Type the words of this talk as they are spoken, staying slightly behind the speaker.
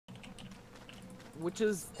which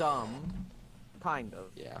is dumb, kind of.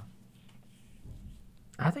 Yeah.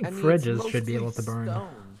 I think I mean, it's fridges should be mostly able to burn.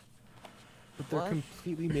 stone. But they're What?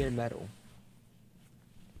 completely made of metal.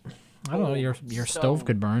 I don't know. Your stove stone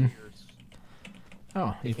could burn. heaters.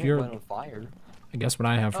 Oh, They if can't you're, light on fire. guess what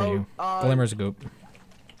I have for Oh, you? Glimmer's goop.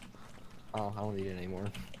 Oh, I don't need it anymore.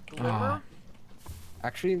 Glimmer? Ah.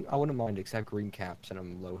 Actually, I wouldn't mind because I have green caps and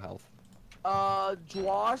I'm low health.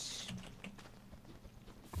 Josh,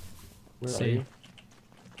 Where See. are you?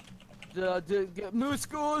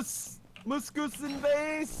 Muskus in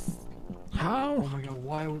base. Oh How? my god,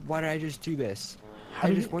 why did I just do this? How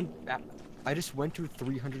I did just went back. I just went to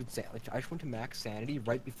 300 like, I just went to max sanity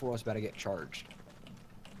right before I was about to get charged.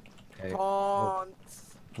 Okay. Well,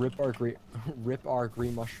 Taunts. rip our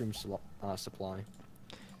green mushroom supply.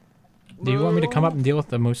 Do you want me to come up Moo. and deal with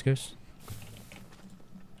the moose goose?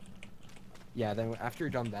 Yeah, then after you're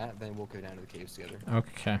done that, then we'll go down to the caves together.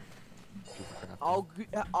 Okay.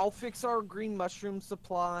 I'll fix our green mushroom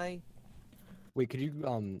supply. Wait, could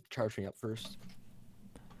you charge me up first?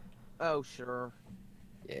 Oh sure.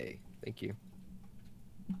 Yay, thank you.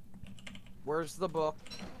 Where's the book?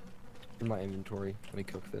 In my inventory, let me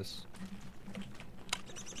cook this.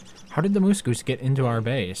 How did the moose goose get into our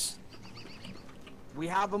base? We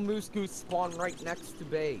have a moose goose spawn right next to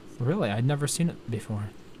base. Really? I'd never seen it before.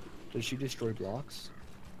 Does she destroy blocks?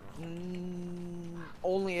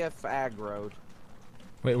 Only if aggroed.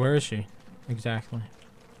 Wait, where is she? Exactly.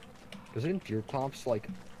 Doesn't Deerclops like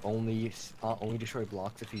only destroy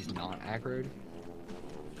blocks if he's not aggroed?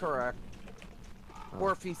 Correct.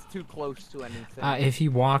 Or if he's too close to anything. If he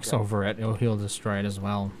walks Yeah. over it, he'll destroy it as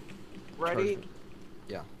well. Ready? Charge it.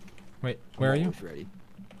 Yeah. Wait, where are you? Almost ready.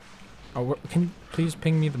 Oh, can you please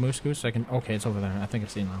ping me the moose goose? So I can. Okay, it's over there. I think I've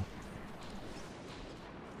seen it now.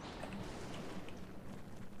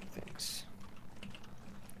 Thanks.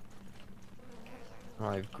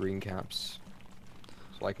 I have green caps.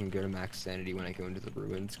 So I can go to max sanity when I go into the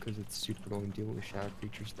ruins, because it's super going to deal with shadow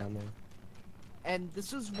creatures down there. And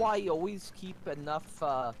this is why you always keep enough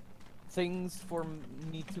things for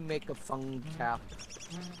me to make a fung cap.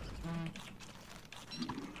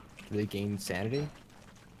 Do they gain sanity?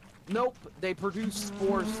 Nope, they produce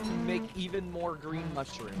spores to make even more green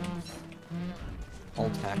mushrooms. I'll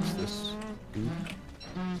tax this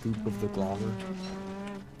goop of the glommer.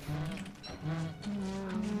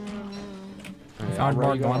 You Alright, found I'm more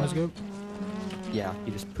ready to go. Glomma's goop? Yeah,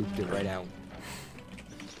 he just pooped it right out.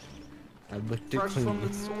 I licked it Fresh clean. from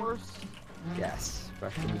the source. Yes,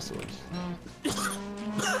 fresh from the source.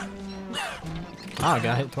 Ah, I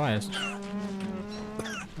got hit twice.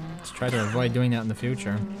 Let's try to avoid doing that in the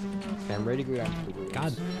future. Okay, I'm ready to go down to the ruins.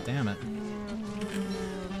 God damn it.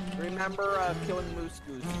 Remember killing moose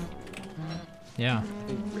goose. Yeah. I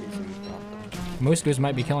think raising is not the- Moose goose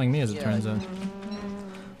might be killing me as it Yeah. turns out.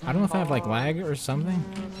 I don't know if I have like lag or something.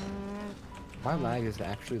 My lag is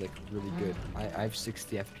actually like really good. I have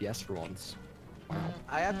 60 FPS for once. Wow.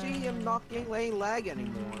 I actually am not getting any lag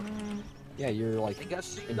anymore. Yeah, you're I like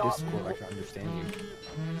guess you in got Discord. I can understand you.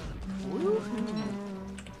 Woohoo.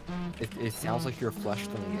 It sounds like you're a flesh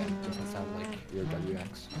thing again. It doesn't sound like you're a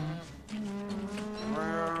WX.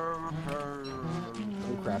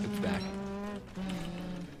 Oh crap, it's back.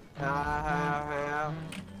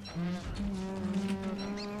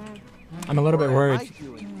 I'm a little bit What am worried. I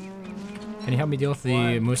doing? Can you help me deal with the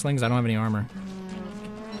What? mooselings? I don't have any armor.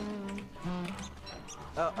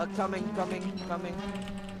 Coming.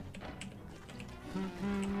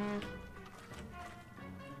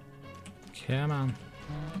 Come on.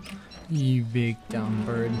 You big dumb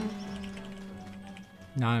bird.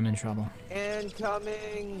 Now I'm in trouble.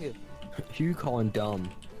 Incoming. Who you calling dumb?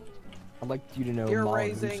 I'd like you to know Ear Mom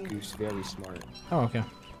raising. Goose very smart. Oh, okay.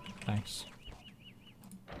 Thanks.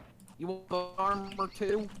 You want the armor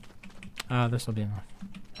too? This will be enough.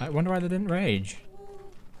 I wonder why they didn't rage.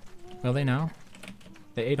 Will they now?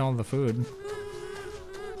 They ate all the food.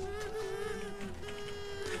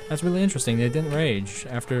 That's really interesting. They didn't rage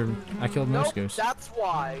after I killed Moose Nope, Goose. that's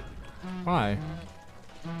why. Why?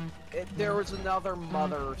 There was another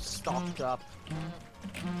mother stocked up.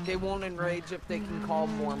 They won't enrage if they can call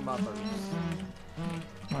more mothers.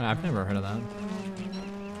 Well, I've never heard of that.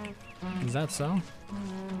 Is that so?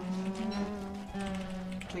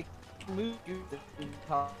 They moose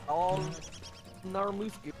call another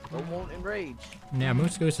moose goose, but won't enrage. Yeah,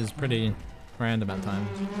 Moose Goose is pretty random at times.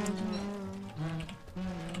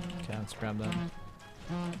 Okay, let's grab that.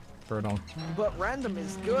 Birdle. But random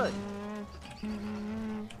is good.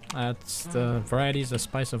 That's the variety's a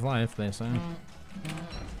spice of life, they say.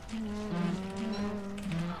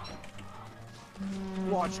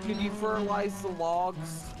 Watch, can you fertilize the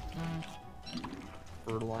logs?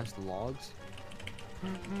 Fertilize the logs?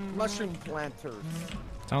 Mushroom planters.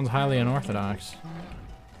 Sounds highly unorthodox.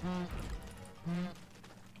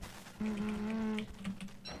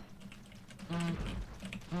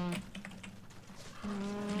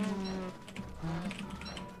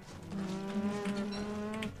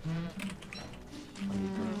 I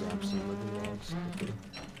need to grab some living logs quickly.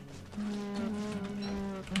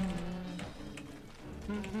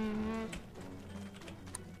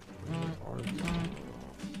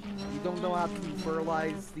 You don't know how to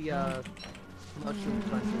fertilize the mushroom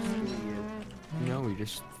planters, do you? No, we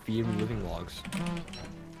just feed them living logs.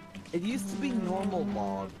 It used to be normal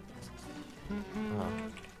logs.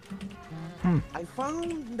 I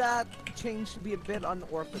found that change to be a bit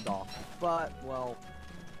unorthodox, but, well,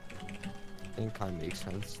 I think it kind of makes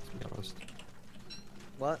sense, to be honest.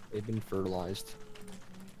 what? They've been fertilized.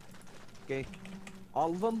 Okay.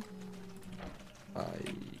 All of them?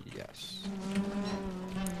 Yes.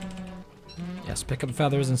 Yes, pick up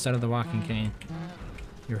feathers instead of the walking cane.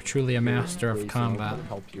 You're truly a master of Ways that combat. will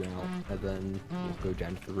help you out, and then we'll go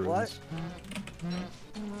down to the What? ruins.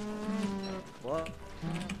 What?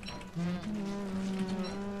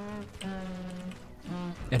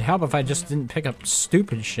 It'd help if I just didn't pick up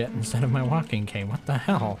stupid shit instead of my walking cane. What the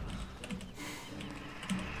hell?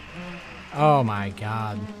 Oh my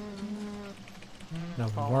god. The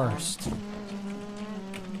worst.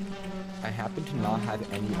 I happen to not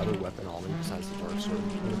have any other weapon on me besides the dark sword.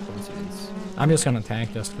 What a coincidence. I'm just gonna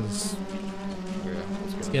tank this because Yeah,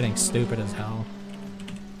 let's it's go. getting stupid as hell.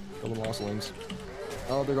 Kill the mosslings.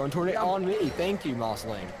 Oh, they're going toward it on me. Thank you,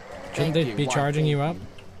 mossling. Shouldn't Thank they you. be Why, charging thank you up?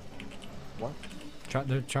 What?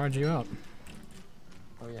 They charge you up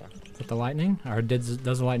Oh yeah. with the lightning? Or does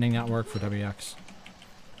the lightning not work for WX?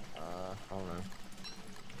 I don't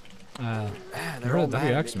know. You're a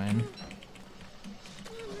WX, man.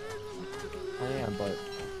 I am, but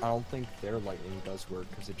I don't think their lightning does work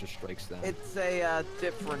because it just strikes them. It's a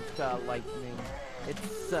different lightning.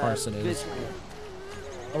 It's Of course it is. visual.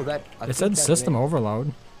 Oh, that. I It think said that system may-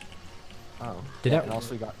 overload. Oh. Did yeah, that- and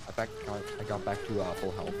also I got back to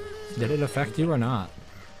full health. Did it affect you or not?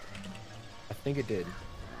 I think it did.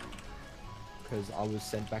 Because I was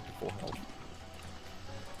sent back to full health.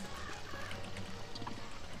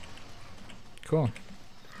 Cool.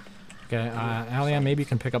 Okay, Alian, maybe you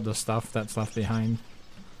can pick up the stuff that's left behind.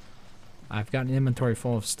 I've got an inventory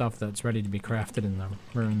full of stuff that's ready to be crafted in the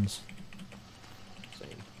ruins. Same.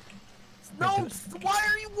 No, why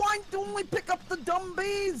are you wanting to only pick up the dumb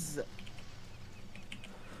bees?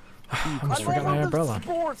 I almost I'm forgot my over umbrella. the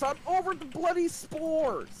spores. I'm over the bloody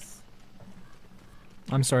spores.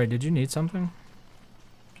 I'm sorry, did you need something?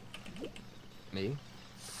 Me?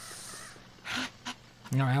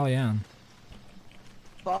 No, Alian.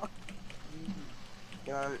 Fuck.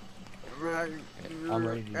 I'm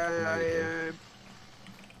ready to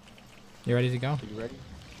You ready to go? Are you ready?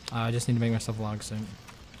 I just need to make myself a log suit.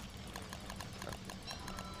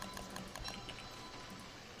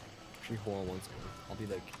 Actually, hold on 1 second. I'll be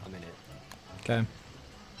like a minute. Okay.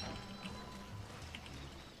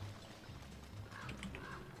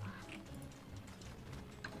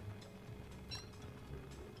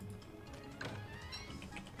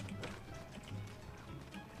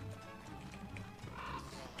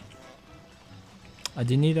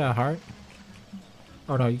 Do you need a heart?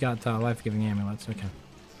 Oh no, you got life-giving amulets. Okay.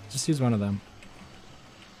 Just use one of them.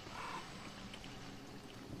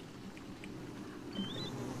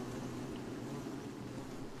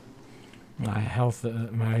 My health,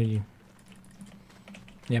 my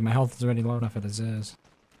health is already low enough as it is.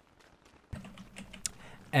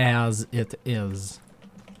 As it is,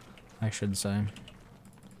 I should say.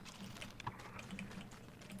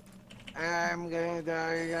 I'm gonna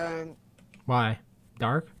die again. Why?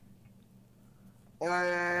 Dark?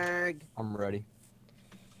 I'm ready.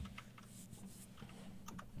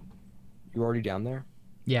 You already down there?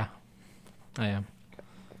 Yeah, I am.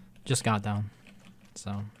 Just got down,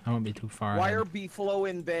 so I won't be too far. Why ahead. are Beefalo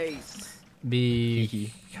in base?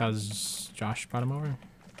 Because Josh brought him over.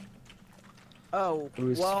 Oh, It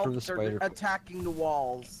was well, for the they're spider. attacking the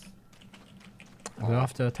walls. We'll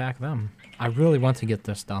have to attack them. I really want to get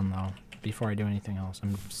this done though before I do anything else.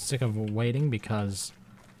 I'm sick of waiting because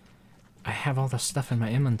I have all the stuff in my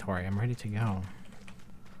inventory. I'm ready to go.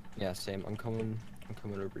 Yeah, same. I'm coming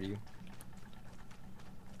over to you.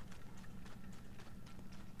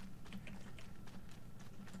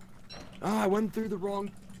 Oh, I went through the wrong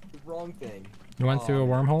thing. You went through a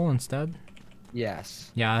wormhole instead?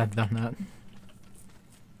 Yes. Yeah, I've done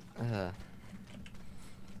that.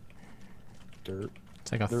 Dirt.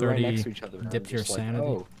 It's like a They're right 30 next to each other. and dip I'm to your just like, sanity.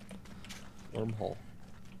 oh, wormhole.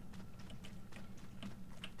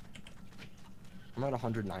 I'm at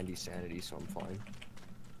 190 sanity, so I'm fine.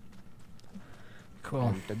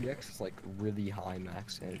 Cool. WX is like really high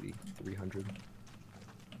max sanity, 300. Well,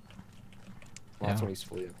 that's Yeah. when he's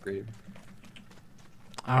fully upgraded.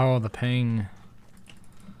 Oh, the ping.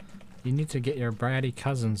 You need to get your bratty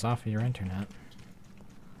cousins off of your internet.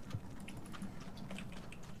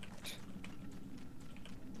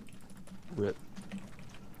 Rip.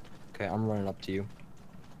 Okay, I'm running up to you.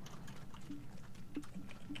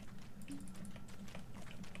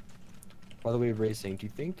 By the way, racing, do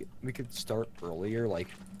you think we could start earlier, like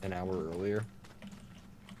an hour earlier?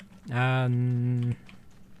 No,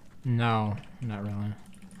 not really.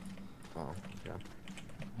 Oh, yeah.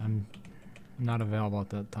 I'm not available at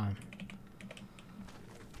that time.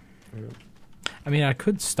 Yeah. I mean, I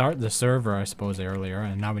could start the server, I suppose, earlier,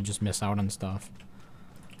 and now we just miss out on stuff.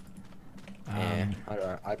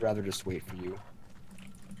 I'd rather just wait for you.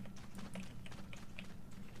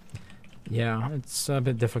 Yeah, it's a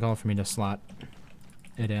bit difficult for me to slot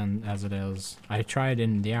it in as it is. I tried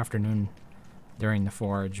in the afternoon during the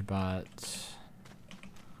forge, but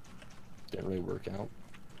Didn't really work out.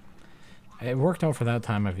 it worked out for that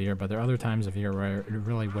time of year, but there are other times of year where it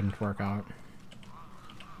really wouldn't work out.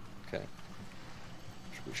 Okay.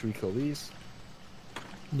 Should we kill these?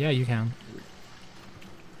 Yeah, you can.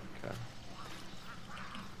 Okay.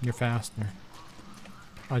 You're faster.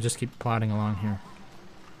 I'll just keep plodding along here.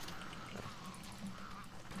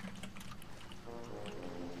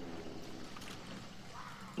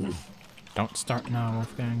 Don't start now,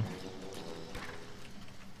 Wolfgang.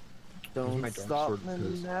 Don't my dark stop sword me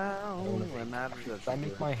because now. wanna I'm having Should I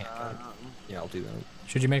make my hand? Yeah, I'll do that.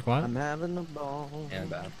 Should you make what? I'm having a ball. And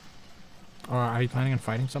bad. Or are you planning on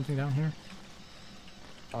fighting something down here?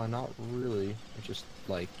 Not really. It's just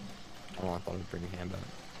like, I don't know, I thought I'd bring a hand back.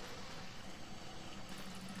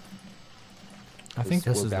 I think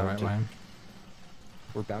this we're is the bound right to- way.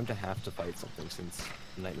 We're bound to have to fight something since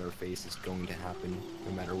Nightmare Face is going to happen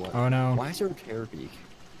no matter what. Oh no, Why is there a terror beak?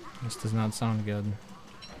 this does not sound good.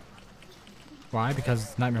 Why? Because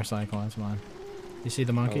it's Nightmare Cycle, that's why. You see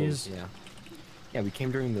the monkeys? Oh, yeah. Yeah, we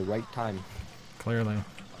came during the right time. Clearly.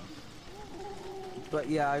 But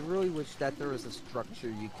yeah, I really wish that there was a structure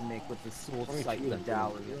you can make with the Soul Only Sight two of them.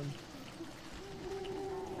 medallion.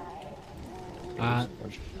 There's a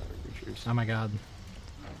bunch of shadow creatures. Oh my god.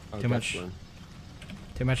 Oh, too much. Deathworm.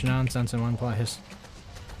 Too much nonsense in one place.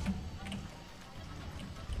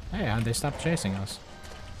 Hey, they stopped chasing us.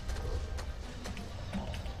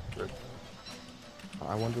 Rip.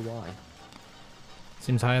 I wonder why.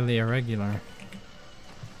 Seems highly irregular.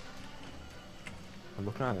 I'm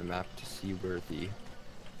looking at the map to see where the...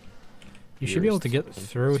 You should be able to nearest get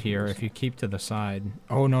entrance through here is. if you keep to the side.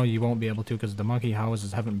 Oh no, you won't be able to because the monkey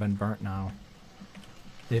houses haven't been burnt now.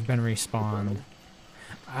 They've been respawned. them?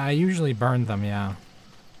 I usually burn them, yeah.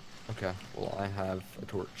 Okay, well I have a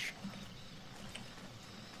torch.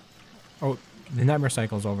 Oh, the Nightmare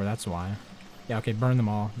Cycle's over, that's why. Yeah, okay, burn them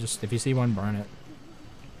all. Just, if you see one, burn it.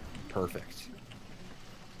 Perfect.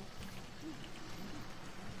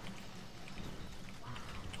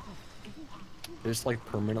 Just like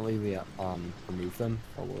permanently remove them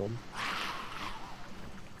from the world.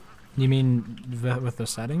 You mean with the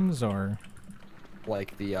settings, or?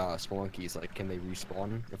 Like the spelunkies, like can they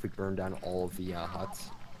respawn if we burn down all of the huts?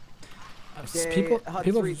 Huts People,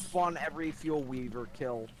 respawn every Fuel Weaver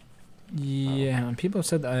kill. yeah, people have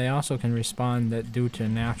said that they also can respawn that due to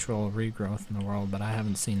natural regrowth in the world, but I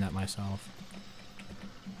haven't seen that myself.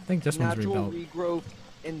 I think this one's Natural rebuilt. regrowth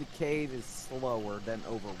in the cave is slower than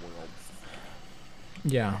Overworld.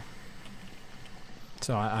 Yeah.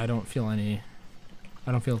 So I don't feel any.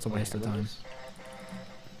 I don't feel it's a waste of Hammer time those?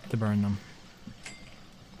 to burn them.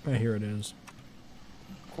 But here it is.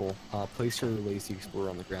 Cool. Place your lazy explorer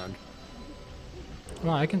on the ground.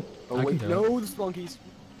 Well, I can. Oh I wait, can do no, it. the spelunkies.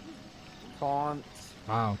 Taunt.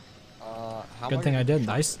 Wow. How am Good thing gonna I did.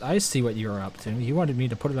 construct- I see what you were up to. You wanted me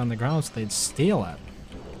to put it on the ground so they'd steal it.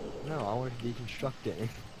 No, I wanted to deconstruct it.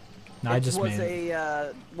 No, I It just was made it.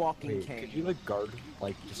 a walking Wait, cane. could you like guard,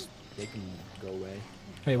 like just make them go away?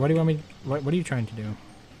 Wait, what do you want me? What are you trying to do?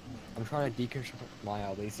 I'm trying to deconstruct my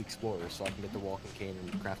lazy explorer so I can get the walking cane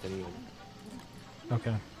and craft a new one. Okay.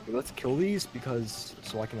 Okay, let's kill these because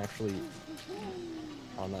so I can actually.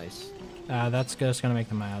 Oh, nice. That's just gonna make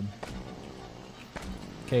them mad.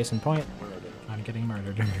 Case in point, Where are they? I'm getting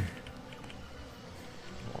murdered. Come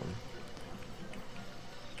on.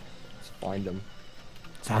 Let's find them.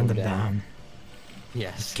 Sand them down.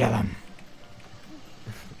 Yes. Kill them.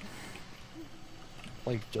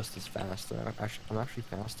 Like just as fast. I'm actually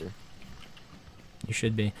faster. You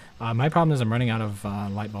should be. My problem is I'm running out of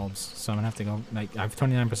light bulbs, so I'm gonna have to go. Like, I have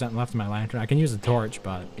 29% left in my lantern. I can use a torch,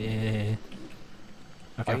 but okay,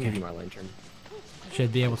 I can give okay. you my lantern.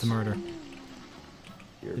 Should be able to murder.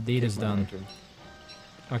 Here, The deed take is my done. lantern.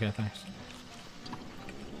 Okay, thanks.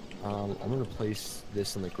 I'm gonna place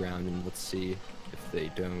this on the ground and let's see if they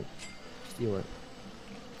don't steal it.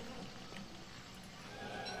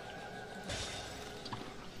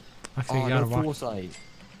 Actually, Oh, you gotta no walk. fool sight.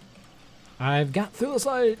 I've got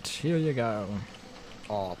thulecite. Here you go.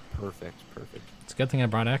 Oh, perfect, perfect. It's a good thing I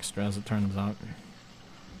brought extra, as it turns out.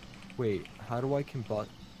 Wait, how do I combust?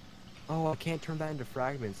 Oh, I can't turn that into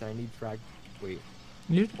fragments. I need Wait.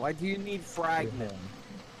 You Why do you need fragment?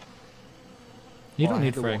 you Oh, don't I need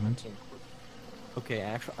had to walk fragments. in. Okay,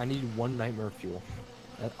 actually, I need 1 nightmare fuel.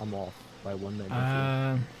 I'm off by 1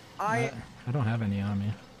 nightmare I I don't have any on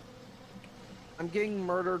me. I'm getting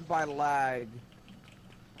murdered by lag. fuel.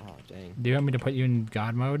 Oh, dang. Do you want me to put you in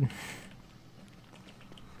God mode?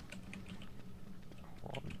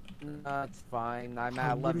 Hold on. No, it's fine. I'm I'm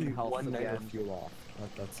at 11 literally health 1 nightmare again. fuel off.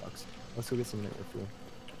 That sucks. Let's go get some nightmare fuel.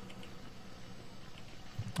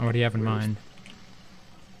 Or what do you have in Where is- mind?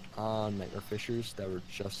 Nightmare fishers that were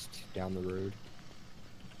just down the road.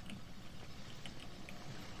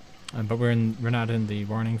 But we're not in the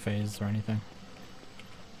warning phase or anything.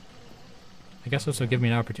 I guess this will give me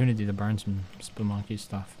an opportunity to burn some Spelunky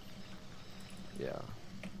stuff. Yeah.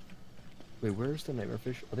 Wait, where's the nightmare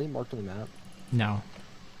fish? Are they marked on the map? No,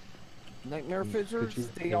 Nightmare Could fissures? you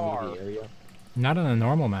They ping me are. the area? not on a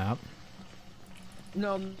normal map.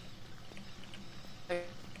 No,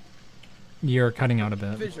 You're cutting out a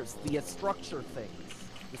bit. fissures. The structure things.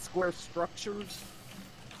 The square structures.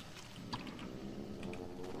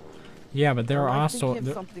 Yeah, but there Or are am I also thinking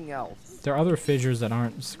of something else. there are other fissures that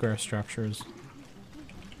aren't square structures.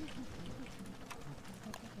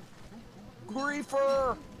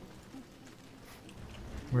 Griefer!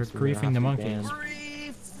 We're So we're gonna griefing the have to monkeys. ban-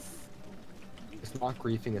 Grief! It's not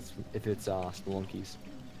griefing, it's if it's spelunkies.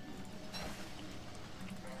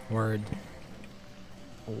 Word.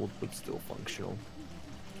 Old but still functional.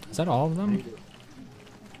 Is that all of I them? need to-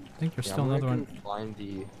 I think there's yeah, still I'm another gonna one. go find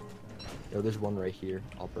the. Yo, there's one right here.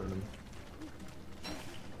 I'll burn them.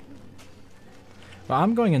 Well,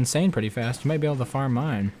 I'm going insane pretty fast. You might be able to farm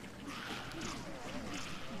mine.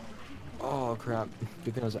 Oh crap!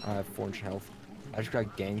 Good thing I have 400 health. I just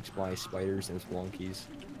got ganked by spiders and spelunkies.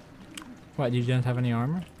 What, you didn't have any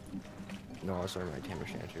armor? No, I was sorry, my Tamer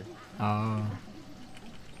Shanter. Oh.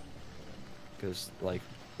 Because, like,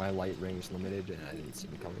 my light ring is limited and I didn't see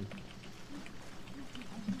him coming.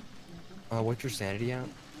 What's your sanity at?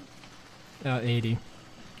 80.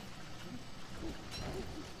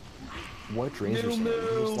 What drains your New sanity?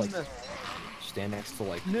 You just, moon! like, stand next to,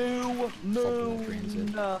 like, New something that drains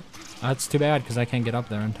it. moon! That's too bad, because I can't get up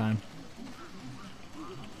there in time.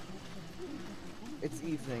 It's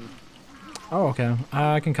evening. Oh, okay.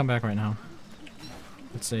 I can come back right now.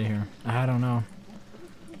 Let's see here. I don't know.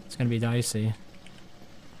 It's gonna be dicey.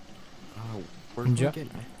 Where's And my Jo- get?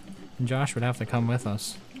 And Josh would have to come with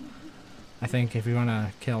us. I think if we want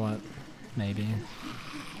to kill it, maybe.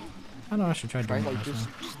 I don't know, I should try Try, doing it like, just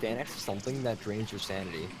myself. stand next to something that drains your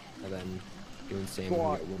sanity, and then do insane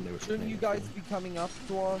Josh, when you get shouldn't you guys be coming up,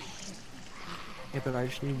 Josh? Yeah, but I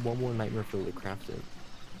just need 1 more nightmare fuel to craft it.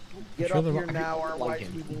 Get sure up the- here now, Like otherwise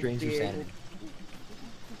him, we he won't drains your be able. sanity.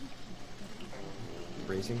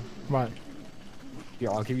 Raising? What? Here,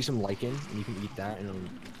 I'll give you some lichen, and you can eat that, and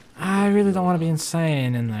I really don't want to be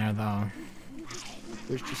insane in there, though.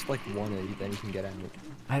 there's just like one, and then you can get out.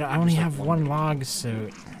 I only Just like have one. one log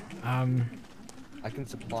suit. I can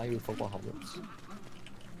supply you with football helmets.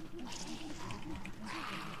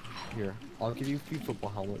 Here, I'll give you a few football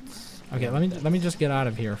helmets. Okay, and let me just get out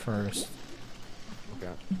of here first.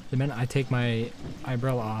 Okay. The minute I take my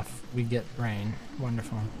umbrella off, we get rain.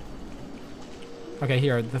 Wonderful. Okay,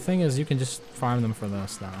 here. The thing is, you can just farm them for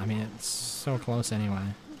this, though. I mean, it's so close anyway.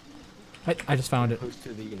 I just found it. Opposed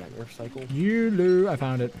to the nightmare cycle. Yulu, I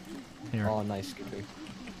found it. Here. Oh, nice, good thing.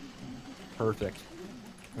 Perfect.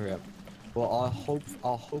 Okay. Well,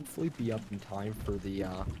 I'll hopefully be up in time for the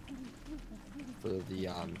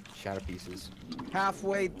shadow pieces.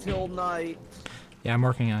 Halfway till night. Yeah, I'm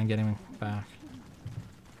working on getting back.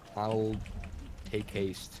 I'll take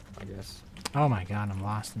haste, I guess. Oh my god, I'm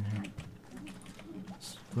lost in here.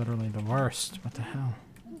 It's literally the worst. What the hell?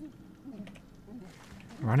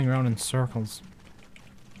 Running around in circles.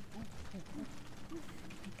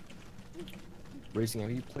 Racing,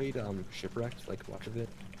 have you played Shipwrecked? Like much of it?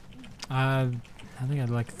 I think I had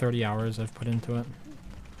like 30 hours I've put into it.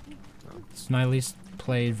 No. It's my least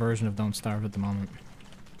played version of Don't Starve at the moment.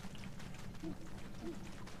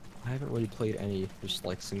 haven't really played any just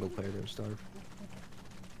like single player Don't Starve.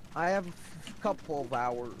 I have a couple of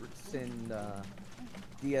hours in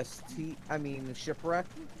DST. I mean Shipwreck.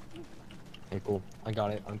 Okay, cool. I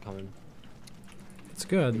got it. I'm coming. It's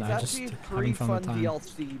good. It's I just actually a having pretty fun fun with time.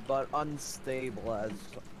 DLC, but unstable as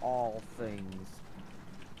all things.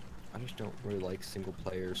 I just don't really like single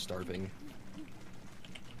player starving.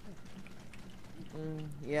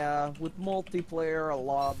 Yeah, with multiplayer, a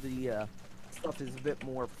lot of the stuff is a bit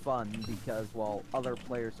more fun because, well, other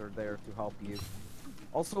players are there to help you.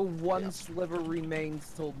 Also, one sliver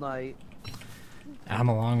remains till night. I'm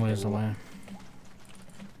a long ways away.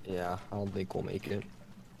 Yeah, I don't think we'll make it.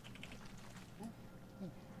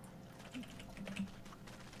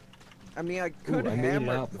 I mean, I Ooh, could I made it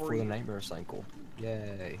hammer out it for before the you. nightmare cycle.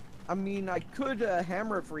 Yay. I mean, I could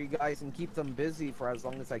hammer it for you guys and keep them busy for as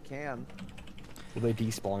long as I can. Will they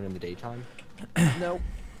despawn in the daytime? Nope.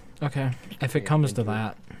 Okay, if it Okay, comes to thank you.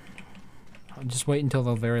 that, I'll just wait until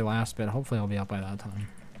the very last bit. Hopefully I'll be up by that time.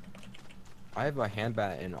 I have a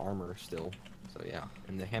handbat and armor still, so yeah.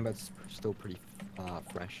 And the handbat's still pretty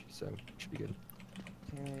fresh, so it should be good.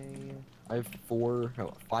 Okay. I have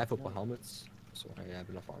 5 football helmets, so I have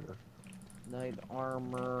enough armor. Knight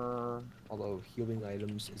armor. Although healing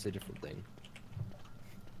items is a different thing.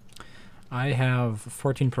 I have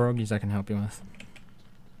 14 pierogies I can help you with.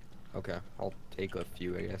 Okay, I'll take a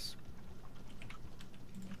few, I guess.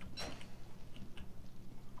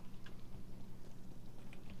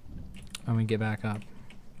 When we get back up,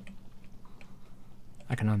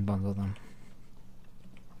 I can unbundle them.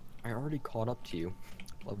 I already caught up to you.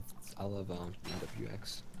 I love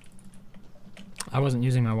WX. I wasn't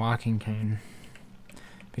using my walking cane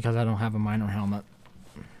because I don't have a minor helmet.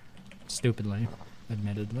 Stupidly,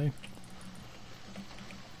 admittedly.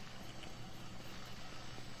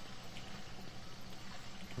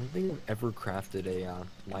 I don't think I've ever crafted a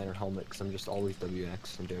minor helmet because I'm just always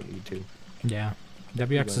WX and don't need to, Yeah,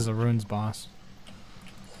 WX is a runes boss.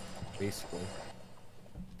 basically.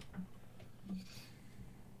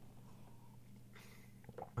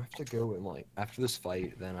 I have to go and like after this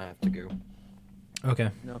fight, then I have to go. Okay.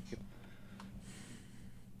 No.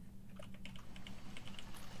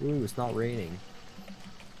 Ooh, it's not raining.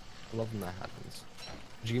 I love when that happens.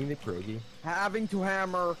 Did you give me the pierogi? Having to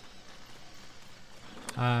hammer.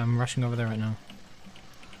 I'm rushing over there right now.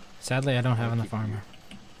 Sadly, I don't have enough armor.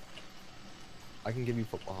 I can give you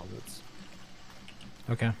football helmets.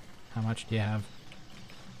 Okay. How much do you have?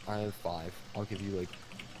 I have 5. I'll give you like.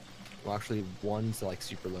 Well, actually, one's like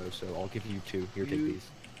super low, so I'll give you 2. Here, take these.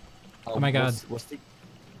 Oh my God.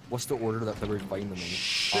 What's the order that we're fighting them in?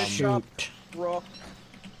 Bishop. Rook.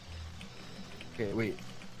 Okay, wait.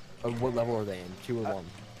 What level are they in? 2 or 1?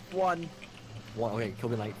 1. 1. Okay, kill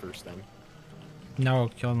the knight first then. No,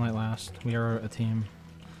 kill night last. We are a team.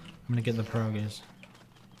 I'm gonna get the pierogies.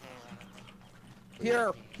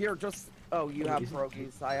 Here, just. Oh, you have Easy.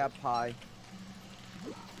 pierogies. I have pie.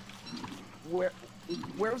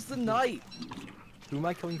 Where's the knight? Oh. Who am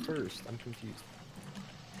I killing first? I'm confused.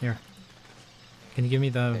 Here. Can you give me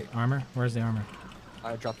the Hey. armor? Where's the armor?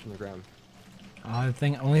 I dropped on the ground.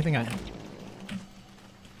 Only thing I.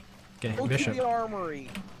 Okay, Go bishop. to the armory.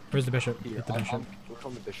 Where's the bishop? Here, Get the bishop. we're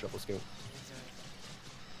on the bishop. Let's go.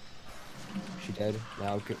 She dead.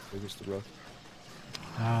 Now goes the rook.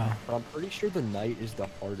 But I'm pretty sure the knight is the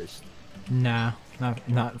hardest. Nah,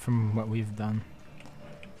 not from what we've done.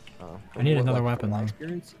 From need what, another from weapon, my though.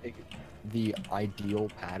 experience, the ideal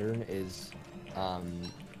pattern is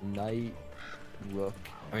knight, rook.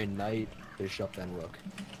 I mean knight, bishop, then rook.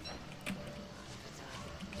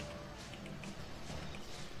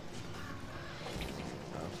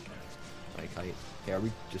 Like yeah,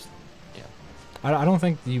 we just yeah. I don't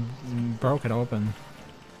think you broke it open.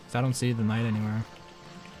 'Cause I don't see the knight anywhere.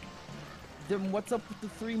 Then what's up with the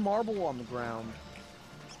 3 marble on the ground?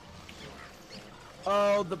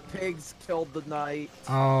 Oh, the pigs killed the knight.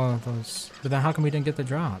 Oh, those. But then how come we didn't get the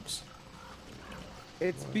drops?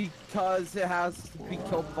 It's because it has to be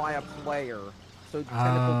killed by a player, so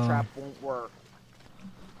tentacle Oh. trap won't work.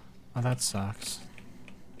 Oh, that sucks.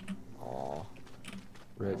 Aw.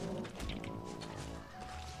 Rip.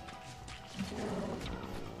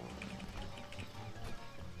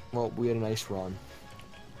 Well, we had a nice run.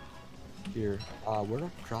 Here, where did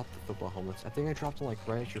I drop the football helmets? I think I dropped them like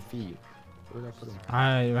right at your feet. Where did I put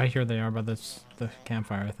them? Right here they are by the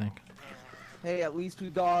campfire, I think. Hey, at least we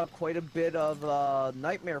got quite a bit of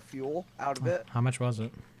nightmare fuel out of it. How much was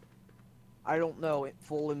it? I don't know,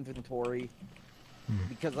 full inventory.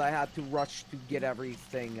 Because I had to rush to get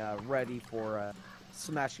everything ready for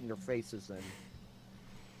smashing their faces in.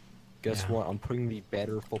 Guess Yeah. what? I'm putting the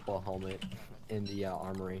better football helmet in the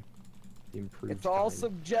armory. The improved It's all kind.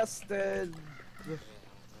 suggested.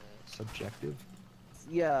 Subjective.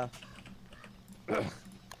 Yeah. You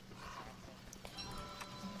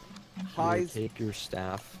Highs, take your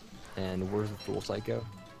staff, and where's the Fool Psycho?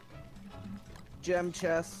 gem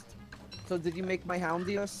chest. So did you make my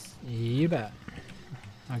Houndius? You bet.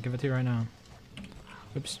 I'll give it to you right now.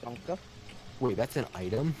 Oops. Donka? Wait, that's an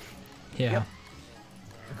item? Yeah. Yep.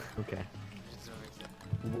 Okay.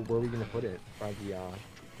 Where are we gonna put it? By the,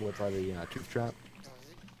 tooth trap?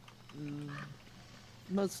 Mm,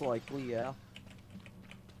 most likely, yeah.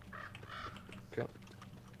 Okay.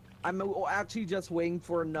 I'm actually just waiting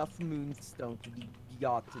for enough moonstone to be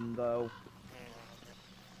gotten, though.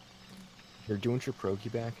 You're doing your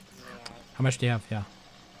Proki back? How much do you have? Yeah.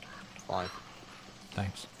 5.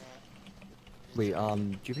 Thanks. Wait, do you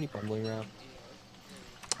have any bumbling wrap?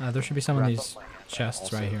 There should be some of Wrap these up my chests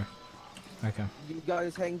also. right here. Okay. You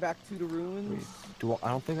guys hang back to the ruins? Wait, I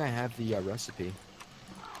don't think I have the recipe.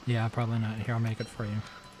 Yeah, probably not. Here, I'll make it for you.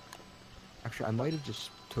 Actually, I might have just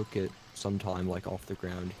took it sometime, like, off the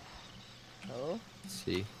ground. Oh? Let's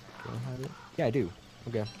see. Do I have it? Yeah, I do.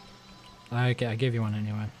 Okay. Okay, I gave you one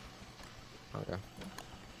anyway. Okay.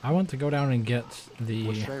 I want to go down and get What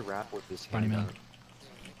the... should I wrap with this Bunny Man. handout?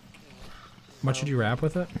 What should you wrap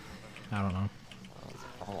with it? I don't know.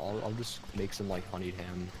 I'll just make some, like, honeyed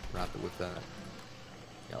ham, wrap it with that.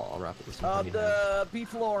 Yeah, I'll wrap it with some honeyed ham. The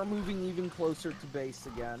beefalo are moving even closer to base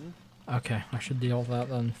again. Okay, I should deal with that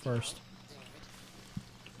then first.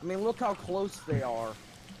 I mean, look how close they are.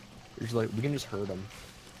 There's, like, we can just hurt them.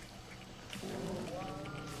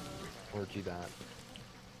 Or do that.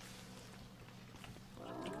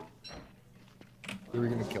 Are we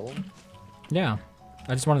gonna kill him? Yeah.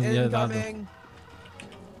 I just wanted to get that. Incoming!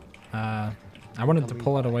 I wanted to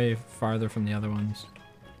pull it away farther from the other ones.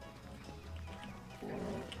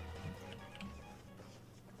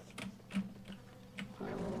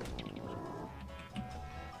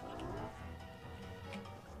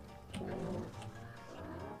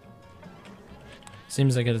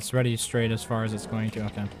 Seems like it's ready straight as far as it's going to.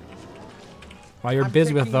 Okay. While you're I'm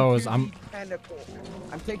busy with taking those, to I'm the tentacle.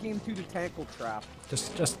 I'm taking him to the tentacle trap.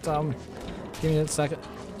 just give me a second.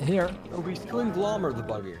 Here. Oh, he's killing Glommer, the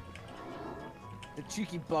bugger. The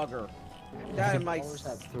cheeky bugger. That and my... Glommer's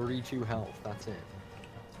at 32 health, that's it.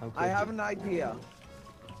 How I could have you? an idea.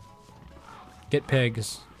 Get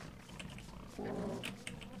pigs.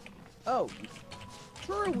 Oh.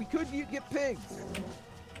 True, we could get pigs.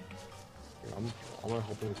 Here, I'm gonna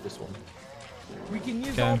help him with this one. We can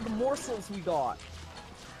use Okay. all the morsels we got.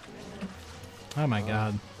 Oh my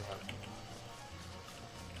god.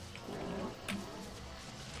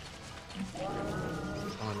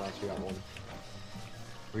 Oh, nice, we got one.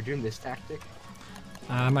 We're doing this tactic?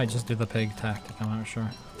 I might just do the pig tactic. I'm not sure.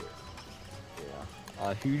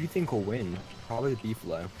 Yeah. Who do you think will win? Probably the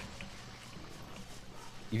beefalo.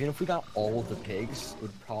 Even if we got all of the pigs, it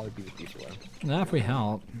would probably be the beefalo. Not if we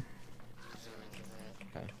help.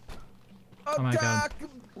 Okay. Oh my God. Attack!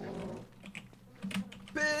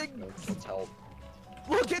 Pig! Let's help.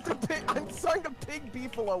 Look at the pig! I'm starting a pig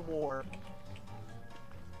beefalo war.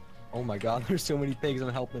 Oh my god, there's so many pigs, I'm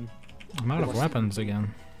helping. I'm out of weapons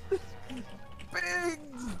again.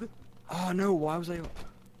 Pigs! Oh no, why was I...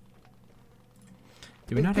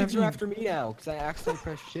 Do we not have pigs are any... after me now, because I accidentally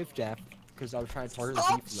pressed shift F, because I was trying to target the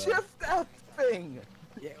Stop beefalo. shift that thing!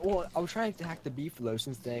 Yeah, well, I was trying to attack the beefalo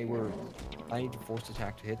since they were... I need to force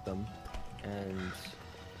attack to hit them, and...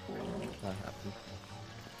 that happened.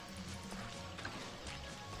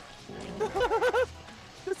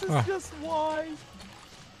 This is Oh. just why.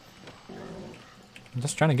 I'm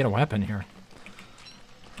just trying to get a weapon here.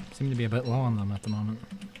 Seem to be a bit low on them at the moment.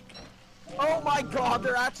 Oh my god,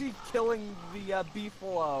 they're actually killing the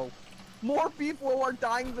beefalo. More beefalo are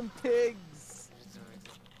dying than pigs.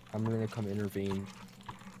 I'm gonna come intervene.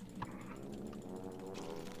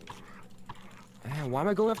 Man, why am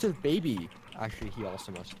I going after the baby? Actually, he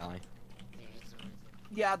also must die.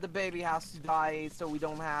 Yeah, the baby has to die so we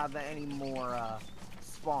don't have any more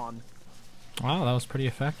spawn. Wow, that was pretty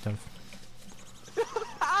effective.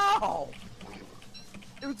 Ow!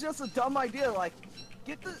 It was just a dumb idea, like,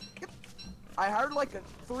 I hired like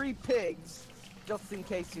 3 pigs, just in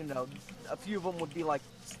case, you know, a few of them would be like,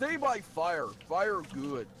 stay by fire, fire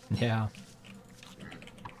good. Yeah.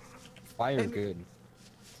 Fire And- good.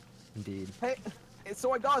 Indeed. Hey,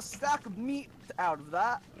 so I got a stack of meat out of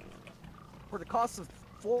that, for the cost of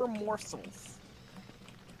 4 morsels.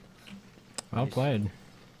 Well Nice. played.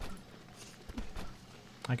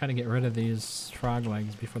 I gotta get rid of these frog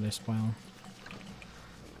legs before they spoil.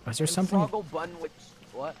 Is there And something... Froggle bun, which,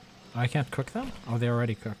 what? I can't cook them? Oh, they're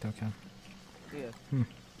already cooked, okay. Yeah.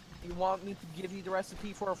 You want me to give you the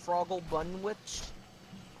recipe for a Froggle Bun Witch?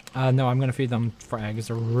 No, I'm gonna feed them for eggs.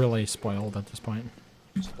 They're really spoiled at this point.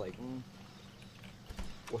 Just like,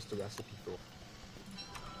 what's the recipe for?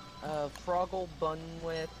 Froggle Bun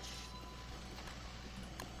Witch.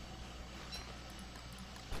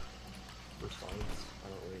 For science, I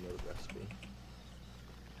don't really know the recipe.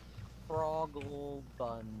 Froggle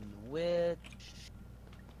Bun Witch.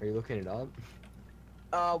 Are you looking it up?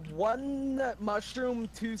 1 mushroom,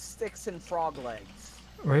 2 sticks, and frog legs.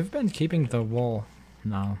 We've been keeping the wool.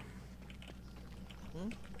 No. Hmm?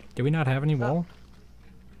 Do we not have any wool?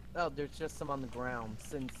 Oh, there's just some on the ground,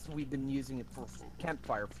 since we've been using it for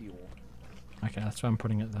campfire fuel. Okay, that's why I'm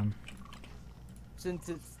putting it then. Since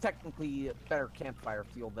it's technically better campfire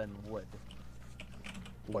fuel than wood.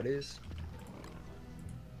 What is?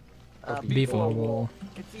 Beefalo wool.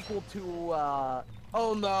 It's equal to,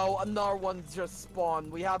 oh no, another one just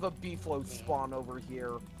spawned. We have a beefalo spawn over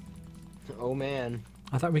here. Oh man.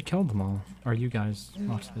 I thought we killed them all. Or you guys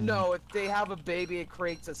mostly. No, if they have a baby, it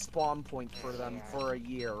creates a spawn point for them for a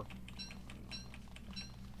year.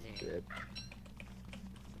 Good.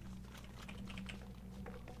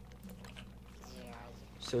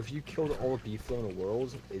 So if you killed all the beefalo in the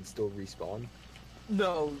world, it'd still respawn?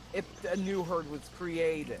 No, if a new herd was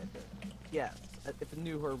created. Yes, if a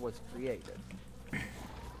new herd was created.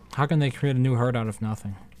 How can they create a new herd out of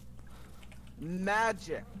nothing?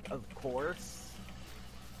 Magic, of course.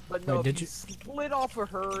 But no, Wait, if did you you- split off a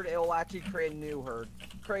herd, it'll actually create a new herd,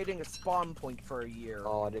 creating a spawn point for a year.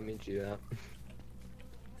 Oh, I didn't mean to do that.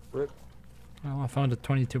 Rip. Well, I found a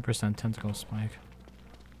 22% tentacle spike.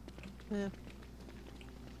 Yeah.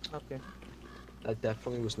 Okay. That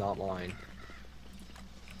definitely was not mine.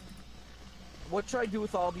 What should I do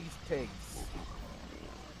with all these pigs?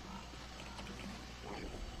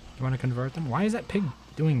 You want to convert them? Why is that pig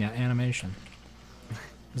doing that animation?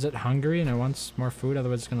 Is it hungry and it wants more food,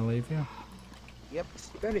 otherwise it's gonna leave you? Yep.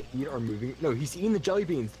 You gotta eat or moving. No, he's eating the jelly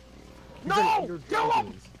beans. He's No! gonna eat your Kill jelly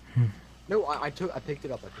him! beans. No, I picked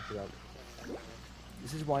it up. I picked it up.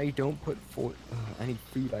 This is why you don't put any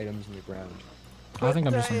food items in the ground. I think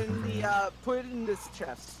I'm Put just that gonna in convert the, it. put it in this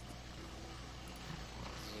chest.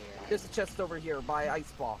 This chest over here by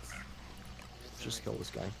Icebox. Just kill this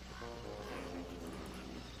guy.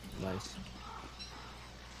 Nice.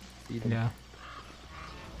 Feed him. Yeah.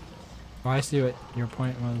 Well, I see what your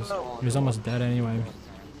point was. Oh. He was almost dead anyway.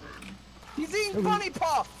 He's eating Bunny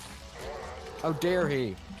Puff! How dare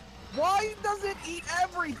he? Why does it eat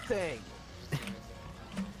everything?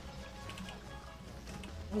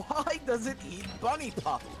 Why does it eat Bunny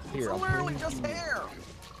Puff? Here, It's I'll literally put it in just the- hair.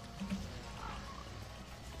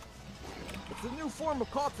 It's a new form of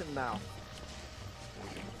cotton now.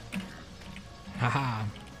 Haha.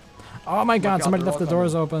 Oh my god, God, somebody they're left all the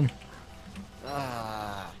doors open.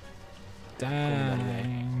 Ah.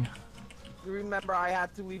 Dang. You remember I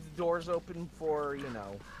had to leave the doors open for, you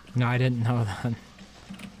know. No, I didn't know that.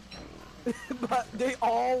 But they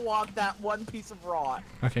all want that one piece of rot.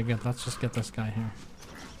 Okay, good. Let's just get this guy here.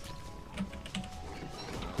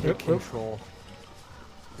 Take control.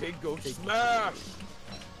 Pig go smash!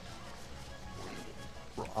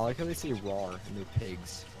 I like how they say "rawr" and they're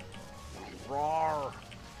pigs. Roar.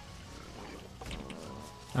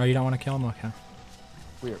 Oh, you don't want to kill him? Okay.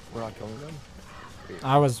 We're not killing them.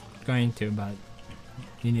 I was going to, but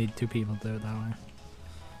you need 2 people to do it that way.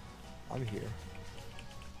 I'm here.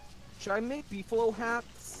 Should I make beefalo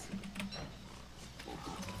hats?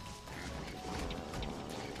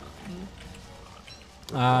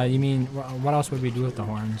 You mean, what else would we do with the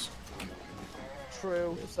horns?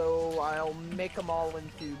 True, so I'll make them all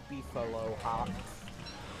into beefalo hats.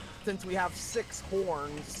 Since we have 6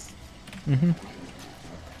 horns, Mm-hmm.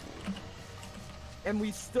 and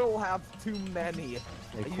we still have too many.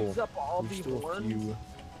 Hey, I cool. used up all There's the still a horns. few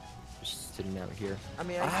just sitting out here. I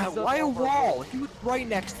mean, I used up Why a all the wall? horns. He was right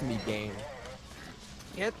next to me, game.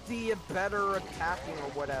 Get the better attacking or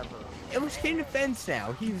whatever. It was hitting a fence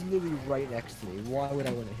now. He was literally right next to me. Why would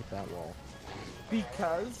I want to hit that wall?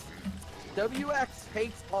 Because WX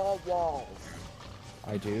hates all walls.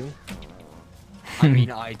 I do. I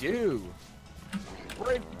mean, I do.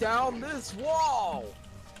 Break down this wall!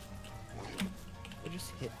 It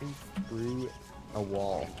just hit me through a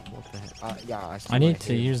wall. What the heck? Yeah, I see I what need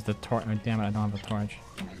to hate. use the torch. Oh, damn it, I don't have a torch.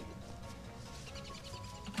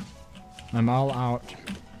 I'm all out.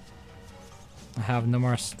 I have no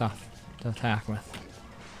more stuff to attack with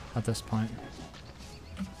at this point.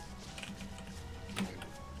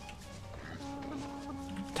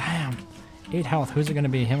 Damn. 8 health. Who's it gonna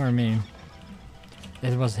be, him or me?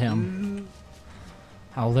 It was him.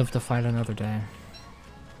 I'll live to fight another day.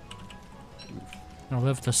 I'll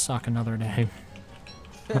live to suck another day.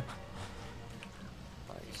 Nice.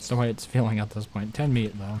 It's the way it's feeling at this point. 10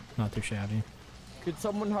 meat, though. Not too shabby. Could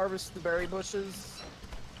someone harvest the berry bushes?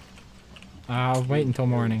 I'll wait until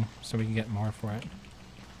morning so we can get more for it.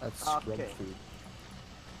 That's scrub Okay. food.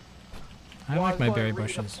 I Well, like was my going berry to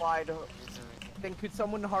bushes. reapply to- Then could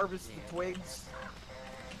someone harvest the twigs?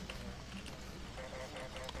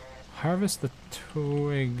 Harvest the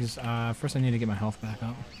twigs. First I need to get my health back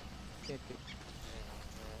up.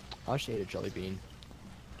 I actually ate a jelly bean.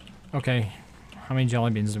 Okay. How many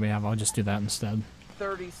jelly beans do we have? I'll just do that instead. We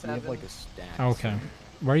 37. have like a stack. Okay.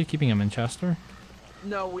 Where are you keeping them? In Chester?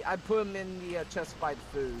 No, I put them in the chest by the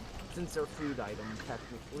food, since they're food items,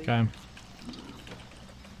 technically. Okay.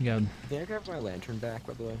 Good. Can I grab my lantern back,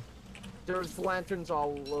 by the way? There's lanterns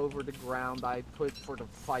all over the ground I put for the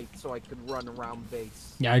fight so I could run around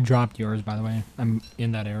base. Yeah, I dropped yours, by the way. I'm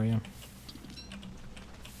in that area.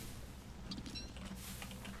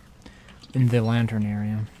 In the lantern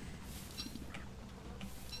area.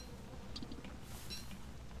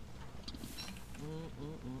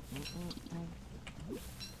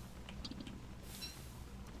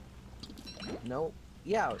 Nope.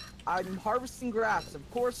 Yeah, I'm harvesting grass. Of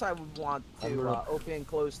course I would want I'm to gonna- open and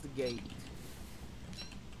close the gate.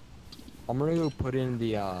 I'm gonna go put in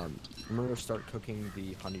the, I'm gonna go start cooking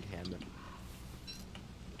the honeyed ham.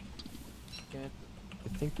 Okay. I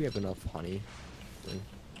think we have enough honey.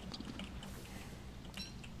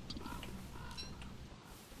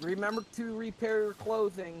 Remember to repair your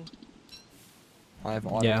clothing. I have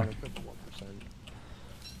auto Yeah. equip 1%.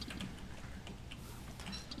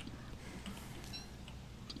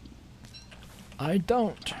 I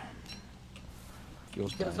don't.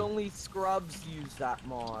 Feels Because bad. only scrubs use that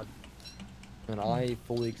mod. And I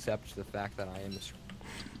fully accept the fact that I am a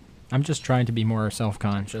I'm just trying to be more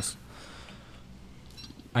self-conscious.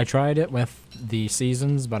 I tried it with the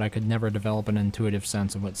seasons, but I could never develop an intuitive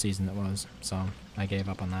sense of what season it was, so I gave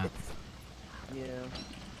up on that. Yeah.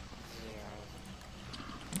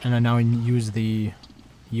 And I now use the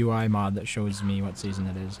UI mod that shows me what season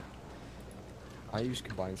it is. I use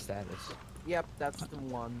combined status. Yep, that's the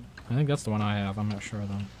one. I think that's the one I have, I'm not sure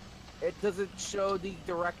though. It doesn't show the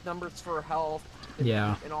direct numbers for health and,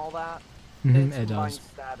 Yeah. and all that. Mhm, It's it combined does.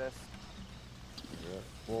 status. Yeah.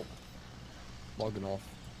 Well, logging off.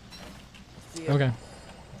 See ya. Okay.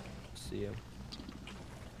 See ya.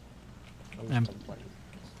 I was Um, done playing.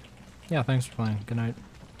 Yeah, thanks for playing. Good night.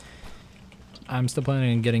 I'm still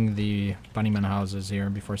planning on getting the Bunnyman houses here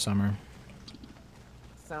before summer.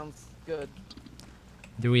 Sounds good.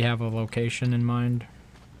 Do we have a location in mind?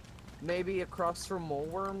 Maybe across from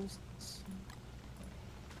Moleworms?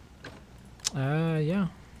 Yeah.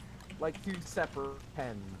 Like 2 separate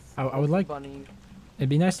pens. I would like- Bunny. It'd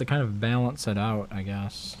be nice to kind of balance it out, I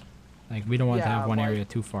guess. Like, we don't want to Yeah, have one like- area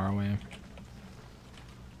too far away.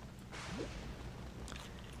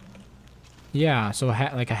 Yeah, so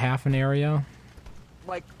like a half an area.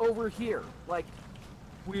 Like over here. Like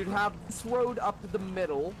we'd have this road up the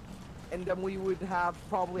middle, and then we would have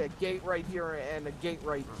probably a gate right here and a gate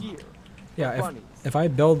right here. Yeah, bunnies. if I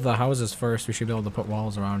build the houses first, we should be able to put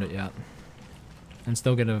walls around it yet. And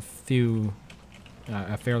still get a few,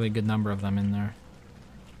 a fairly good number of them in there.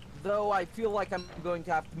 Though I feel like I'm going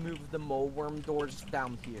to have to move the moleworm doors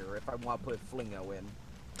down here if I want to put Flingo in.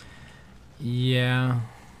 Yeah.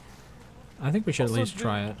 I think we should Also, at least do-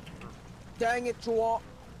 try it. Dang it,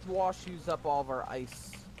 Wash used up all of our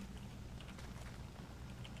ice.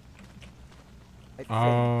 I think,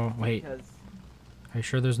 Oh, wait. because- Are you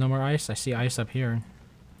sure there's no more ice? I see ice up here.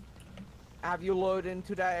 Have you loaded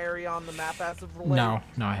into that area on the map as of late? No,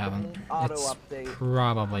 I haven't. Auto It's update.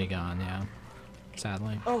 probably gone, yeah.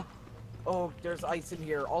 Sadly. Oh, there's ice in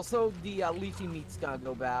here. Also, the leafy meat's gonna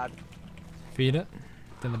go bad. Feed it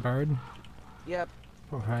to the bird. Yep,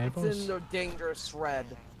 For it's variables. in the dangerous red.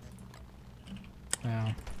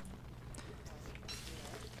 Yeah.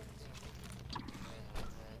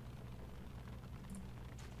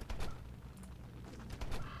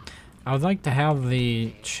 I would like to have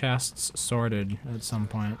the chests sorted at some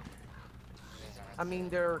point. I mean,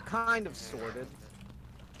 they're kind of sorted.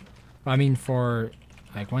 I mean, for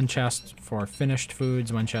like one chest for finished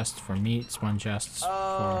foods, one chest for meats, one chest for.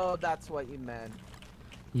 Oh, that's what you meant.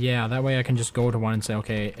 Yeah, that way I can just go to one and say,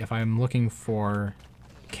 okay, if I'm looking for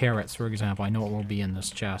carrots, for example, I know it will be in this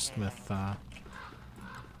chest with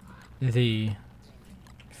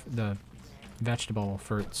the vegetable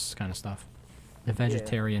fruits kind of stuff. The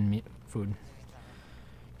vegetarian meat food.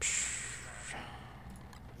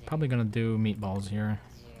 Probably gonna do meatballs here.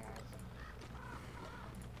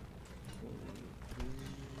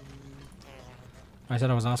 I said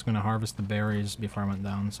I was also going to harvest the berries before I went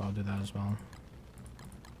down, so I'll do that as well.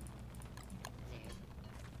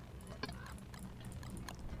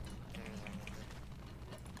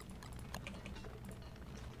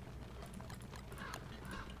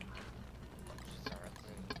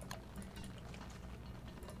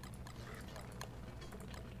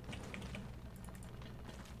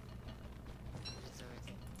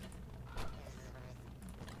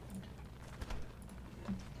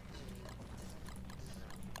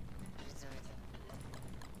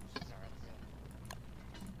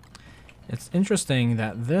 It's interesting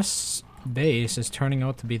that this base is turning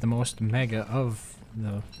out to be the most mega of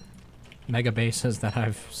the mega bases that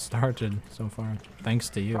I've started so far, thanks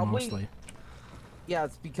to you mostly. Yeah,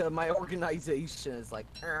 it's because my organization is like,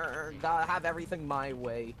 gotta have everything my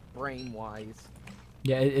way, brain-wise.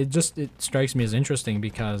 Yeah, it strikes me as interesting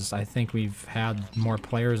because I think we've had more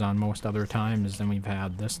players on most other times than we've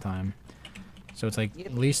had this time. So it's like,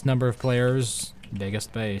 least number of players,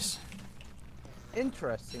 biggest base.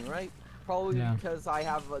 Interesting, right? Probably because I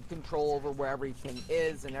have control over where everything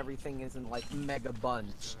is, and everything isn't like mega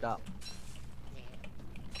bunched up.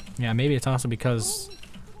 Yeah, maybe it's also because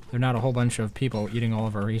there are not a whole bunch of people eating all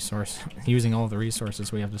of our using all of the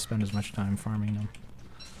resources. We have to spend as much time farming them.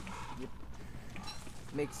 Yep.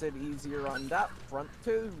 Makes it easier on that front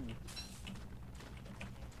too.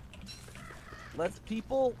 Less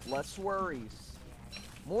people, less worries.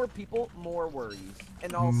 More people, more worries,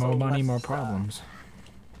 and also more money, less, more problems.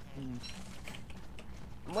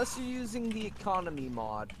 Unless you're using the economy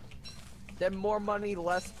mod, then more money,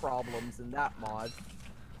 less problems in that mod.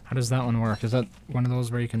 How does that one work? Is that one of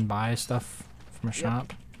those where you can buy stuff from a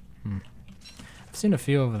shop? I've seen a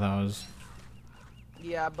few of those.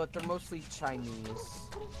 Yeah, but they're mostly Chinese.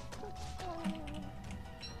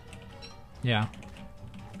 Yeah.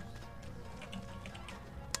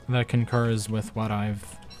 That concurs with what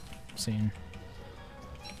I've seen.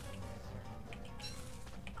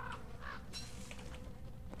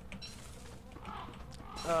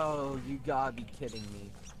 Oh, you gotta be kidding me.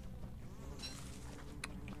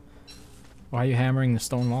 Why are you hammering the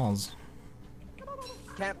stone walls?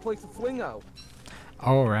 Can't place a flingo.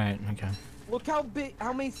 Oh, right, okay. Look how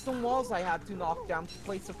many stone walls I had to knock down to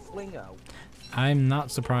place a flingo. I'm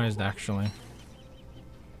not surprised, actually.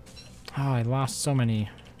 Oh, I lost so many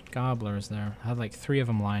gobblers there. I had like 3 of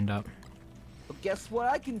them lined up. But guess what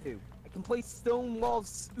I can do? I can place stone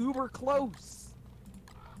walls uber close.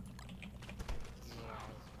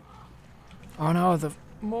 Oh no, the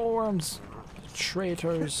moleworms!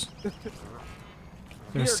 Traitors. They're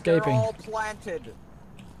Here, escaping. They're all planted.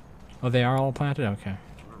 Oh, they are all planted? Okay.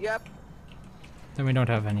 Yep. Then we don't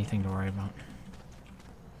have anything to worry about.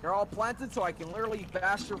 They're all planted, so I can literally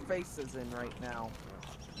bash your faces in right now.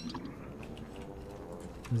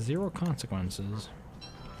 0 consequences.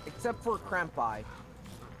 Except for Cramp Eye.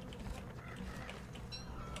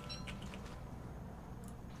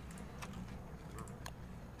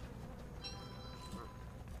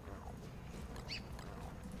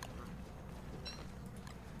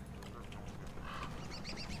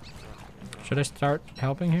 Should I start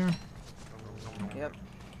helping here? Yep.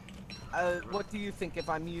 What do you think if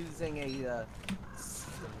I'm using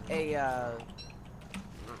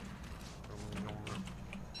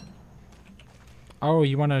Oh,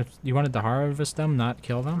 you wanted to harvest them, not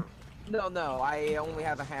kill them? No, I only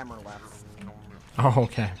have a hammer left. Oh,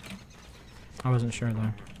 okay. I wasn't sure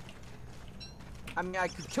though. I mean, I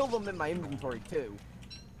could kill them in my inventory too.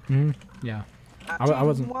 Yeah. Actually, I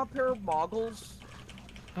wasn't. You want a pair of moggles?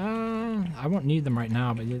 I won't need them right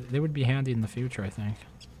now, but they would be handy in the future, I think.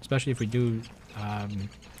 Especially if we do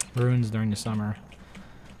runes during the summer.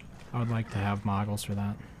 I would like to have moggles for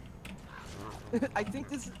that. I think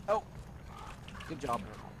this is... Oh. Good job.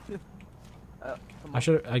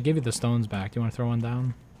 I gave you the stones back. Do you want to throw one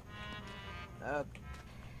down?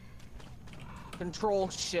 Control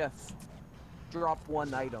Shift. Drop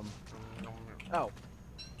one item. Oh.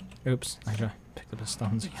 Oops. I just picked up the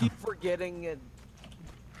stones again. Keep forgetting it.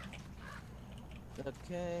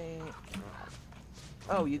 Okay.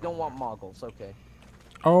 Oh, you don't want moggles. Okay.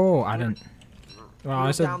 Oh, I didn't. Well, I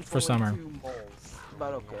We're said down for to summer. 2 moles,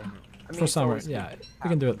 but okay. I mean, For it's summer, always good yeah. to We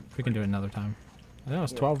can do have it. We can do it another time. That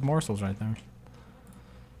was 12 morsels right there.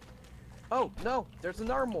 Oh, no. There's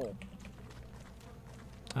another mole.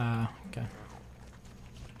 Okay.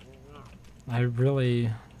 I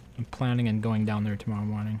really am planning on going down there tomorrow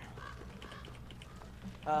morning.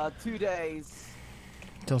 2 days.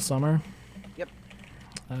 Till summer? Yep.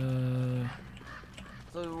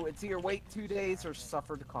 So it's either wait 2 days or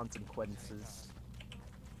suffer the consequences.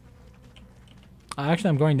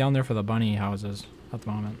 Actually, I'm going down there for the bunny houses at the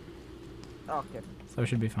moment. Okay. So it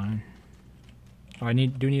should be fine. Oh, I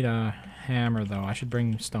do need a hammer though. I should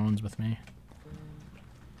bring stones with me.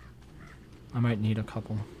 I might need a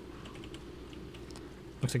couple.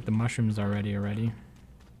 Looks like the mushrooms are ready already.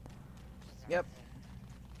 Yep.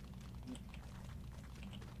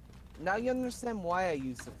 Now you understand why I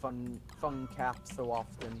use the fun cap so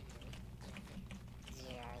often.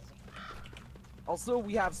 Also,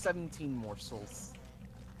 we have 17 morsels.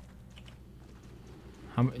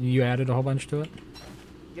 You added a whole bunch to it?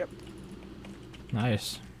 Yep.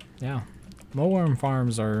 Nice. Yeah. Mowworm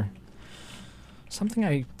farms are something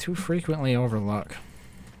I too frequently overlook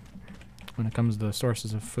when it comes to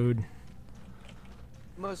sources of food.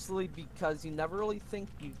 Mostly because you never really think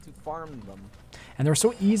to farm them. And they're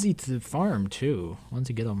so easy to farm too, once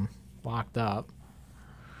you get them locked up.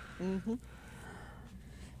 Mm-hmm.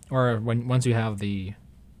 Or once you have the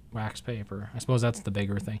wax paper. I suppose that's the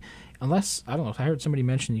bigger thing. Unless, I don't know, I heard somebody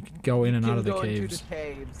mention you could go in and out of the caves. You can go into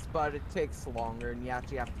the caves, but it takes longer and you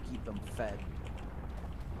actually have to keep them fed.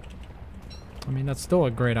 I mean, that's still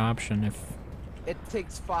a great option if... It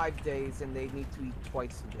takes 5 days and they need to eat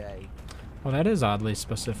twice a day. Well, that is oddly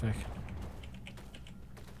specific.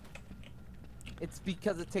 It's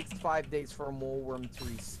because it takes 5 days for a moleworm to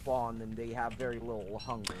respawn and they have very little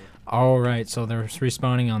hunger. Oh, right, so they're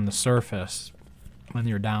respawning on the surface when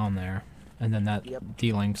you're down there, and then that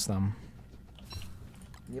delinks them.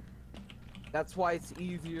 Yep. That's why it's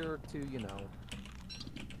easier to, you know,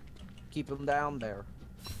 keep them down there.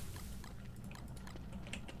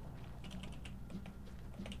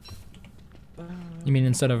 You mean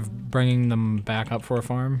instead of bringing them back up for a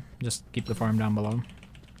farm, just keep the farm down below?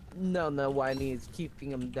 No, what I mean is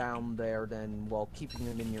keeping them down there, then, well, keeping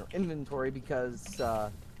them in your inventory because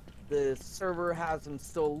the server has them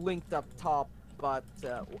still linked up top, but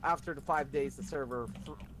after the 5 days, the server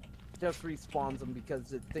just respawns them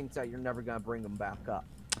because it thinks that you're never going to bring them back up.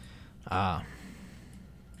 Ah.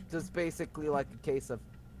 Just basically like a case of,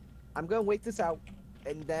 I'm going to wait this out,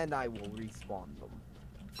 and then I will respawn them.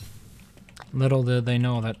 Little did they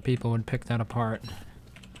know that people would pick that apart.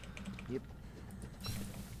 Yep.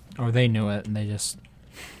 Or they knew it, and they just...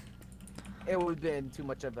 It would have been too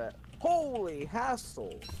much of a holy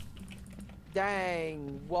hassle.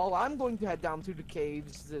 Dang. Well, I'm going to head down to the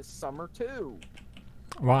caves this summer, too.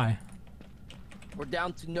 Why? We're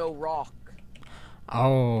down to no rock.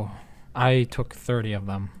 Oh, I took 30 of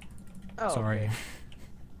them. Oh, sorry. okay.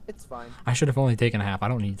 It's fine. I should have only taken half. I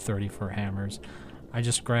don't need 30 for hammers. I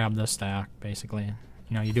just grabbed the stack, basically.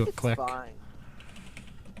 You know, you do a click. It's fine.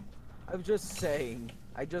 I was just saying.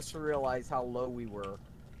 I just realized how low we were.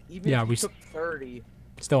 Even if we took 30.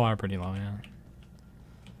 Still are pretty low, yeah.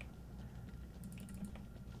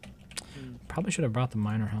 Probably should have brought the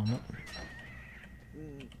miner helmet.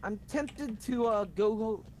 I'm tempted to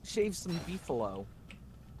go shave some beefalo.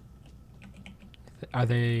 Are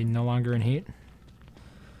they no longer in heat?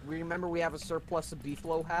 Remember we have a surplus of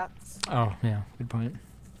beefalo hats? Oh, yeah, good point.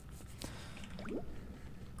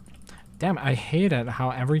 Damn, I hate it how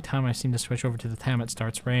every time I seem to switch over to the tab, it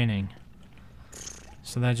starts raining.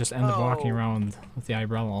 So then I just end up walking around with the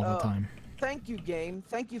umbrella all the time. Thank you, game.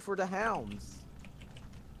 Thank you for the hounds.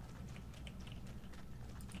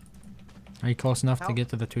 Are you close enough to get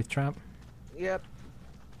to the tooth trap? Yep.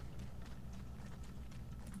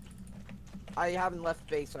 I haven't left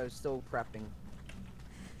base, so I was still prepping.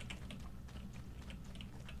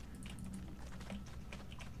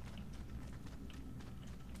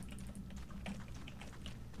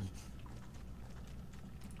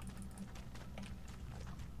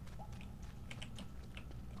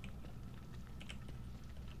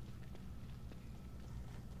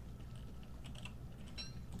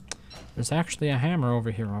 There's actually a hammer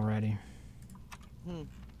over here already.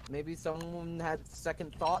 Maybe someone had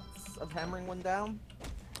second thoughts of hammering one down?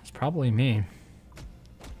 It's probably me.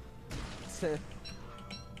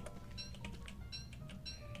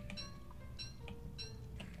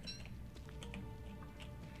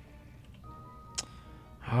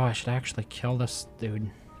 Oh, I should actually kill this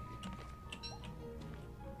dude.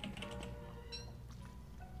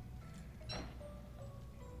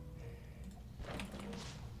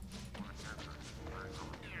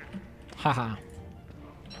 Haha.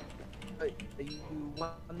 You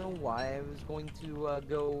want to know why I was going to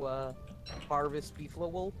go harvest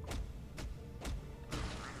beefalo wool?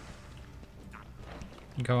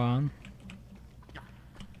 Go on.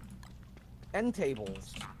 End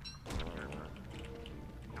tables.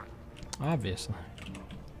 Obviously.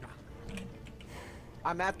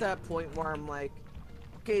 I'm at that point where I'm like,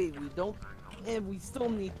 okay, we still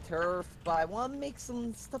need turf, but I want to make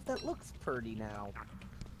some stuff that looks pretty now.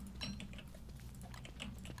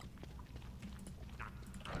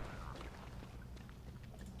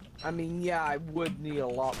 I mean, yeah, I would need a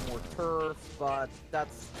lot more turf, but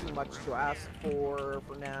that's too much to ask for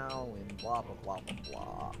now, and blah blah blah blah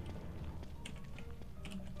blah.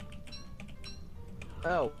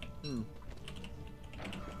 Oh,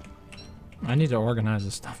 I need to organize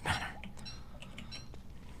this stuff better.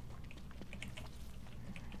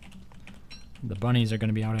 The bunnies are going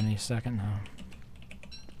to be out any second now.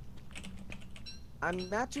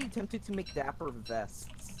 I'm actually tempted to make dapper vests.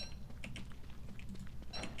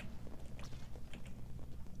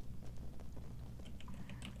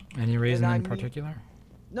 Any reason I in mean- particular?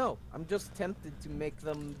 No, I'm just tempted to make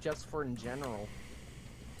them just for in general.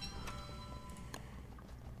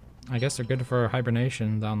 I guess they're good for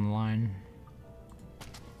hibernation down the line.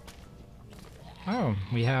 Oh,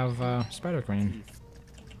 we have Spider Queen.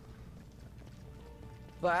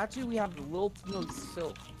 But actually, we have little to no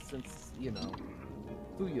silk since, you know,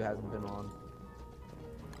 Fuyu hasn't been on.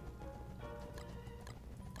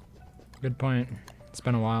 Good point. It's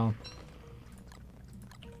been a while.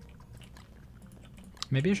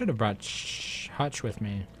 Maybe I should have brought Hutch with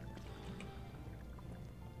me.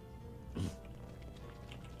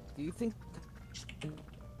 Do you think?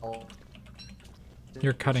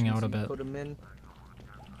 You're cutting out a bit. Put him in.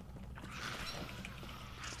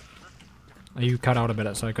 You cut out a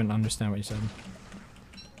bit, so I couldn't understand what you said.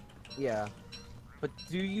 Yeah, but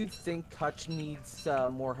do you think Hutch needs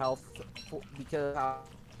more health because?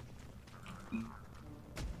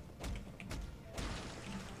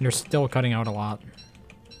 You're still cutting out a lot.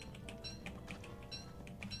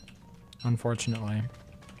 Unfortunately.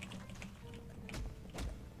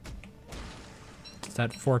 It's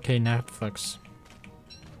that 4K Netflix.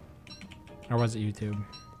 Or was it YouTube?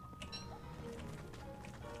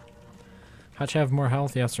 Hutch have more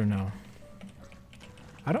health, yes or no?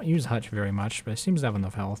 I don't use Hutch very much, but it seems to have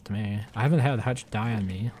enough health to me. I haven't had Hutch die on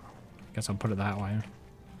me. I guess I'll put it that way.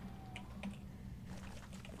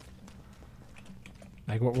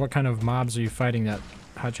 Like, what kind of mobs are you fighting that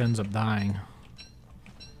Hutch ends up dying?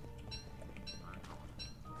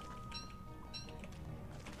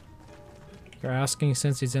 You're asking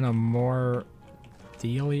since he's in a more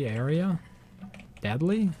dealy area?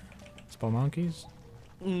 Deadly? Spelunkies?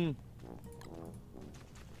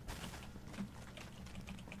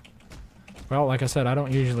 Well, like I said, I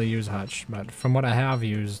don't usually use Hutch, but from what I have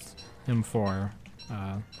used him for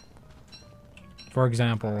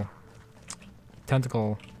example,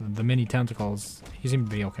 Tentacle, the mini tentacles, he seemed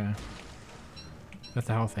to be okay. With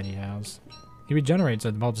the health that he has. He regenerates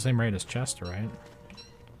at about the same rate as Chester, right?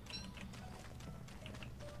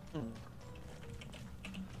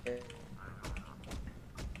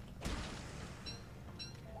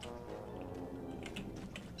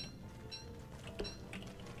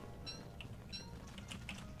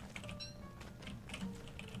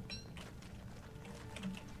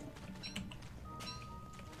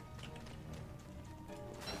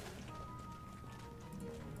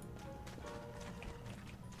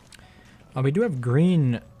 We do have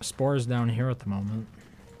green spores down here at the moment.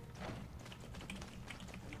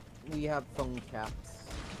 We have phone caps.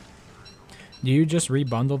 Do you just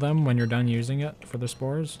rebundle them when you're done using it for the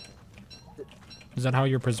spores? Is that how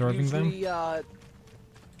you're preserving them? Usually,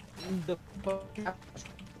 the phone cap.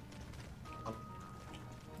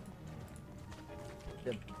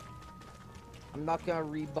 I'm not gonna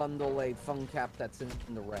rebundle a phone cap that's in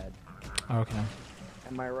the red. Okay.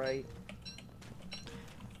 Am I right?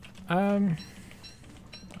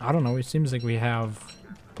 I don't know. It seems like we have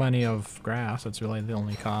plenty of grass. That's really the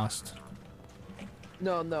only cost.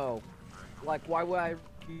 No. Like, why would I?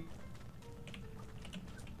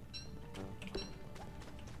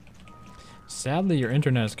 Sadly, your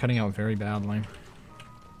internet is cutting out very badly.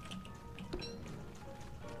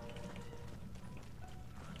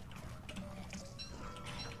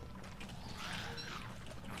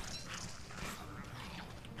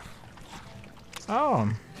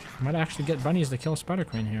 Oh, I might actually get bunnies to kill Spider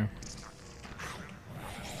Queen here.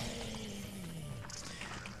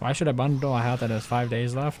 Why should I bundle a hat that has 5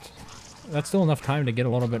 days left? That's still enough time to get a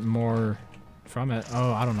little bit more from it.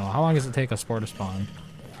 Oh, I don't know. How long does it take a spore to spawn?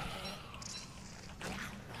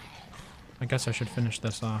 I guess I should finish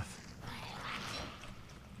this off.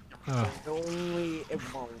 It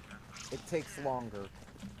won't. It takes longer.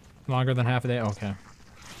 Longer than half a day? Okay.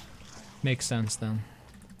 Makes sense then.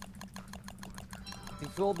 To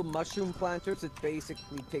fill the mushroom planters, it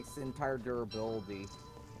basically takes the entire durability.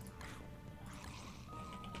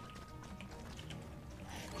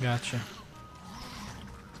 Gotcha.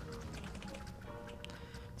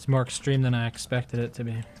 It's more extreme than I expected it to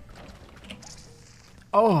be.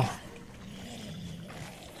 Oh!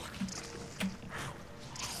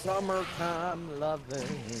 Summertime loving,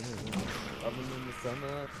 loving in the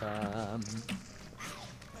summertime.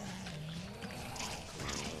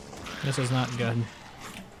 This is not good.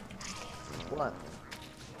 What?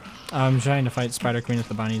 I'm trying to fight Spider Queen with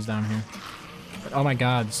the bunnies down here. But, oh my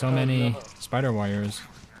god, so many no. spider warriors.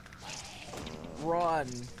 Run!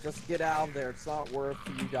 Just get out there. It's not worth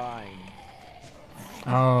you dying.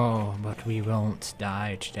 Oh, but we won't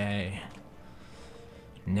die today.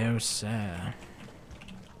 No, sir.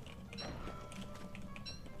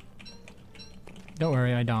 Don't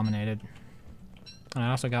worry, I dominated. And I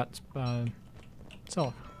also got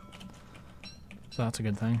silk. So that's a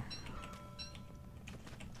good thing.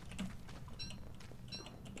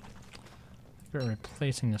 We're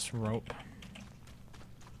replacing this rope.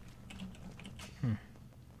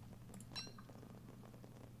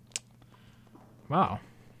 Wow.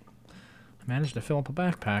 I managed to fill up a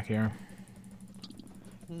backpack here.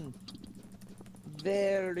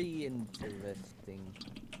 Very interesting.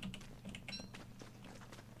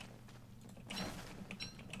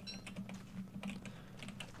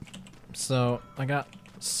 So, I got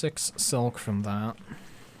 6 silk from that.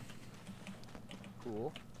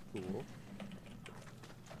 Cool. Cool.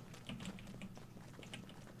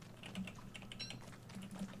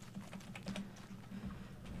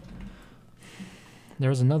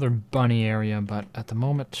 There's another bunny area, but at the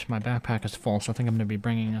moment my backpack is full, so I think I'm going to be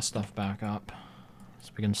bringing this stuff back up.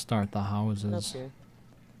 So we can start the houses. Okay.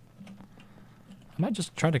 I might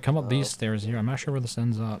just try to come up these stairs here. I'm not sure where this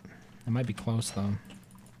ends up. It might be close, though.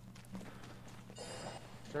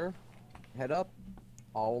 Sure. Head up.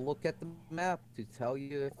 I'll look at the map to tell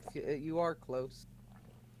you if you are close.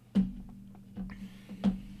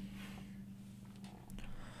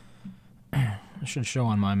 It should show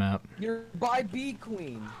on my map. You're by Bee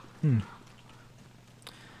Queen.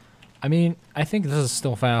 I mean, I think this is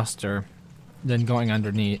still faster than going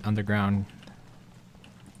underground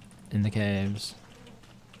in the caves.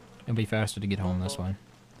 It'll be faster to get home this way.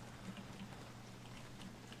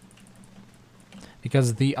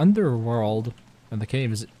 Because the underworld of the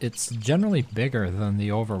caves, it's generally bigger than the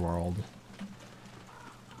overworld.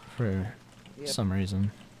 For some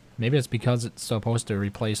reason. Maybe it's because it's supposed to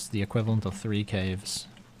replace the equivalent of 3 caves.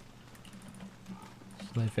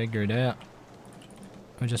 So they figured out.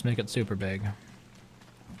 We'll just make it super big.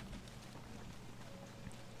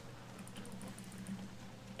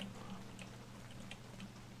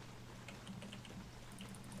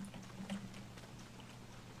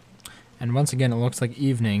 And once again, it looks like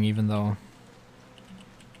evening, even though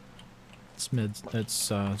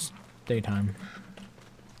it's daytime.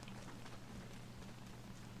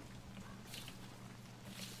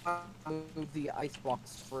 Move the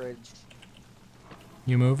icebox fridge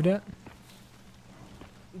You moved it?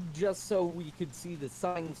 just so we could see the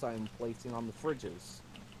signs I'm placing on the fridges.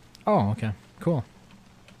 Oh, okay. Cool.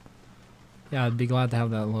 Yeah, I'd be glad to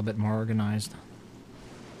have that a little bit more organized.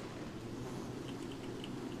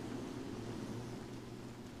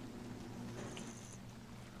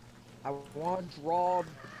 I want to draw.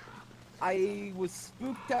 I was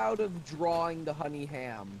spooked out of drawing the honey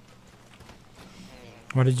ham.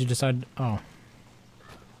 What did you decide? Oh.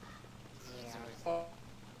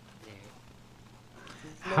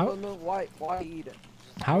 How- No, why eat it?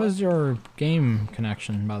 How is your game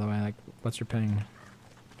connection, by the way? Like, what's your ping?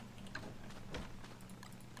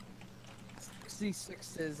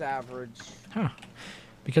 66 is average. Huh.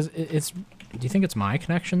 Because it's... Do you think it's my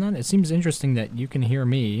connection, then? It seems interesting that you can hear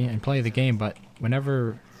me and play the game, but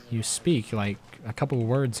whenever you speak, like, a couple of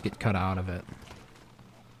words get cut out of it.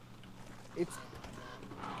 It's...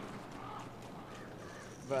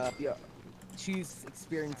 yeah, she's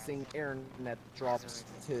experiencing internet drops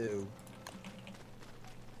too.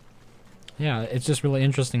 Yeah, it's just really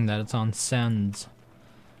interesting that it's on send,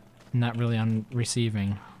 not really on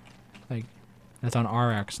receiving. Like, it's on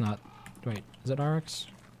RX, not... Wait, is it RX?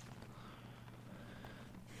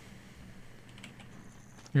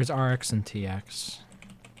 Here's RX and TX.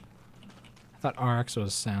 I thought RX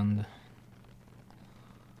was send.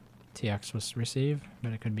 TX was receive,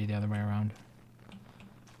 but it could be the other way around.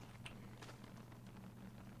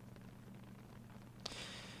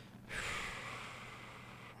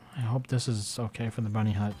 I hope this is okay for the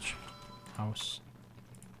bunny hutch house.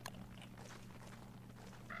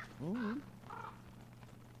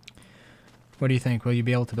 What do you think? Will you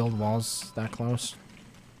be able to build walls that close?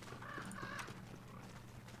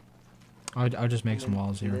 I'll just make some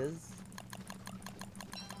walls here. Liz?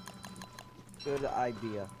 Good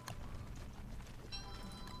idea.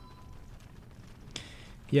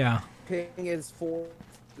 Yeah. Ping is 4.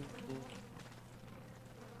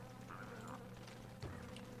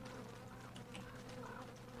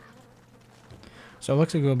 So it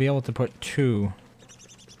looks like we'll be able to put 2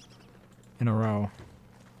 in a row.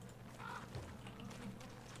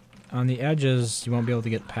 On the edges, you won't be able to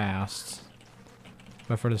get past.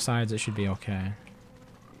 But for the sides, it should be okay.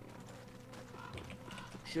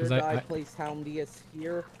 Should I place Houndius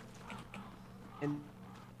here? And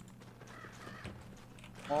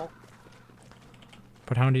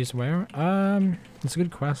put Houndius where? That's a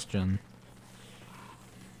good question.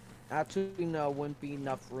 Actually, no, wouldn't be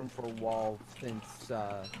enough room for a wall since,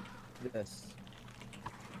 this.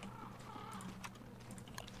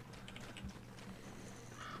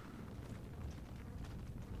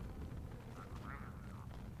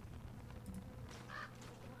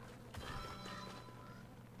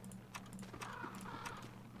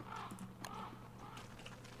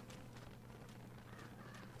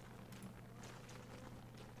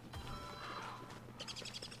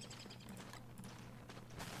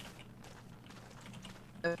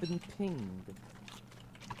 I've been pinged.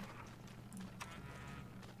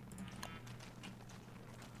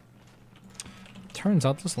 Turns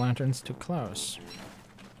out this lantern's too close.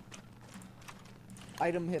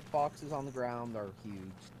 Item hitboxes on the ground are huge.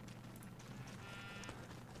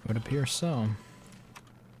 It would appear so.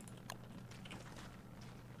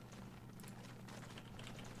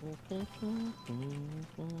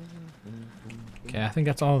 Okay, I think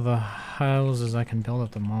that's all the houses I can build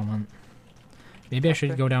at the moment. Maybe I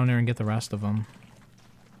should go down there and get the rest of them.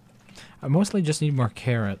 I mostly just need more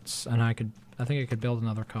carrots, and I think I could build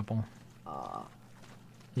another couple.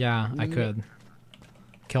 Yeah, I could.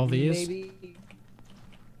 Kill these? Maybe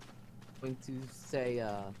going to say,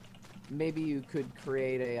 maybe you could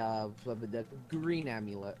create a green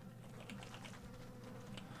amulet.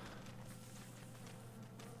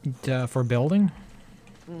 For building?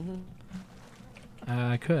 Mm-hmm.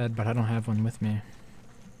 I could, but I don't have one with me.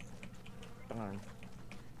 Darn.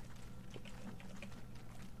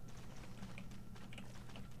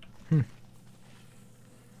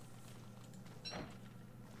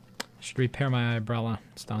 Should repair my umbrella.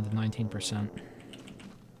 It's down to 19%.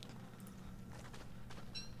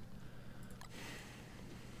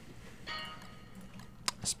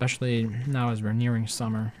 Especially now as we're nearing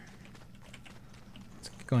summer. It's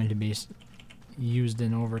going to be used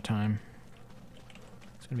in overtime.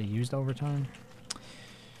 It's going to be used overtime.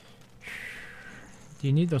 Do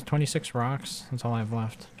you need those 26 rocks? That's all I have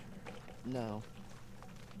left. No.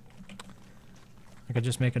 I could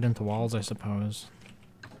just make it into walls, I suppose.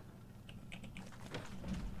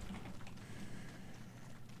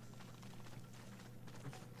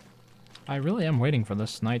 I really am waiting for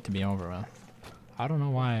this night to be over with. I don't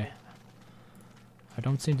know why. I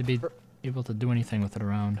don't seem to be able to do anything with it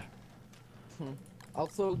around.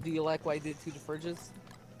 Also, do you like what I did to the fridges?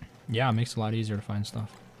 Yeah, it makes it a lot easier to find stuff.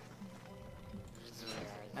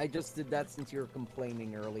 I just did that since you were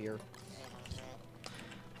complaining earlier.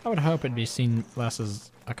 I would hope it'd be seen less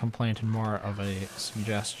as a complaint and more of a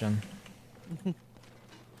suggestion.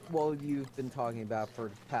 Well, you've been talking about for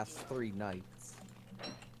the past 3 nights.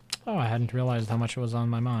 Oh, I hadn't realized how much it was on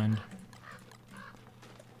my mind.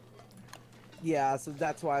 Yeah, so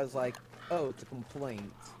that's why I was like, oh, it's a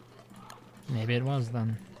complaint. Maybe it was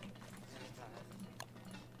then.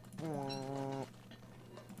 Oh,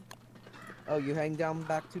 you heading down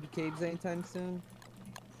back to the caves anytime soon?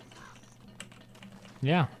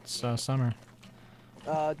 Yeah, it's summer.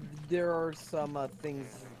 There are some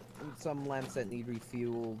things, some lamps that need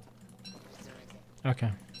refueled.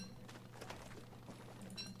 Okay.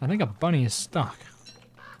 I think a bunny is stuck.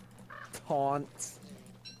 Taunt.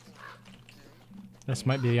 This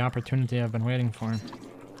might be the opportunity I've been waiting for.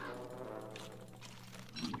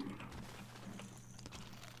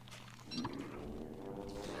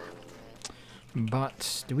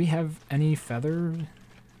 But, do we have any feather?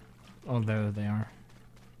 Oh, there they are.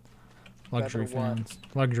 Luxury fans.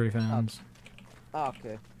 Luxury fans.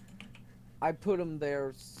 Okay. I put them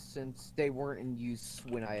there since they weren't in use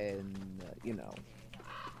when you know.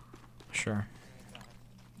 Sure.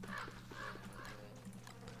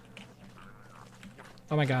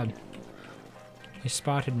 Oh my god. He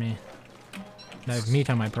spotted me. And I have meat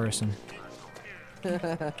on my person.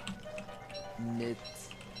 Nit.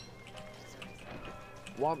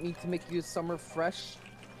 Want me to make you a summer fresh?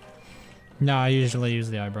 No, I usually use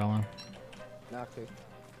the umbrella. Okay.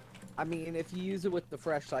 I mean, if you use it with the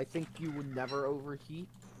fresh, I think you would never overheat.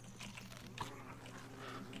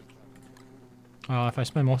 Well, if I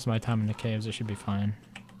spend most of my time in the caves, it should be fine.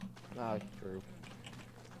 Ah, true.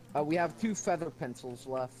 We have 2 feather pencils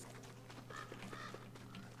left.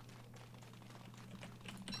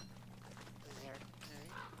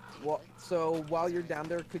 Well, so while you're down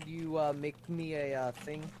there, could you make me a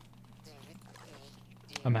thing?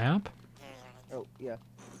 A map? Oh, yeah.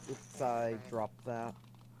 Oops, I dropped that.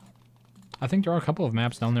 I think there are a couple of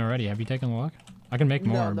maps down there already. Have you taken a look? I can make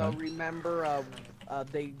more, No, but... remember,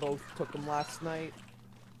 they both took them last night?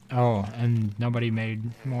 Oh, and nobody made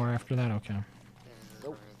more after that? Okay.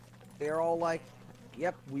 Nope. They're all like,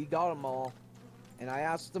 yep, we got them all. And I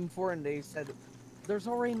asked them for it, and they said, there's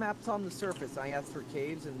already maps on the surface. I asked for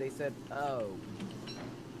caves, and they said, oh.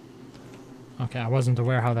 Okay, I wasn't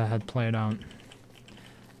aware how that had played out.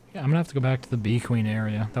 Yeah, I'm gonna have to go back to the Bee Queen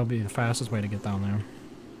area. That'll be the fastest way to get down there.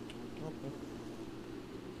 Okay.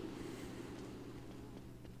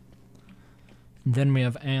 Then we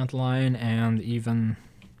have Antlion and even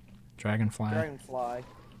Dragonfly. Dragonfly.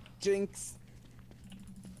 Jinx.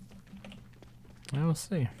 Yeah, we'll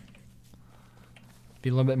see. Be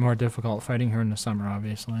a little bit more difficult fighting her in the summer,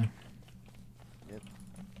 obviously. Yep.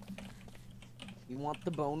 You want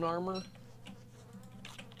the bone armor?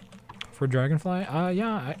 For Dragonfly?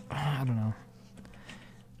 Yeah, I don't know.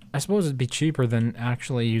 I suppose it'd be cheaper than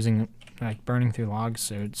actually using, like, burning through log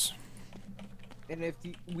suits. And if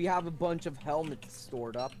we have a bunch of helmets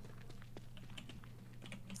stored up.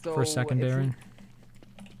 So For secondary?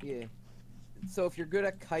 Yeah. So if you're good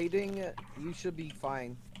at kiting, you should be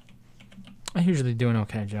fine. I usually do an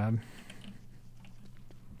okay job.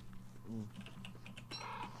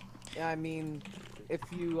 Yeah, I mean, if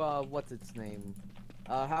you, what's its name?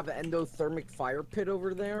 Have an endothermic fire pit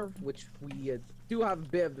over there, which we do have a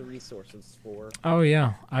bit of the resources for. Oh,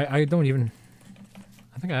 yeah. I don't even...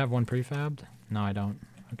 I think I have one prefabbed. No, I don't.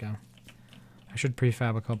 Okay. I should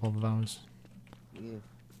prefab a couple of those. Yeah.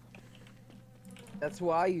 That's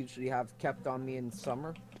what I usually have kept on me in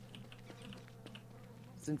summer.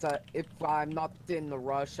 Since if I'm not in the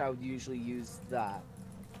rush, I would usually use that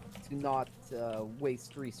to not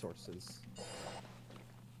waste resources.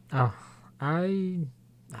 Oh, I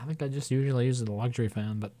think I just usually use the luxury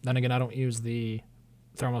fan, but then again, I don't use the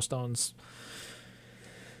thermal stones.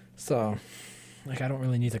 So, like, I don't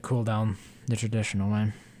really need to cool down the traditional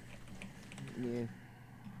way. Yeah.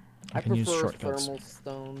 I can use prefer shortcuts. thermal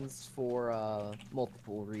stones for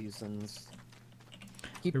multiple reasons.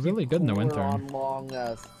 Keep They're you really good in the cooler winter. on long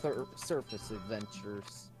surface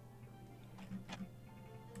adventures.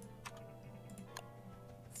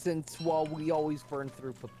 Since, well, we always burn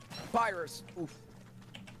through papyrus. Oof.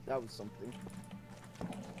 That was something.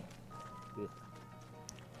 Yeah.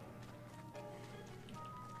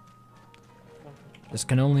 This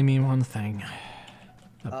can only mean one thing.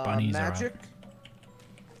 The bunnies magic? are up.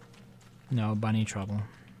 No, bunny trouble.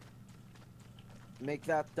 Make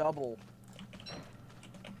that double.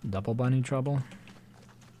 Double bunny trouble?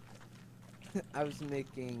 I was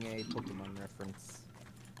making a Pokemon reference.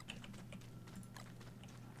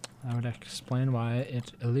 That would explain why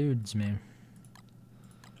it eludes me.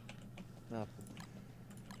 No.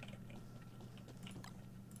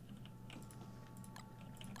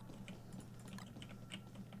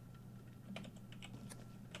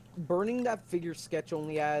 Burning that figure sketch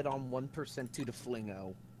only added on 1% to the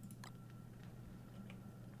flingo.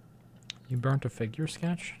 You burnt a figure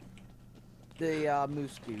sketch? The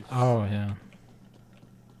moose goose. Oh, yeah.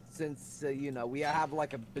 Since, you know, we have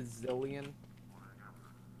like a bazillion.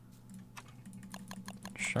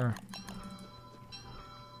 Sure.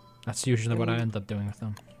 That's usually what I end up doing with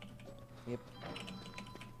them. Yep.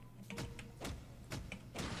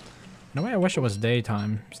 In a way, I wish it was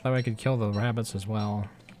daytime, so that way I could kill the rabbits as well.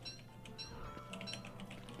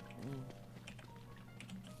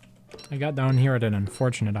 I got down here at an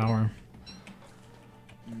unfortunate hour.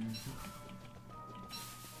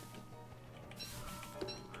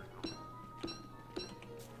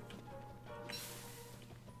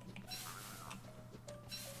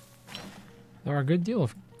 There are a good deal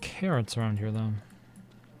of carrots around here, though.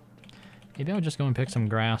 Maybe I'll just go and pick some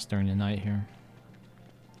grass during the night here.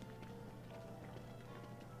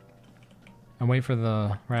 And wait for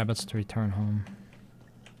the rabbits to return home.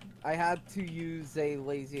 I had to use a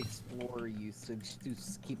lazy explorer usage to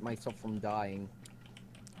keep myself from dying.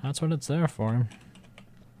 That's what it's there for.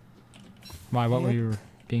 Why, what were you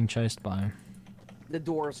being chased by? The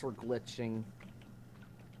doors were glitching.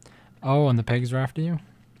 Oh, and the pigs were after you?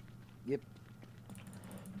 Yep.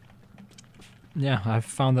 Yeah, I've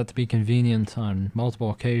found that to be convenient on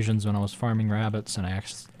multiple occasions when I was farming rabbits and I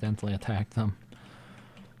accidentally attacked them.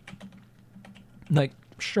 Like,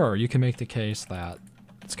 sure, you can make the case that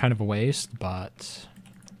it's kind of a waste, but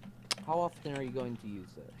How often are you going to use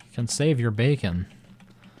it? you can save your bacon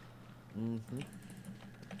Mm-hmm.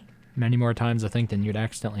 many more times, I think, than you'd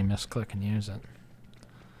accidentally misclick and use it.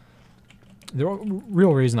 The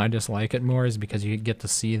real reason I dislike it more is because you get to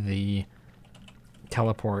see the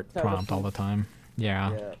teleport prompt all the time.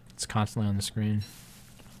 Yeah, Yeah. it's constantly on the screen.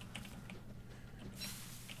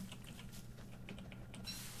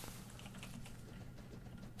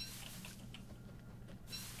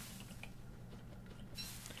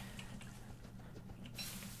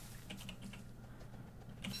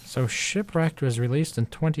 So Shipwrecked was released in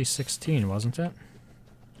 2016, wasn't it?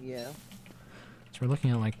 Yeah. So we're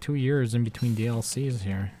looking at like 2 years in between DLCs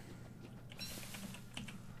here.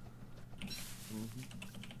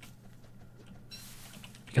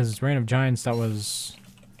 Because it's Reign of Giants, that was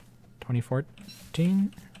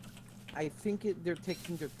 2014? I think they're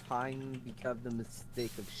taking their time because of the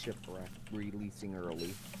mistake of Shipwreck releasing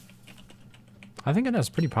early. I think it has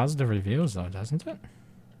pretty positive reviews though, doesn't it?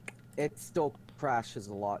 It still crashes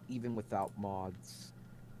a lot, even without mods.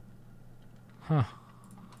 Huh.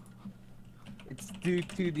 It's due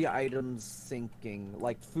to the items sinking,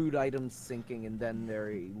 like food items sinking, and then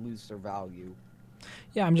they lose their value.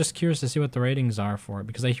 Yeah, I'm just curious to see what the ratings are for it,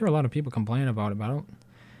 because I hear a lot of people complain about it, but I don't...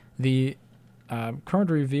 The current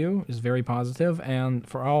review is very positive, and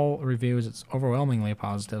for all reviews, it's overwhelmingly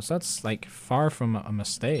positive. So that's, like, far from a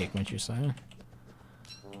mistake, wouldn't you say?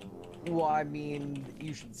 Well, I mean,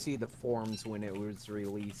 you should see the forums when it was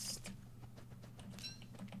released.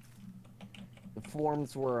 The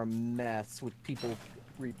forums were a mess, with people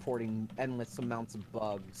reporting endless amounts of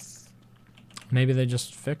bugs. Maybe they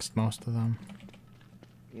just fixed most of them.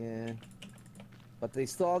 Yeah. But they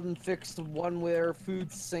still haven't fixed the one where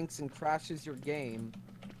food sinks and crashes your game.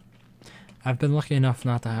 I've been lucky enough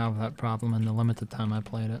not to have that problem in the limited time I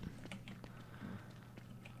played it.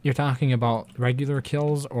 You're talking about regular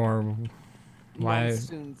kills or why?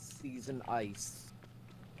 Monsoon season ice.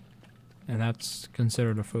 And that's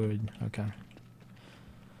considered a food. Okay.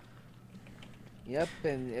 Yep,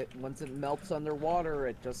 and once it melts underwater,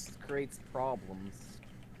 it just creates problems.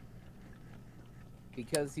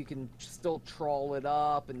 Because you can still troll it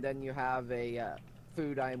up, and then you have a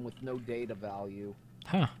food item with no data value.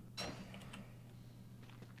 Huh.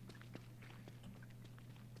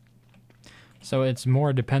 So it's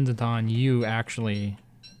more dependent on you actually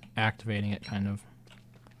activating it, kind of,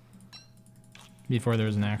 before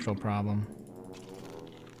there's an actual problem.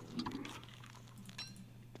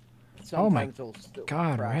 Sometimes Oh my it'll still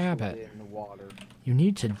God, crash Rabbit. in the water. You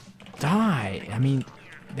need to die. I mean,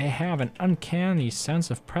 they have an uncanny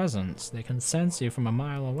sense of presence. They can sense you from a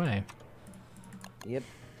mile away. Yep.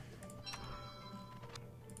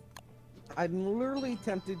 I'm literally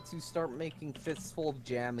tempted to start making fistful of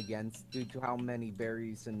jam again due to how many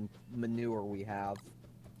berries and manure we have.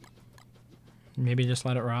 Maybe just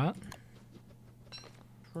let it rot?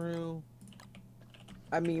 True.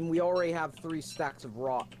 I mean, we already have 3 stacks of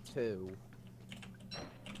rot, too.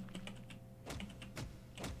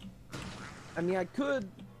 I mean, I could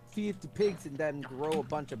feed it to pigs and then grow a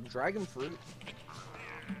bunch of dragon fruit.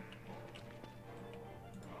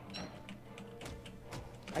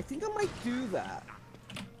 I think I might do that.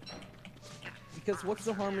 Because what's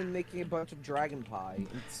the harm in making a bunch of dragon pie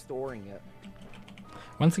and storing it?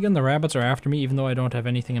 Once again, the rabbits are after me, even though I don't have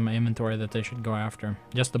anything in my inventory that they should go after.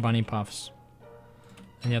 Just the bunny puffs.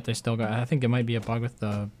 And yet they still go. I think it might be a bug with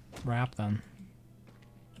the wrap then.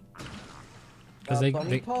 Because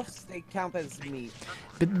Bunny puffs, they count as meat.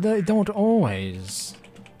 But they don't always.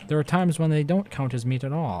 There are times when they don't count as meat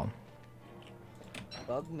at all.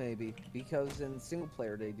 Bug maybe, because in single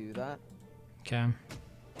player they do that. Okay.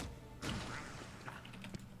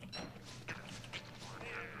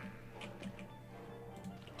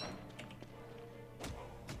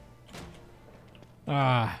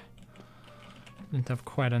 Ah, didn't have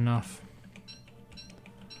quite enough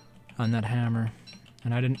on that hammer,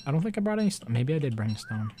 and I don't think I brought any. Maybe I did bring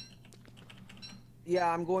stone.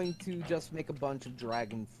 Yeah, I'm going to just make a bunch of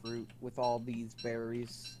dragon fruit with all these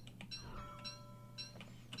berries.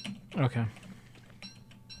 Okay.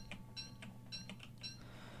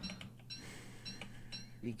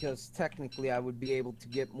 Because technically I would be able to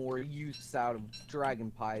get more use out of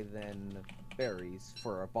dragon pie than berries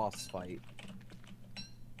for a boss fight.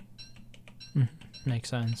 Makes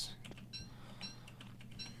sense.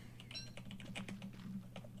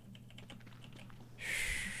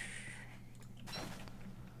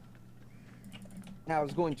 Now, I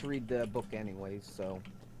was going to read the book anyways, so...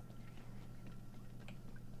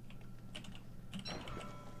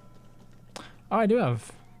 Oh, I do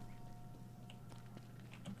have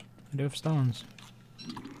stones.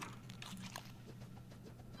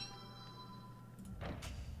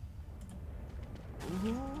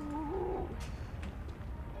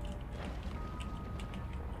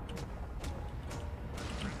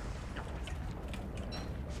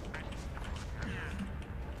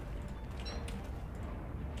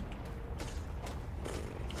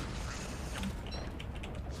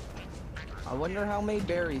 I wonder how many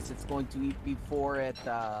berries it's going to eat before it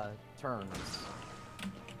turns.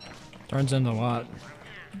 Turns into what?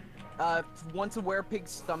 Once a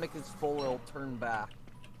werepig's stomach is full, it'll turn back.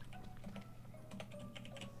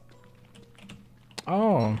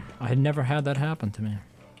 Oh, I had never had that happen to me.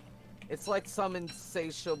 It's like some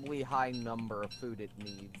insatiably high number of food it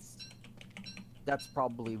needs. That's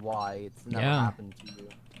probably why it's never happened to you.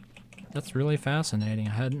 That's really fascinating.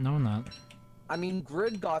 I hadn't known that. I mean,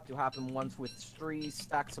 Grid got to happen once with 3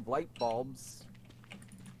 stacks of light bulbs.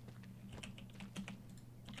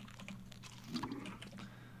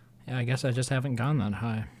 Yeah, I guess I just haven't gone that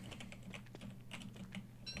high.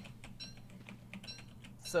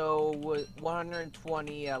 So,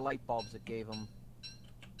 120 light bulbs it gave him.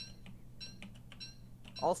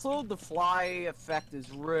 Also, the fly effect is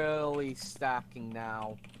really stacking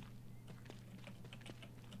now.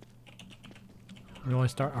 Really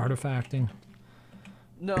start artifacting.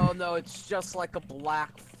 No, it's just like a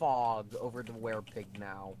black fog over the werepig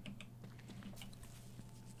now.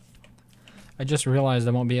 I just realized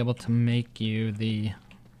I won't be able to make you the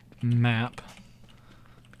map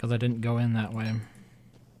because I didn't go in that way.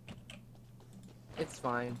 It's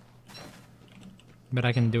fine. But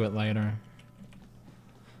I can do it later.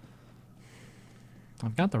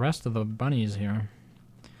 I've got the rest of the bunnies here.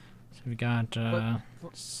 So we got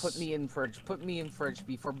Put me in fridge. Put me in fridge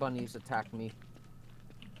before bunnies attack me.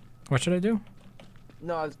 What should I do?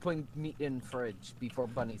 No, I was putting meat in fridge before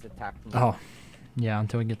bunnies attack me. Oh, yeah,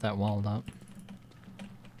 until we get that walled up.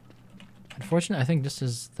 Unfortunately, I think this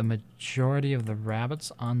is the majority of the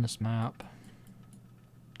rabbits on this map.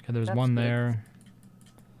 Okay, there's That's one good. there.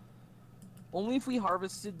 Only if we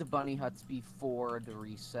harvested the bunny huts before the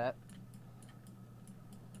reset.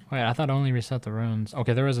 Wait, I thought I only reset the ruins.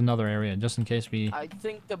 Okay, there is another area, just in case we... I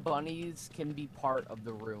think the bunnies can be part of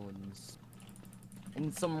the ruins. In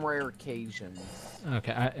some rare occasions.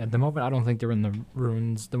 Okay, at the moment, I don't think they're in the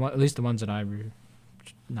ruins. At least the ones that I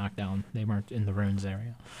knocked down, they weren't in the ruins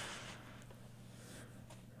area.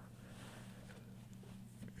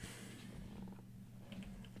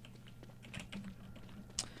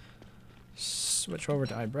 Switch over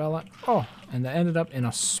to Umbrella. Oh, and they ended up in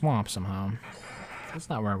a swamp somehow. That's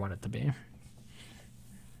not where I want it to be.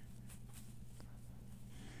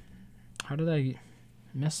 How did I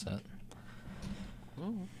miss it?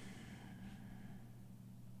 Mm.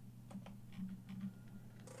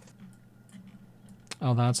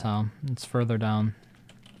 Oh, that's how. It's further down.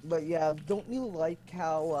 But yeah, don't you like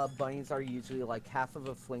how bunnies are usually like half of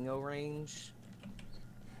a flingo range?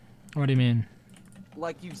 What do you mean?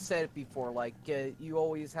 Like you said it before, like you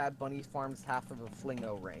always had bunny farms half of a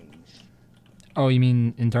flingo range. Oh, you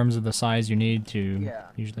mean in terms of the size you need to Yeah.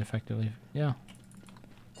 usually effectively? Yeah.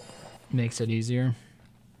 Makes it easier.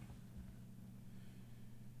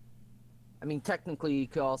 I mean, technically, you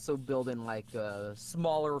could also build in like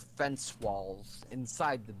smaller fence walls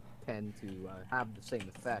inside the pen to have the same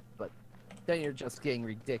effect, but then you're just getting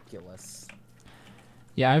ridiculous.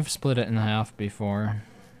 Yeah, I've split it in half before.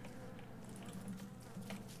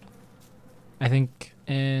 I think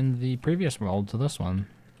in the previous world to this one,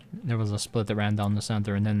 there was a split that ran down the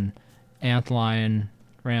center, and then Antlion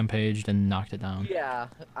rampaged and knocked it down. Yeah,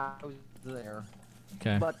 I was there,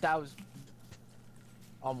 Okay. but that was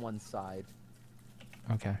on one side.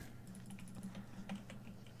 Okay.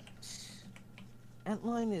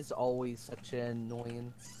 Antlion is always such an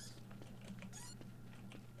annoyance.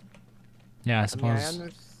 Yeah, I I mean,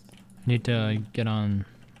 suppose need to get on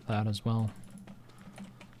that as well.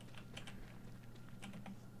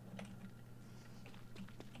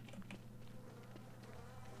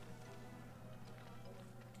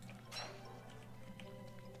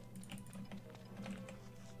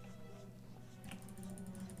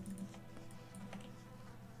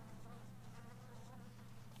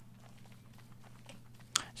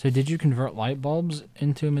 So did you convert light bulbs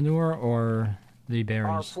into manure or the Are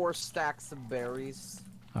berries? 4 stacks of berries.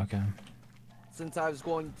 Okay. Since I was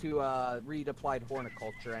going to read applied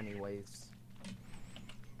horticulture anyways.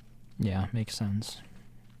 Yeah, makes sense.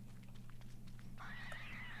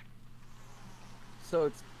 So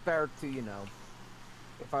it's fair to, you know,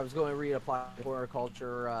 if I was going to read applied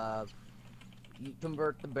horticulture, you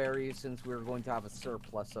convert the berries since we were going to have a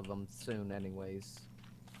surplus of them soon anyways.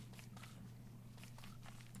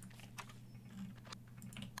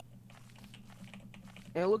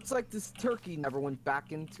 And it looks like this turkey never went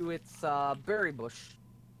back into its berry bush.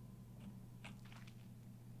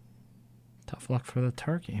 Tough luck for the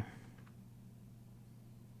turkey.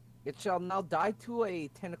 It shall now die to a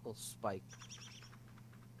tentacle spike.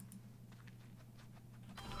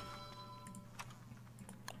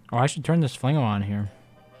 Oh, I should turn this flingo on here.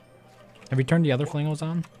 Have you turned the other flingos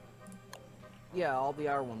on? Yeah, all the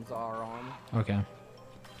other ones are on. Okay.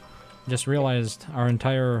 Just realized our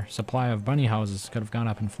entire supply of bunny houses could have gone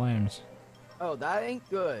up in flames. Oh, that ain't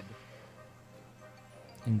good.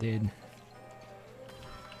 Indeed.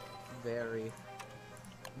 Very.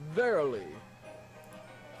 Verily.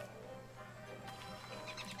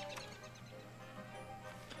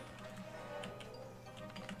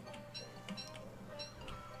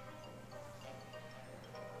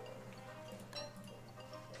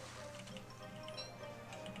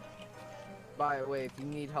 By the way, if you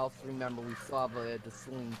need help, remember we still have the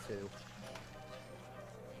sling too.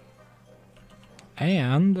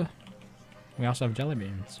 And we also have jelly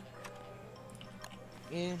beans.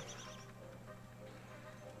 Yeah.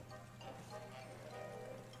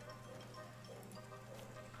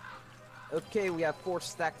 Okay, we have 4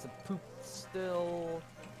 stacks of poop still.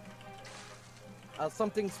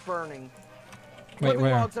 Something's burning. Wait, Living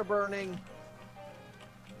where? logs are burning.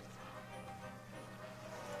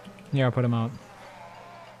 Yeah, I'll put them out.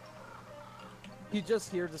 You just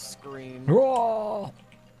hear the scream. Whoa!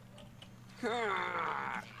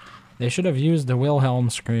 They should have used the Wilhelm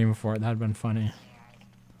scream for it. That'd been funny.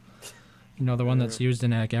 You know, the one that's used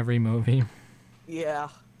in like every movie. Yeah.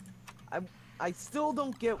 I still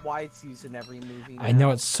don't get why it's used in every movie. I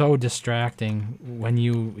know it's so distracting when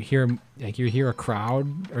you hear a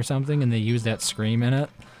crowd or something and they use that scream in it.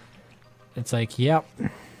 It's like, yep,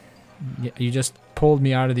 you just pulled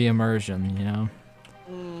me out of the immersion, you know?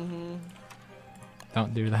 Mm-hmm.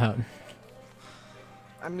 Don't do that.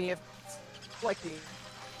 I mean, if it's like the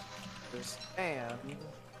understand,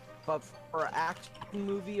 but for an action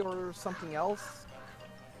movie or something else.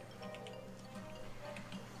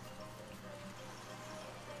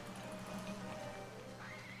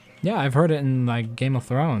 Yeah, I've heard it in like Game of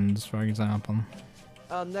Thrones, for example.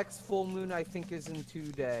 Next full moon, I think, is in 2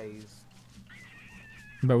 days.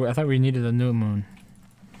 But I thought we needed a new moon.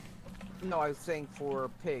 No, I was saying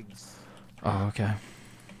for pigs. Oh, okay.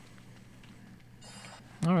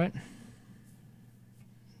 All right.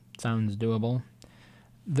 Sounds doable.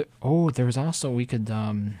 There was also, we could,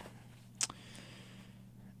 the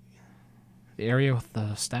area with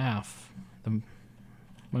the staff. The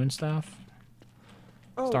moon staff?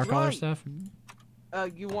 Oh, Star Caller right. staff?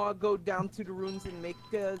 You want to go down to the ruins and make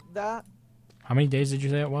that? How many days did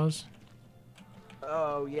you say it was?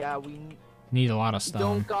 Oh, yeah, we Need a lot of stone.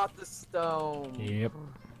 don't got the stone. Yep.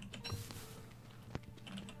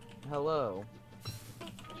 Hello.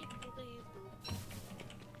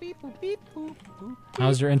 Beep, boop, beep, boop, boop,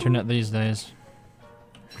 How's your beep, internet boop. these days?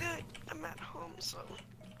 Good. I'm at home, so.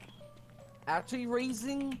 Actually,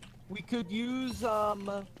 raising, we could use,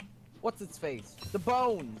 what's its face? The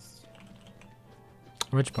bones.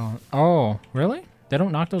 Which bone? Oh, really? They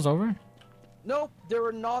don't knock those over? Nope,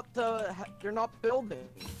 they're not, they're not building.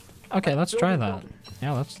 Okay, let's try building that. them.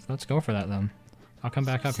 Yeah, let's go for that then. I'll come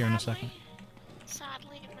back up here in a second.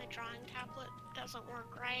 Sadly, my drawing tablet doesn't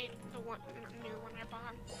work right. The new one I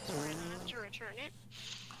bought, so I'm gonna have to return it.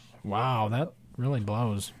 Wow, that really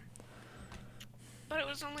blows. But it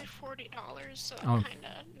was only $40, so it Oh. kind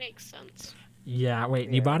of makes sense. Yeah, wait,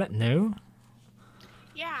 you Yeah. bought it new?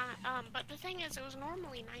 Yeah, but the thing is, it was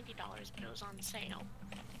normally $90, but it was on sale.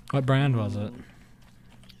 What brand was it?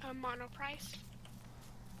 Monoprice.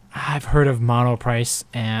 I've heard of Monoprice,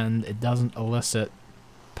 and it doesn't elicit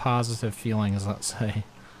positive feelings, let's say.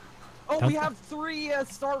 Oh, Don't we they? have 3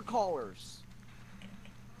 star callers.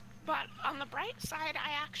 But on the bright side,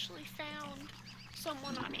 I actually found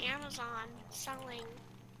someone on Amazon selling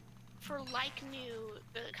for like new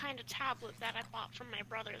the kind of tablet that I bought from my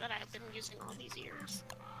brother that I've been using all these years.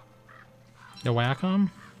 The Wacom?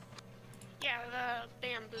 Yeah, the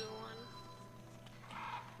bamboo one.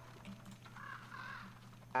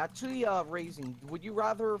 Actually, raising, would you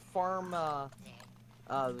rather farm,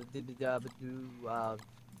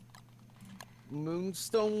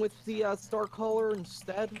 moonstone with the, star color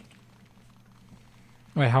instead?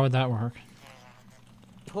 Wait, how would that work?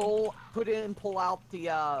 Put in and pull out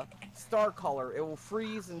the, star color. It will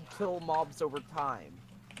freeze and kill mobs over time.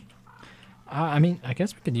 I mean, I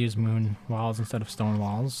guess we could use moon walls instead of stone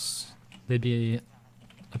walls. They'd be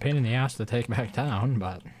a pain in the ass to take back down,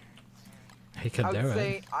 but he could I do would it.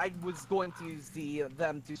 say I was going to use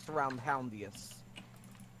them to surround Houndius.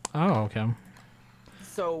 Oh, okay.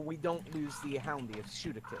 So we don't lose the Houndius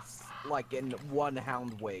Shooticus, like in one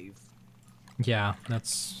hound wave. Yeah,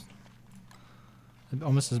 that's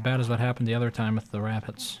almost as bad as what happened the other time with the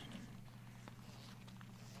rabbits.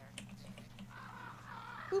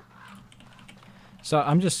 So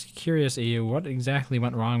I'm just curious, EU, what exactly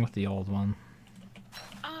went wrong with the old one?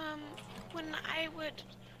 When I would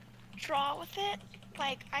draw with it,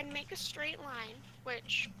 like I'd make a straight line,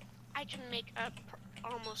 which I can make a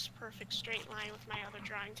almost perfect straight line with my other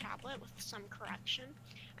drawing tablet with some correction.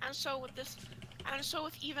 And so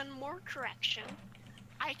with even more correction,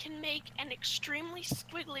 I can make an extremely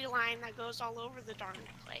squiggly line that goes all over the darn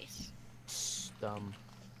place. Dumb.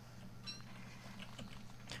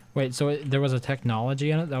 Wait, so there was a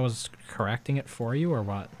technology in it that was correcting it for you, or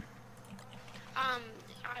what?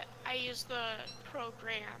 I use the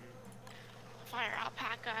program Fire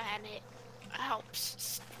Alpaca, and it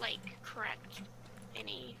helps like correct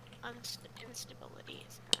any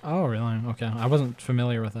instabilities. Oh, really? Okay, I wasn't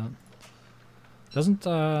familiar with it. Doesn't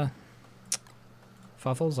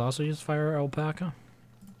Fuffles also use Fire Alpaca?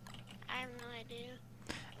 I have no idea.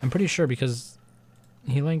 I'm pretty sure because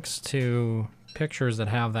he links to pictures that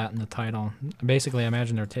have that in the title. Basically, I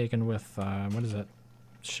imagine they're taken with, what is it?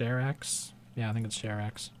 ShareX? Yeah, I think it's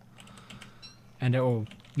ShareX. And it will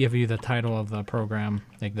give you the title of the program,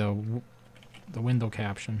 like the window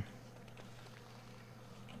caption.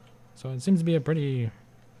 So it seems to be a pretty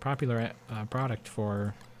popular product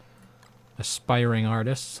for aspiring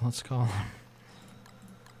artists, let's call them.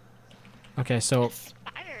 Okay, so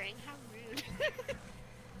Aspiring? How rude.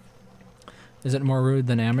 is it more rude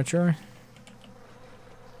than amateur?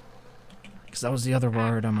 Because that was the other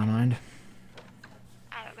word on my mind.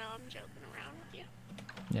 I don't know, I'm joking around with you.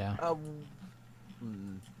 Yeah.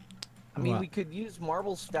 I mean, What? we could use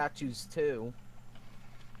marble statues too.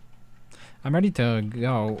 I'm ready to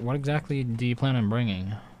go. What exactly do you plan on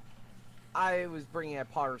bringing? I was bringing a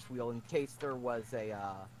potter's wheel in case there was a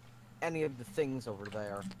any of the things over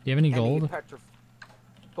there. Do you have any gold?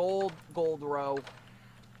 Gold row.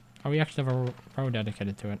 Oh, we actually have a row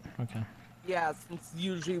dedicated to it. Okay. Yeah, since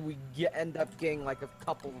usually we end up getting like a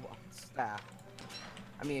couple stack.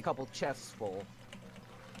 I mean, a couple chests full.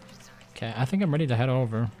 Okay, I think I'm ready to head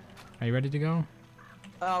over. Are you ready to go?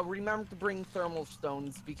 Remember to bring thermal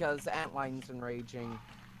stones because Antline's enraging.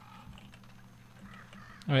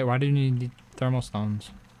 Wait, why do you need the thermal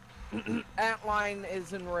stones? Antline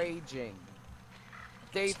is enraging.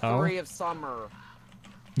 Day So? 3 of summer.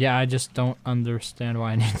 Yeah, I just don't understand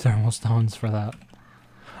why I need thermal stones for that.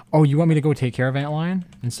 Oh, you want me to go take care of Antlion?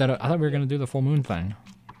 Instead of, I thought we were gonna do the full moon thing.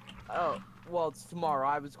 Oh, well, it's tomorrow.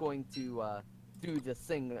 I was going to do the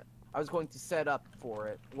thing. I was going to set up for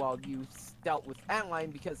it while you dealt with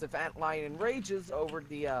Antlion because if Antlion enrages over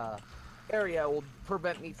the area, it will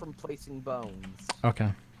prevent me from placing bones. Okay.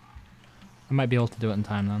 I might be able to do it in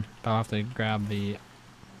time then, but I'll have to grab the...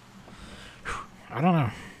 I don't know.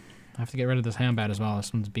 I have to get rid of this hand bat as well.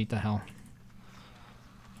 This one's beat to hell.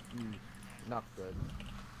 Not good.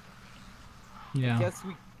 Yeah. Guess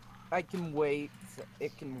I can wait.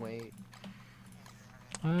 It can wait.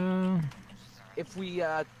 If we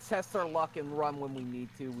test our luck and run when we need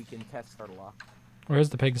to, we can test our luck. Where's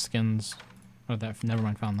the pig skins? Oh, that, never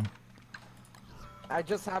mind, found them. I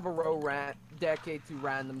just have a row dedicated to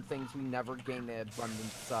random things we never gain an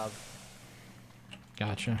abundance of.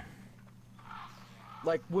 Gotcha.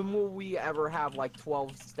 Like, when will we ever have like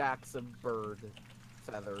 12 stacks of bird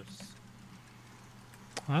feathers?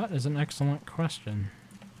 That is an excellent question.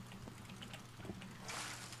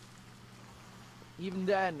 Even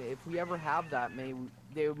then, if we ever have that many,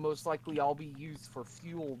 they would most likely all be used for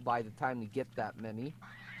fuel by the time we get that many.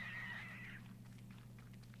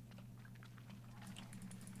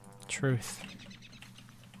 Truth.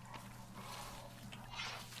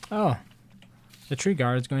 Oh. The tree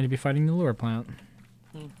guard is going to be fighting the lure plant.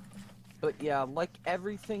 But yeah, like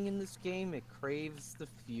everything in this game, it craves the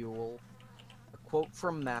fuel. A quote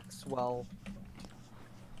from Maxwell.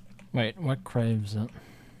 Wait, what craves it?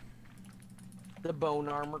 The bone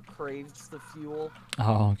armor craves the fuel.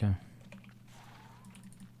 Oh, okay.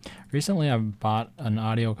 Recently I bought an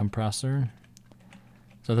audio compressor.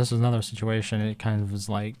 So this is another situation. It kind of was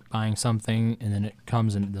like buying something and then it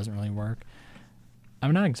comes and it doesn't really work.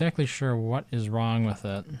 I'm not exactly sure what is wrong with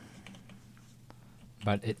it.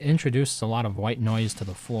 But it introduces a lot of white noise to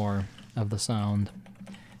the floor of the sound.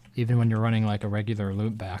 Even when you're running like a regular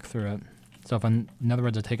loop back through it. So if in other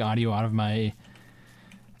words I take audio out of my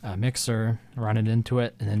mixer, run it into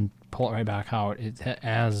it, and then pull it right back out, it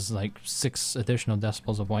has like 6 additional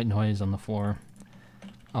decibels of white noise on the floor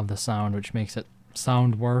of the sound, which makes it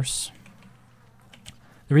sound worse.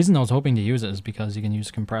 The reason I was hoping to use it is because you can use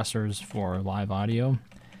compressors for live audio.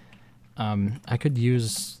 I could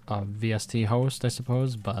use a VST host, I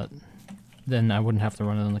suppose, but then I wouldn't have to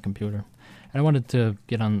run it on the computer. And I wanted to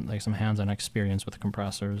get on like some hands-on experience with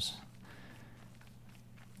compressors.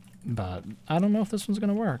 But I don't know if this one's going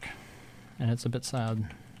to work. And it's a bit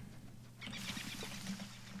sad.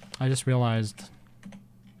 I just realized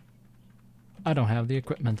I don't have the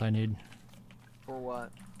equipment I need For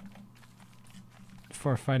what?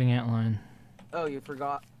 for fighting antlion. Oh, you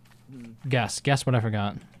forgot? Guess what I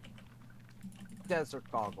forgot. Desert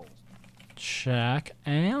goggles. Check,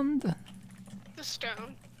 and The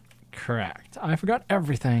stone. correct. I forgot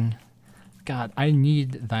everything. God, I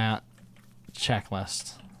need that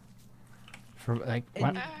checklist. For like, And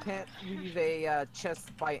what? you can't leave a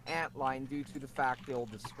chest by antline due to the fact they'll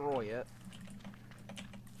destroy it.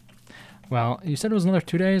 Well, you said it was another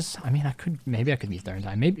 2 days. I mean, maybe I could meet there in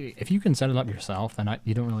time. Maybe if you can set it up yourself, then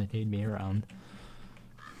you don't really need me around.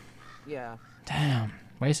 Yeah. Damn,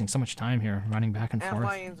 wasting so much time here, running back and forth.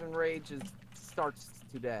 Antlions and Rage starts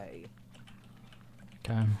today.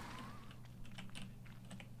 Okay.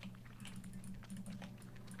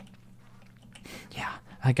 Yeah,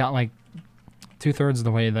 I got like 2/3 of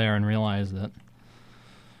the way there and realized that.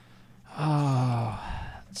 Oh,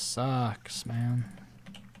 it sucks, man.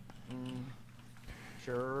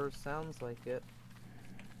 Sure sounds like it.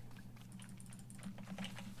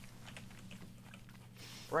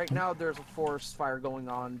 Right now there's a forest fire going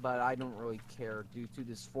on, but I don't really care due to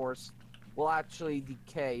this forest will actually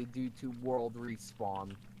decay due to world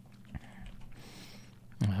respawn.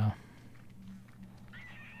 Yeah.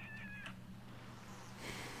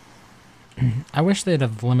 I wish they'd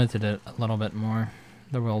have limited it a little bit more,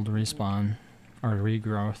 the world respawn or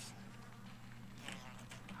regrowth.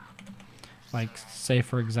 Like, say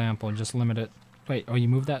for example, just limit it. Wait, oh, you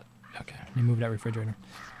moved that? Okay, you moved that refrigerator.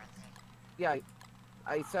 Yeah,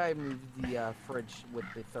 I said I moved the fridge with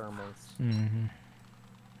the thermals. Mm-hmm.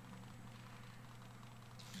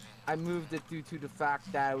 I moved it due to the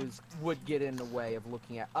fact that it would get in the way of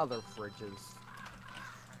looking at other fridges.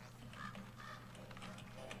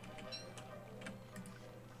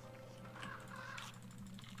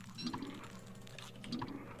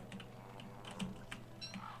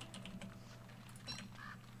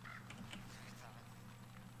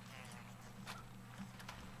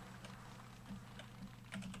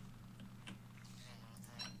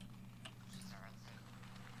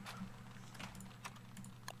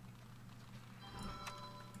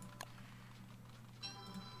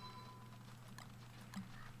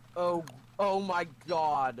 Oh my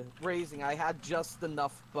god. Raising, I had just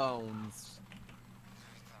enough bones.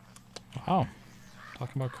 Wow.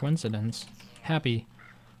 Talking about coincidence. Happy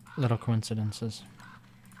little coincidences.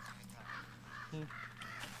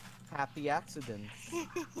 Happy accidents.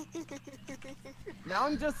 Now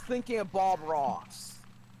I'm just thinking of Bob Ross.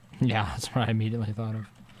 Yeah, that's what I immediately thought of.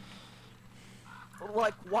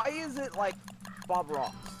 Like, why is it like Bob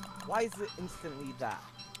Ross? Why is it instantly that?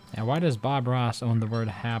 Yeah, why does Bob Ross own the word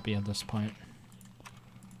happy at this point?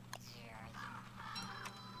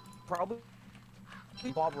 Probably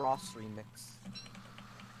Bob Ross remix.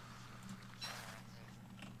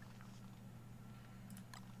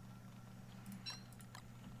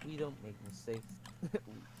 We don't make mistakes.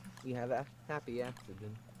 We have a happy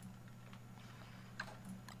accident.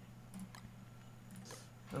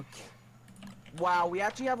 Okay. Wow, we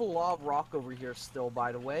actually have a lot of rock over here still,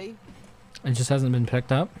 by the way. It just hasn't been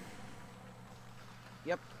picked up?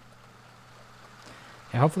 Yep.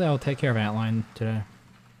 Yeah, hopefully I'll take care of Antline today.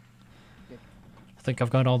 Okay. I think I've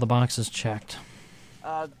got all the boxes checked.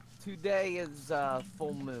 Today is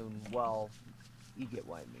full moon. Well, you get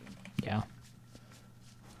what I mean. Yeah.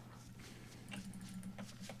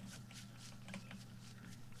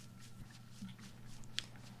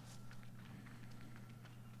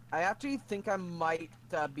 I actually think I might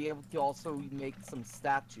be able to also make some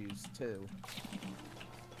statues too.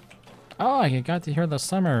 Oh, I got to hear the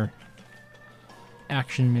summer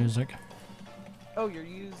action music. Oh, you're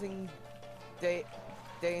using day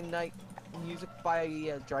and night music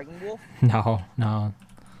by Dragon Wolf? No.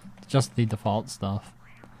 Just the default stuff.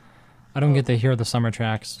 I don't get to hear the summer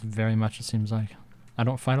tracks very much, it seems like. I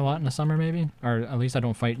don't fight a lot in the summer, maybe? Or at least I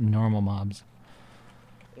don't fight normal mobs.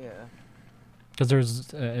 Yeah. Because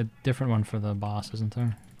there's a different one for the boss, isn't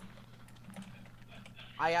there?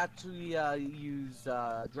 I actually use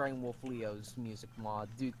Dragon Wolf Leo's music mod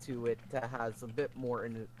due to it has a bit more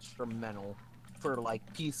instrumental for like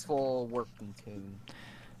peaceful working tune.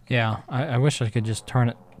 Yeah, I wish I could just turn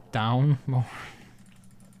it down more.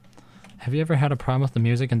 Have you ever had a problem with the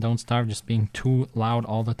music in Don't Starve just being too loud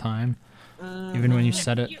all the time? Even when you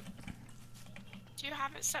set it... Do you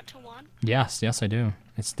have it set to 1? Yes, I do.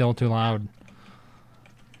 It's still too loud.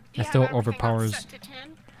 Do It you still have everything else overpowers... set to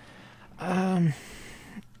 10?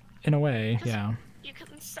 In a way, yeah. You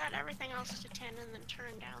can set everything else to 10 and then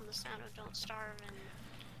turn down the sound of Don't Starve and...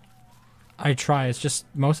 I try, it's just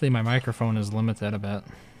mostly my microphone is limited a bit.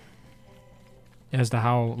 As to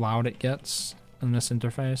how loud it gets in this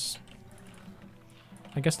interface.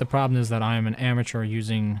 I guess the problem is that I am an amateur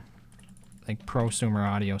using like prosumer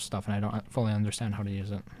audio stuff, and I don't fully understand how to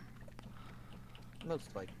use it.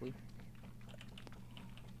 Most likely.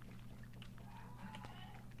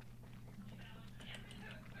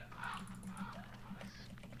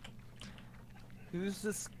 Who's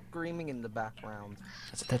this screaming in the background?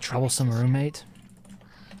 Is it the troublesome roommate?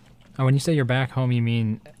 Oh, when you say you're back home, you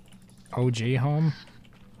mean OG home?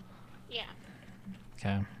 Yeah.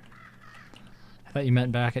 Okay. I thought you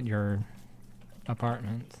meant back at your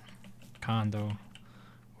apartment, condo,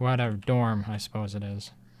 whatever, dorm, I suppose it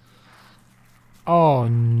is. Oh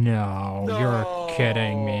no, you're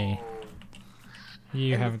kidding me.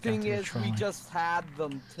 You And have the got to thing be is, we trolling. just had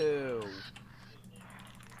them too.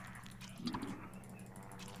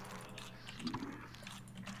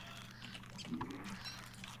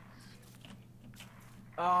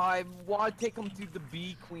 I want to take them to the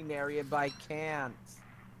Bee Queen area, but I can't.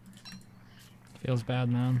 Feels bad,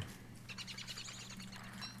 man.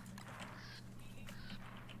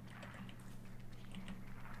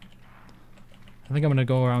 I think I'm gonna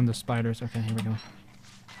go around the spiders. Okay, here we go.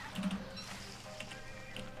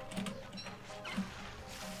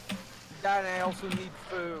 Dad, I also need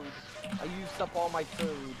food. I used up all my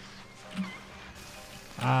food.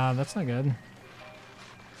 That's not good.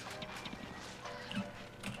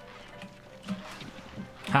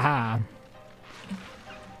 Haha.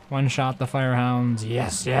 One shot the firehounds.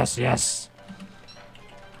 Yes, yes, yes.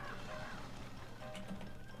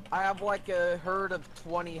 I have like a herd of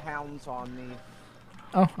 20 hounds on me.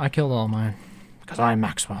 Oh, I killed all mine. Because I'm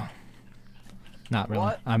Maxwell. Not really.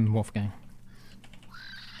 What? I'm Wolfgang.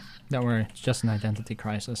 Don't worry, it's just an identity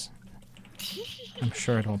crisis. I'm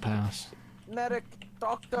sure it will pass. Medic,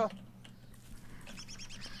 doctor.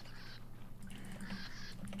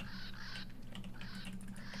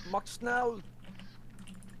 Mach schnell.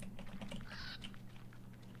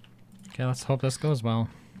 Okay, let's hope this goes well.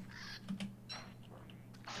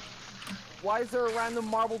 Why is there a random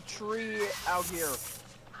marble tree out here?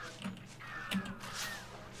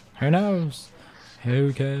 Who knows?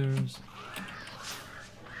 Who cares?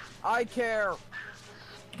 I care.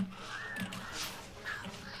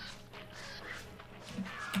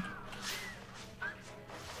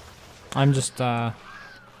 I'm just doing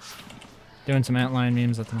some antlion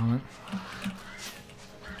memes at the moment.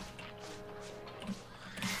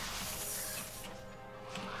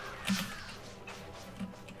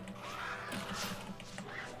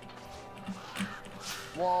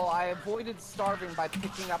 Well, I avoided starving by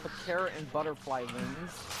picking up a carrot and butterfly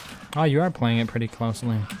wings. Oh, you are playing it pretty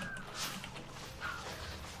closely.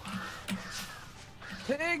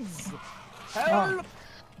 Pigs! Help!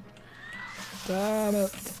 Damn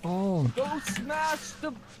it! Oh.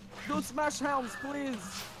 Go smash hounds,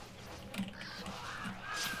 please!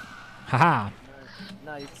 Haha!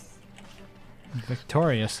 Nice.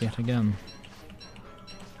 Victorious yet again.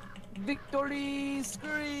 Victory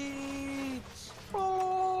screech!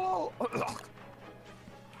 Oh!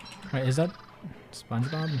 Wait, is that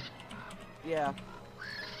SpongeBob? Yeah.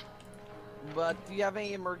 But do you have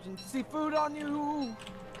any emergency food on you?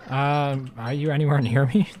 Are you anywhere near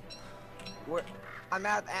me? I'm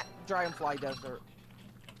at Dragonfly Desert.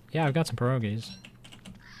 Yeah, I've got some pierogies.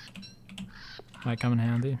 Might come in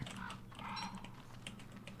handy.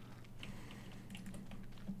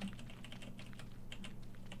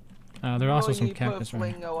 There are also some cactus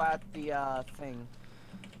right here. Flingo at the thing.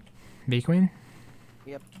 Bee Queen?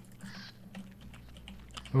 Yep.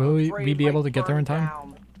 Will we Afraid be able might to get there in burn time?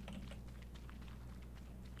 down.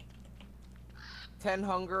 10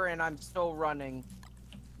 hunger and I'm still running.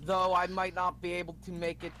 Though I might not be able to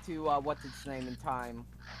make it to what's its name in time.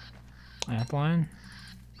 Antlion?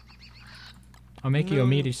 I'll make you a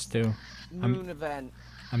meaty stew. Moon event.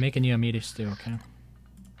 I'm making you a meaty stew, okay?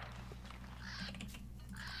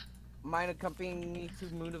 Mind accompanying me to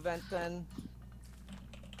moon event then?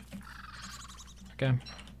 Okay.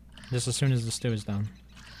 Just as soon as the stew is done.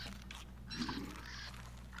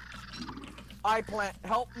 I plant,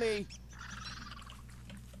 help me!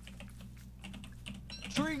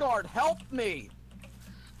 Tree guard, help me!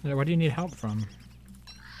 Yeah, what do you need help from?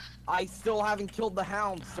 I still haven't killed the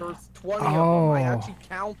hounds. There's 20 of them. I Oh. actually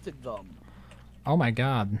counted them. Oh my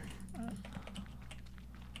god.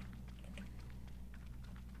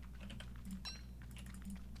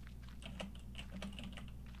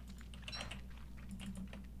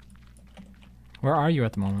 Where are you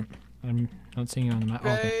at the moment? I'm not seeing you on the map. Oh,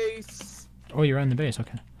 okay. Base! Oh, you're on the base,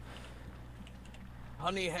 okay.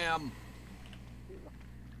 Honey ham.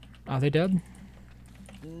 Are they dead?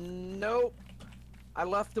 Nope. I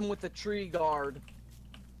left them with the tree guard.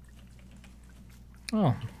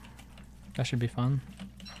 Oh. That should be fun.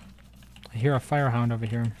 I hear a firehound over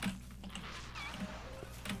here.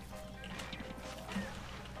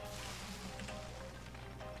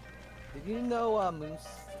 Did you know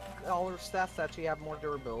Mooncaller staffs actually have more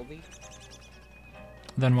durability?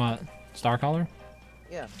 Then what? Starcaller?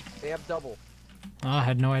 Yeah, they have double. Oh, I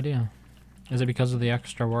had no idea. Is it because of the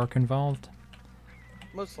extra work involved?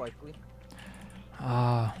 Most likely.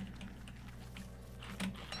 Ah.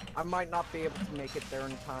 I might not be able to make it there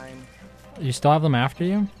in time. You still have them after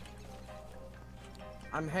you?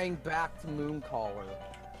 I'm heading back to Mooncaller.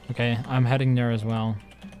 Okay, I'm heading there as well.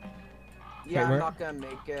 Yeah, where- I'm not gonna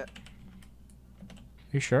make it.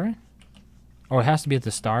 You sure? Oh, it has to be at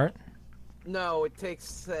the start? No, it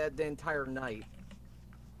takes the entire night.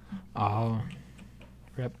 Oh.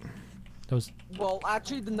 Rip. Those... Well,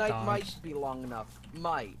 actually, the night Dogs. might be long enough.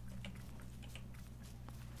 Might.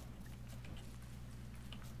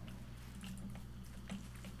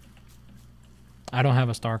 I don't have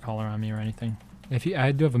a star collar on me or anything. If you,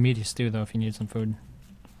 I do have a meaty stew though if you need some food.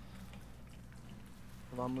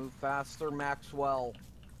 Come on, move faster, Maxwell.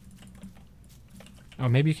 Oh,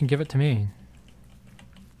 maybe you can give it to me.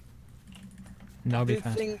 That'll be The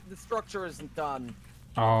fast. the structure isn't done.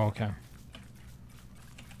 Oh, okay.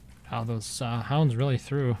 Wow, those hounds really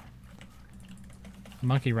threw a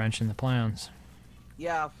monkey wrench in the plans.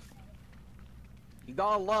 Yeah. You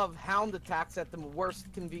gotta love hound attacks at the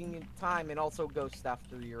worst convenient time and also ghost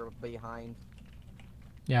after you're behind.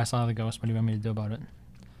 Yeah, I saw the ghost. What do you want me to do about it?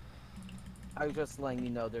 I was just letting you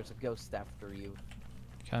know there's a ghost after you.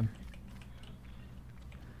 Okay.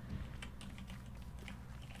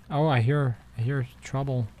 Oh, I hear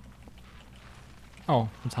trouble. Oh,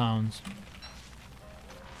 it's hounds.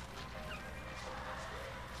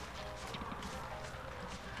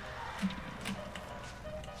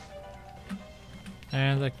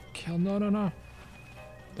 And the kill. No, no, no.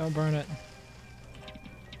 Don't burn it.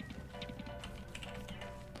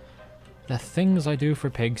 The things I do for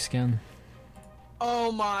pigskin.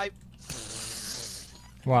 Oh my!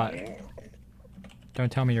 What?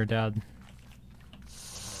 Don't tell me you're dead.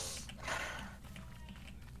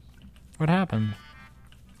 What happened?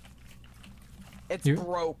 It's You-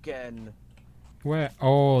 broken. Where?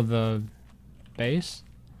 Oh, the base?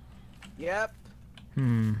 Yep.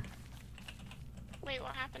 Hmm. Wait,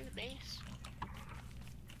 what happened to base?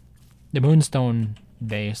 The moonstone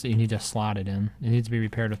base that you need to slot it in. It needs to be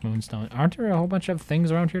repaired with moonstone. Aren't there a whole bunch of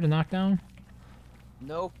things around here to knock down?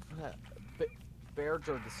 Nope.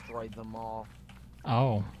 Bearjo destroyed them all.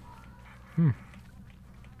 Oh. Hmm.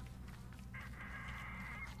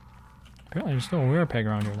 Apparently there's still a weird peg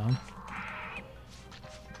around here though.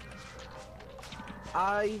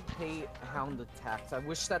 I hate hound attacks. I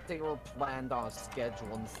wish that they were planned on a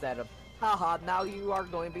schedule instead of, haha, now you are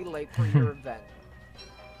going to be late for your event.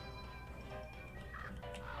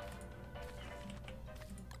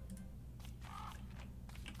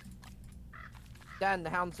 Then the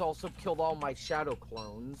hounds also killed all my shadow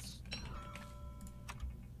clones.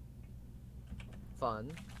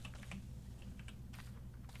 Fun.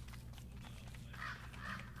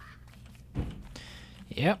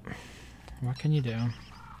 Yep. What can you do?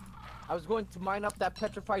 I was going to mine up that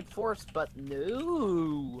petrified forest, but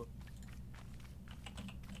no.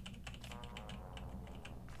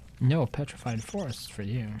 No petrified forests for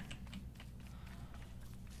you.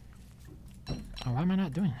 Oh, why am I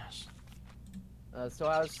not doing this? So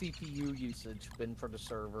how's CPU usage been for the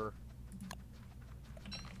server?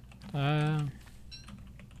 It's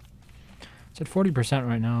at 40%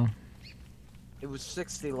 right now. It was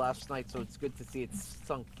 60 last night, so it's good to see it's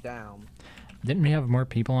sunk down. Didn't we have more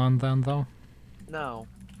people on then, though? No,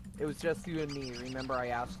 it was just you and me. Remember I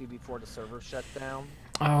asked you before the server shut down?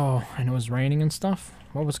 Oh, and it was raining and stuff?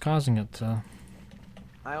 What was causing it to...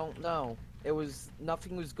 I don't know. It was,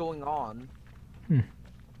 nothing was going on. Hmm.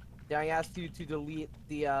 Then I asked you to delete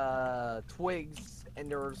the twigs, and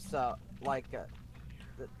there was like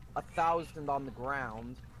 1,000 on the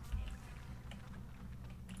ground.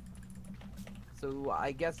 So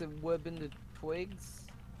I guess it would have been the twigs.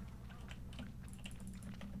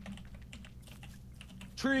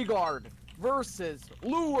 Tree guard versus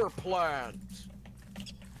lure plant.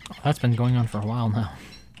 That's been going on for a while now.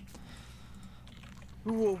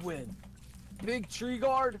 Who will win? Big tree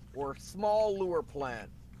guard or small lure plant?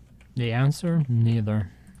 The answer? Neither.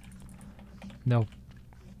 They'll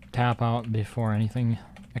tap out before anything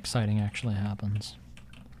exciting actually happens.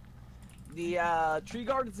 The tree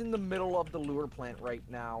guard is in the middle of the lure plant right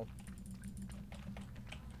now.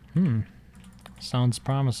 Hmm. Sounds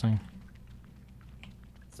promising.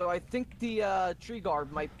 So I think the tree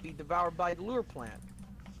guard might be devoured by the lure plant.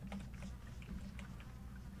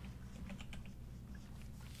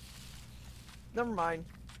 Never mind.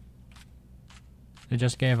 It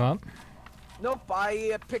just gave up? Nope,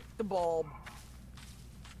 I picked the bulb.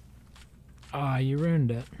 Ah, you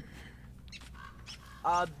ruined it.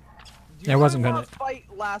 Do It you wasn't really gonna- want a fight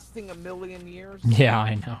lasting a million years? Yeah,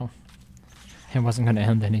 I know. It wasn't going to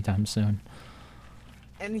end anytime soon.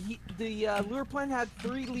 And the lure plant had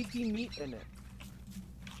 3 leafy meat in it.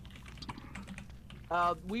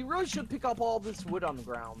 We really should pick up all this wood on the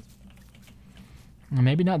ground.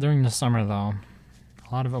 Maybe not during the summer, though.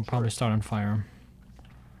 A lot of it will probably start on fire.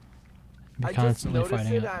 Be I just constantly noticed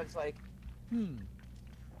fighting it, it. and I was like,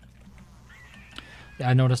 Yeah,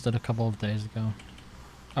 I noticed it a couple of days ago.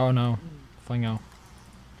 Oh no, Flingo.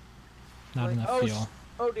 Not like, enough oh, fuel.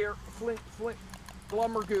 oh dear, Flint,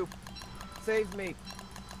 Glummer Goop, save me.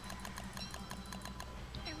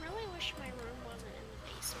 I really wish my room wasn't in the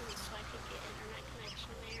basement so I could get internet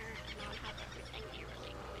connection there and not have everything be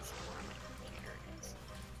really noisy where my computer is.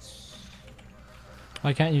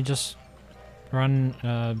 Why can't you just run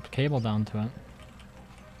a cable down to it?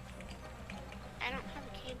 I don't have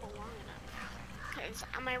a cable long enough because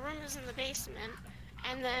my room is in the basement,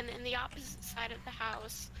 and then in the opposite side of the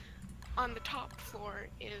house, on the top floor,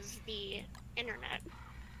 is the internet.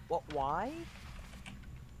 What? Why?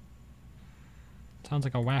 Sounds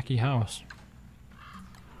like a wacky house.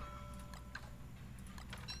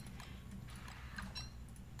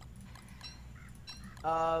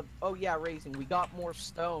 Oh yeah, raising. We got more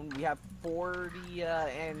stone. We have 40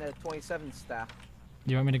 and 27 staff.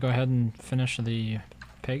 Do you want me to go ahead and finish the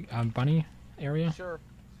bunny area? Sure.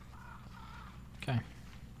 Okay.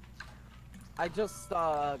 I just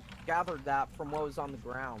gathered that from what was on the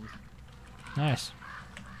ground. Nice.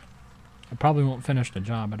 I probably won't finish the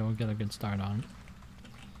job, but I will get a good start on it.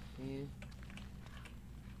 Yeah.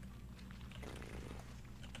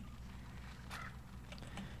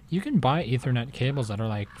 You can buy Ethernet cables that are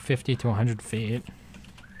like 50 to 100 feet.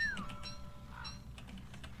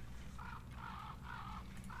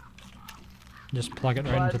 Just plug it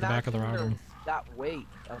right But into the back of the imagine router. that weight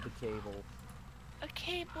of the cable. A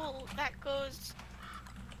cable that goes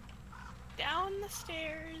down the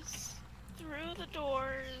stairs, through the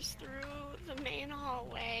doors, through the main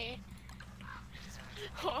hallway,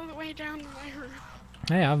 all the way down to my room.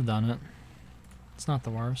 Hey, I've done it. It's not the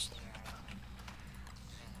worst.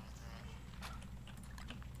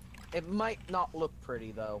 It might not look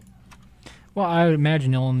pretty though. Well, I would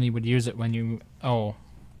imagine you only would use it when you... Oh.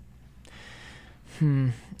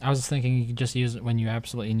 I was thinking you could just use it when you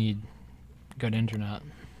absolutely need good internet.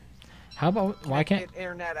 How about... Why can't... get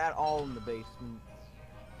internet at all in the basement?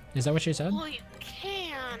 Is that what she said? Well, you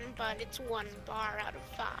can, but it's 1 bar out of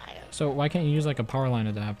 5. So why can't you use like a power line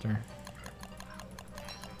adapter?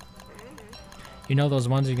 Mm. You know those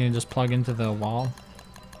ones you can just plug into the wall?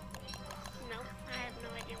 No, I have no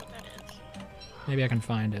idea what that is. Maybe I can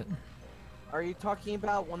find it. Are you talking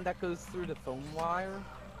about one that goes through the phone wire?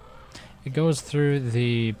 It goes through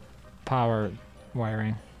the power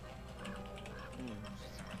wiring.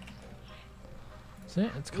 See?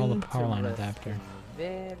 It's called a power line adapter.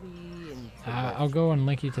 Very interesting. I'll go and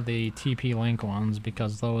link you to the TP-Link ones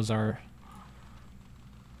because those are...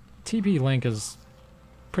 TP-Link is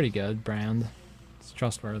pretty good brand. It's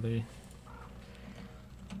trustworthy.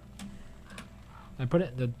 I put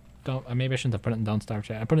it in the... Don't, maybe I shouldn't have put it in Don't Starve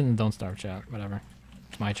chat. I put it in the Don't Starve chat. Whatever.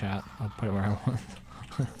 It's my chat. I'll put it where I want.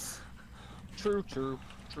 True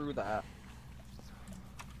that.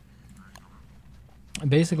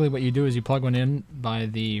 Basically what you do is you plug one in by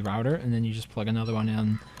the router and then you just plug another one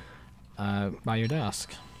in by your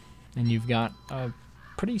desk. And you've got a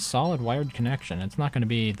pretty solid wired connection. It's not going to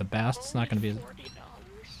be the best. It's not going to be... $40.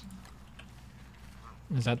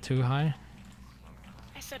 Is that too high?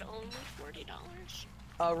 I said only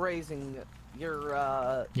 $40. Raising your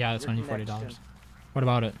Yeah, it's your only $40. connection. What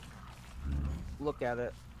about it? Look at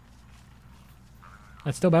it.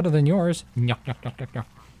 That's still better than yours. Yuck, yuck, yuck, yuck, yuck.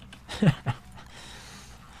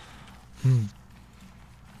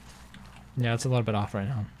 Yeah, it's a little bit off right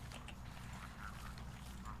now.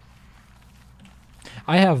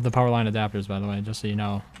 I have the power line adapters, by the way, just so you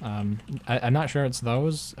know. I'm not sure it's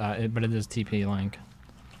those, but it is TP-Link.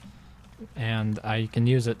 And I can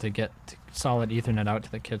use it to get solid Ethernet out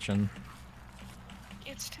to the kitchen.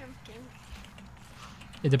 It's tempting.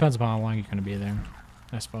 It depends upon how long you're going to be there,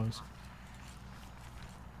 I suppose.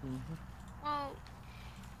 Well,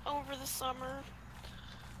 over the summer,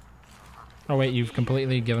 Oh wait, you've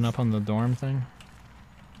completely given up on the dorm thing?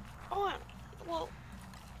 oh, well,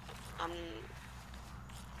 I'm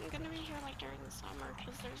gonna be here like during the summer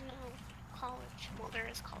because there's no college. Well, there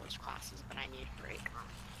is college classes, but I need a break.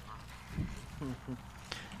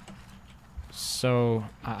 So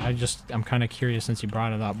I'm kind of curious since you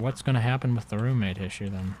brought it up. What's going to happen with the roommate issue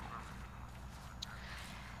then?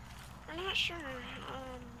 We're not sure.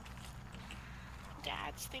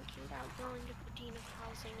 Dad's thinking about going to the Dean of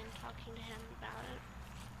Housing and talking to him about it.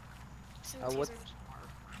 Since he's what's-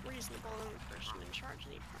 more reasonable than the person in charge of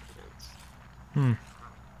the apartments. Hmm.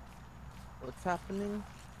 What's happening?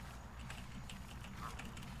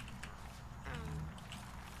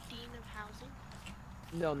 Dean of Housing?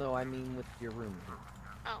 No, I mean with your room.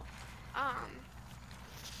 Oh.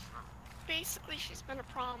 Basically she's been a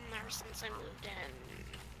problem ever since I moved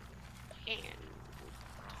in. And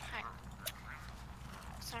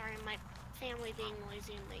sorry, my family being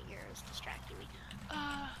noisy in the ear is distracting me.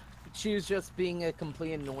 She was just being a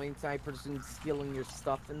complete annoyance, I presume, stealing your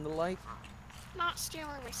stuff and the like. Not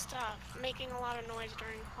stealing my stuff, making a lot of noise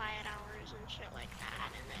during quiet hours and shit like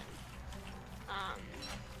that, and then,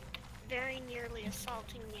 very nearly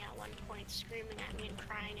assaulting me at one point, screaming at me and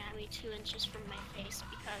crying at me 2 inches from my face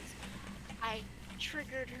because I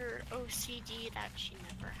triggered her OCD that she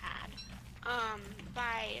never had,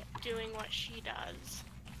 by doing what she does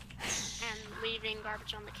and leaving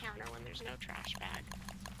garbage on the counter when there's no trash bag.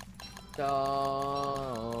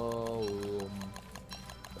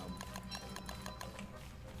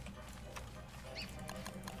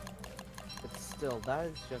 But still, that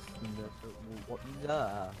is just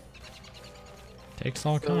Takes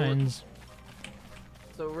all So- kinds.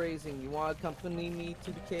 So, Raising, you want to accompany me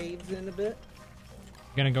to the caves in a bit?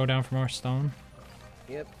 You gonna go down for more stone?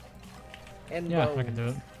 Yep. And Yeah, bones. I can do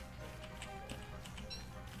it.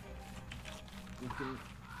 You can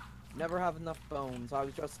never have enough bones. I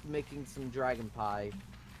was just making some dragon pie.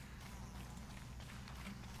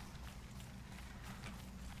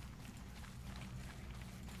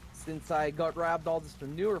 Since I got grabbed all this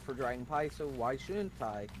manure for dragon pie, so why shouldn't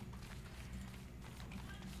I?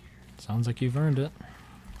 Sounds like you've earned it.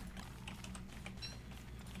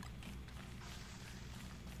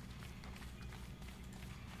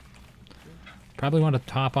 Probably want to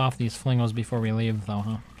top off these flingos before we leave, though,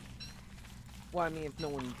 huh? Well, I mean, if no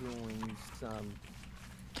one joins,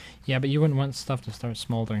 Yeah, but you wouldn't want stuff to start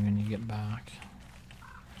smoldering when you get back.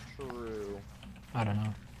 true. I don't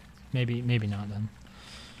know. Maybe not then.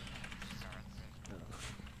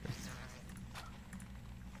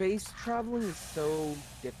 Space traveling is so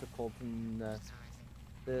difficult in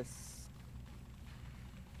this.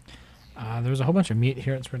 There's a whole bunch of meat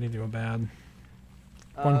here. It's ready to go bad.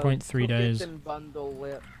 1.3 cook it days. and bundle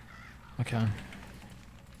it. Okay.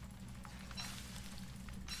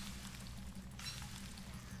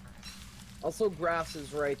 Also, grass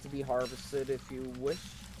is right to be harvested if you wish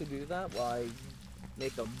to do that. Why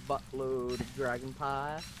make a buttload of dragon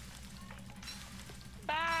pie?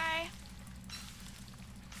 Bye!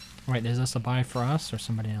 Wait, is this a buy for us or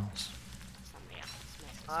somebody else? Somebody else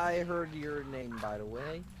misses. I heard your name, by the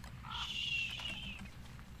way.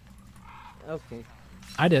 Okay.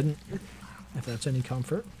 I didn't. If that's any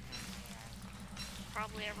comfort.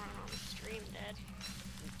 Probably everyone on the stream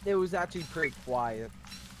did. It was actually pretty quiet.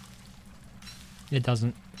 It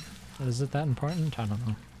doesn't. Is it that important? I don't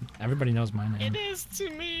know. Everybody knows my name. It is to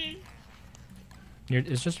me!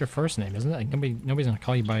 It's just your first name, isn't it? Like, nobody's gonna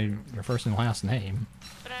call you by your first and last name.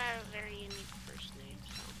 But I have a very unique first name,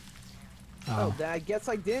 so. Oh, then I guess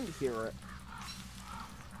I didn't hear it.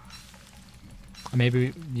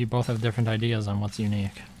 Maybe you both have different ideas on what's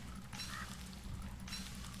unique.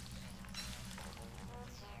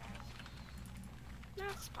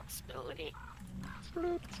 That's a possibility.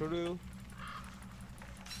 True.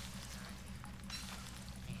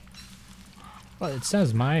 Well, it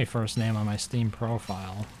says my first name on my Steam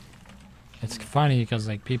profile. It's funny because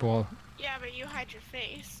like people. Yeah, but you hide your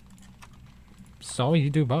face. So you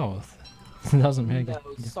do both. It doesn't make No,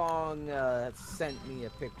 it. Song sent me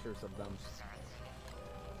pictures of them.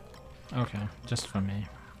 Okay, just for me.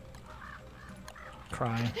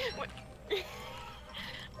 Cry. What?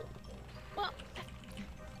 Well,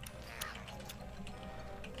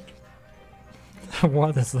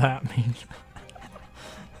 What does that mean?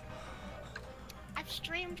 I've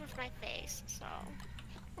streamed with my face, so.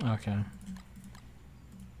 Okay.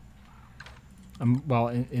 Well,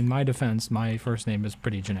 in my defense, my first name is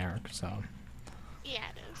pretty generic, so. Yeah,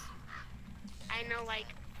 it is. I know like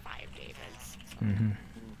 5 Davids. So. Mm-hmm.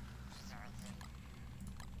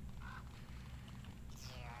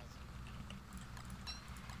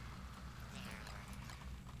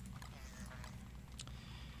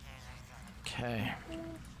 Okay.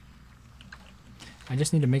 I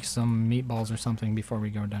just need to make some meatballs or something before we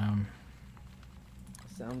go down.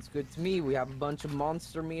 Sounds good to me. We have a bunch of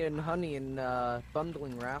monster meat and honey and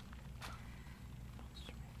bundling wrap.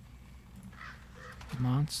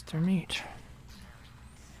 Monster meat.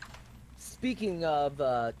 Speaking of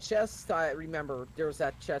chests, I remember there was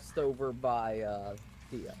that chest over by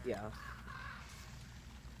yeah.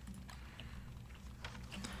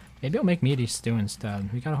 Maybe I'll make meaty stew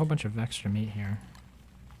instead. We got a whole bunch of extra meat here.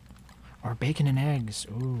 Or bacon and eggs.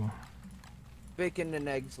 Ooh. Bacon and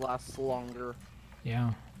eggs last longer.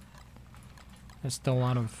 Yeah. There's still a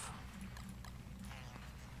lot of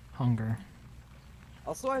hunger.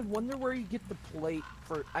 Also, I wonder where you get the plate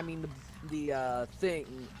for, I mean, the thing,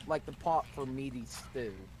 like the pot for meaty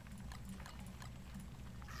stew.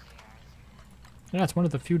 Yeah, it's one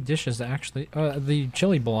of the few dishes that actually... the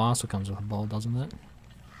chili bowl also comes with a bowl, doesn't it?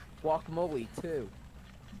 Guacamole, too.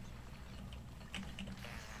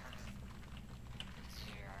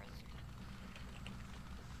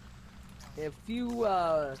 A few,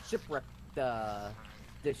 shipwrecked,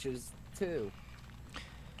 dishes, too.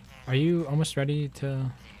 Are you almost ready to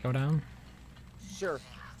go down? Sure.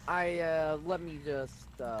 Let me just,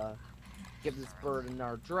 give this bird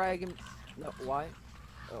another dragon. No, why?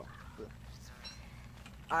 Oh.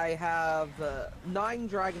 I have, 9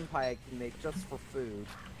 dragon pie I can make just for food.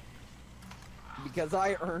 Because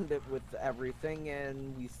I earned it with everything,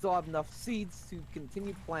 and we still have enough seeds to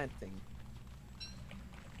continue planting.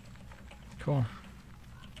 Cool.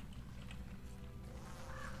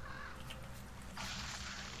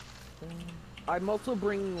 I'm also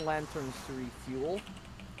bringing lanterns to refuel.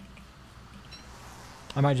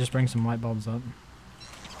 I might just bring some light bulbs up.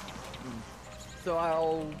 So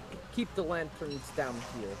I'll keep the lanterns down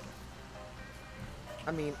here.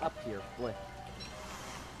 I mean, up here. What?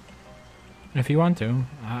 If you want to.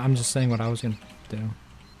 I'm just saying what I was gonna do.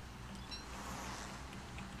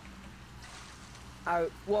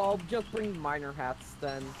 Well, I'll just bring miner hats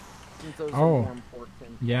then, since those are Oh. more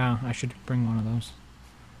important. Yeah, I should bring one of those.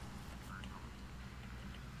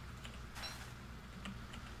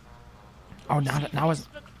 Oh, You see now is...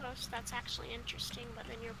 Facebook post that's actually interesting, but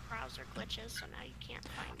then your browser glitches, so now you can't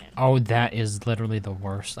find it. Oh, that is literally the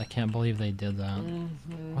worst. I can't believe they did that.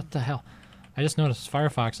 What the hell? I just noticed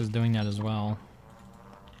Firefox is doing that as well.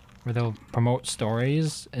 Where they'll promote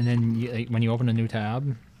stories, and then like, when you open a new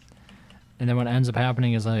tab, and then what ends up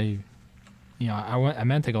happening is I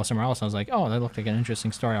meant to go somewhere else, and I was like, oh, that looked like an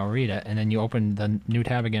interesting story, I'll read it. And then you open the new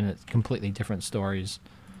tab again, it's completely different stories.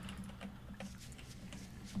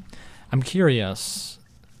 I'm curious,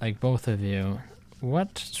 like both of you,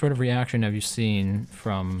 what sort of reaction have you seen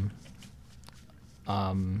from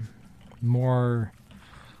more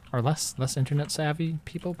or less internet savvy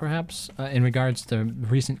people, perhaps, in regards to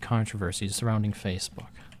recent controversies surrounding Facebook?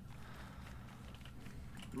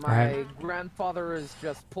 My grandfather has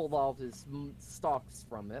just pulled all of his stocks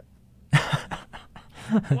from it.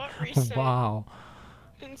 What recent Wow.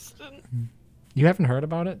 instant? You haven't heard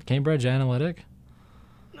about it? Cambridge Analytic?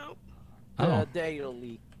 Nope. Oh.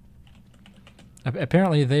 Daily.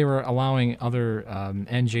 Apparently they were allowing other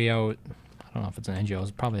NGO, I don't know if it's an NGO, it's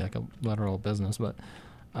probably like a literal business, but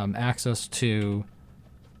access to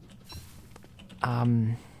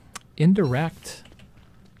indirect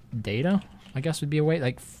data, I guess would be a way,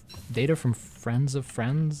 like data from friends of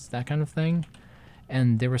friends, that kind of thing.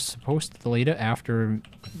 And they were supposed to delete it after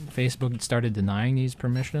Facebook started denying these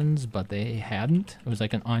permissions, but they hadn't. It was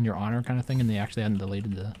like an on your honor kind of thing, and they actually hadn't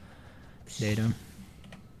deleted the data.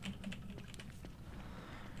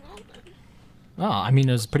 Well then. Oh, I mean,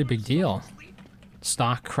 it was a pretty big deal.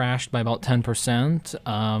 Stock crashed by about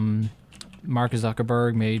 10%. Mark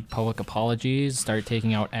Zuckerberg made public apologies, started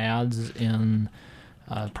taking out ads in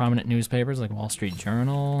prominent newspapers like Wall Street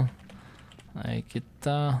Journal. Like it,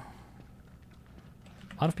 a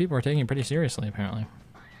lot of people are taking it pretty seriously, apparently.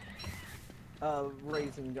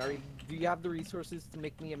 Raisin, do you have the resources to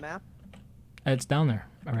make me a map? It's down there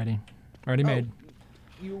already. Already made.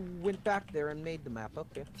 You went back there and made the map,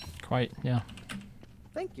 okay. Quite, yeah.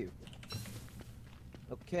 Thank you.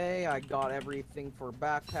 Okay, I got everything for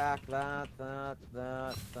backpack, that.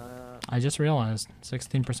 I just realized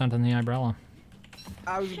 16% in the umbrella.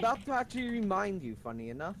 I was about to actually remind you, funny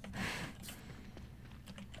enough.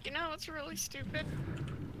 You know what's really stupid?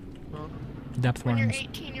 Huh? Depth When your worms.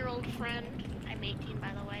 18-year-old friend, I'm 18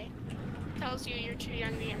 by the way, tells you you're too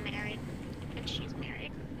young to get married, and she's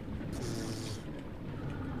married.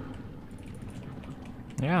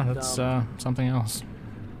 Yeah, that's something else.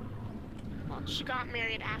 Well, she got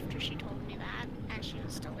married after she told me that, and she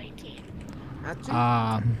was still 18. Actually,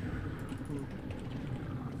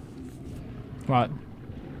 What?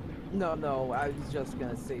 no, I was just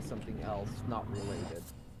gonna say something else, not related.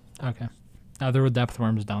 Okay. There were depth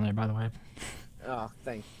worms down there, by the way. Ah,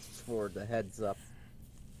 thanks for the heads up.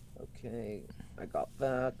 Okay, I got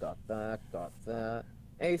that, got that, got that.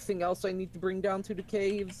 Anything else I need to bring down to the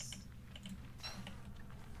caves?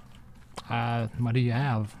 What do you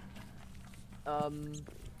have?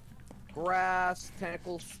 Grass,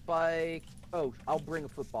 tentacle spike. Oh, I'll bring a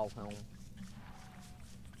football helm.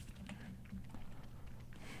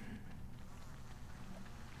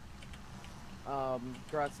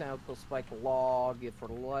 Grass, tentacle spike, log, if for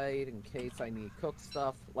light, in case I need cook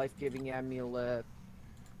stuff. Life-giving amulet,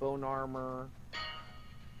 bone armor.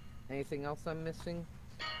 Anything else I'm missing?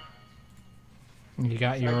 You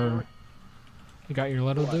got your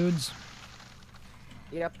little What? dudes?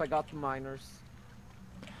 Yep, I got the miners.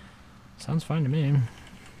 Sounds fine to me.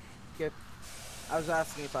 Yep. I was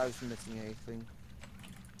asking if I was missing anything.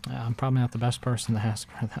 I'm probably not the best person to ask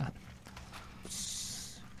for that.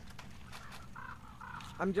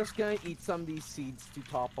 I'm just gonna eat some of these seeds to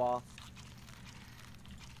top off.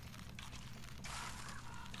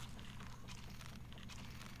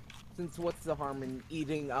 Since what's the harm in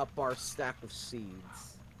eating up our stack of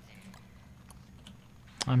seeds?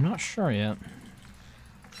 I'm not sure yet.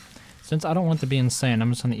 Since I don't want to be insane,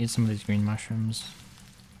 I'm just gonna eat some of these green mushrooms.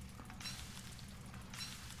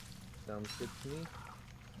 Sounds good to me.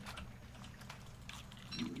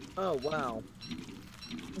 Oh, wow.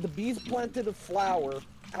 The bees planted a flower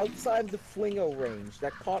outside the flingo range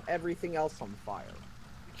that caught everything else on fire.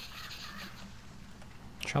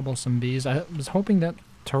 Troublesome bees. I was hoping that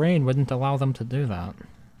terrain wouldn't allow them to do that.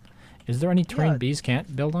 Is there any terrain Yeah. bees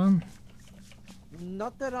can't build on?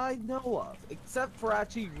 Not that I know of, except for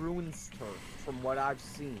actually ruins turf, from what I've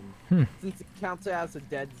seen. Hmm. Since it counts as a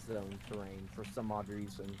dead zone terrain for some odd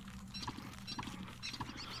reason.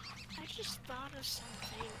 I just thought of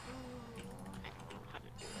something. Ooh, I don't know how to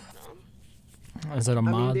do it though. Is it a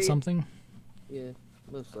mean, mod they- something? Yeah,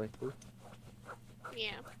 most likely.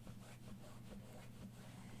 Yeah.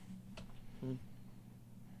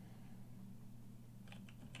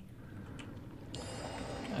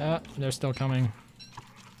 They're still coming.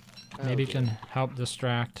 Maybe you Okay. can help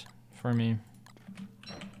distract for me.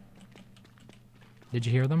 Did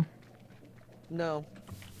you hear them? No.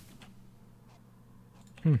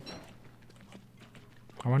 I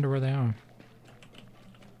wonder where they are.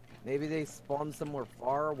 Maybe they spawned somewhere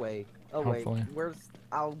far away. Oh Hopefully. wait, where's...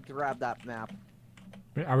 I'll grab that map.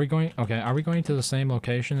 Are we going? Okay, are we going to the same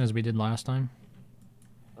location as we did last time?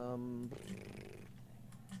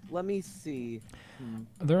 Let me see.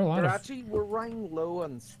 There are a lot They're of actually, we're running low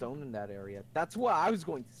on stone in that area. That's what I was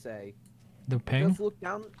going to say. the ping. Just look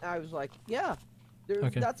down, I was like, yeah, there's,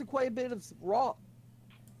 Okay. that's quite a bit of rock.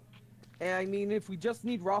 And I mean, if we just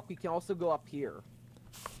need rock, we can also go up here.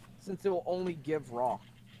 Since it will only give rock.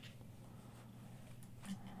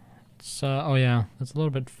 It's oh yeah, it's a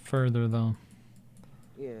little bit further though.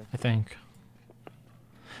 Yeah. I think.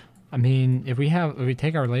 I mean, if we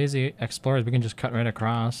take our lazy explorers, we can just cut right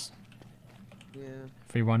across Yeah.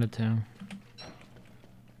 if we wanted to.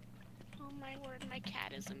 Oh my word, my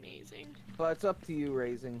cat is amazing. But it's up to you,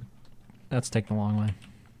 Raising. That's taking a long way.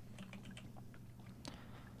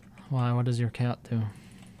 Why? What does your cat do?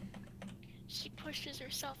 She pushes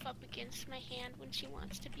herself up against my hand when she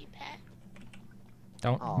wants to be pet.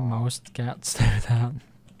 Don't Aw. most cats do that?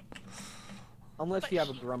 Unless But you have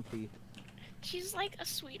a she- grumpy. She's like a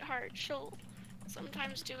sweetheart. She'll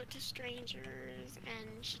sometimes do it to strangers,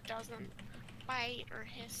 and she doesn't bite or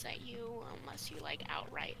hiss at you unless you like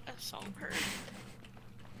outright assault her.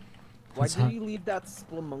 Why That's did hot. you leave that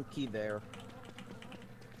spelunky there?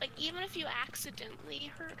 Like even if you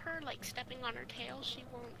accidentally hurt her, like stepping on her tail, she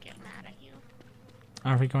won't get mad at you.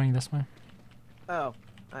 Are we going this way? Oh,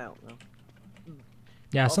 I don't know.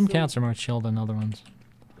 Yeah, some Also- cats are more chill than other ones.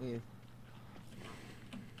 Yeah.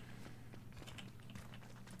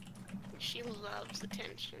 She loves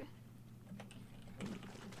attention.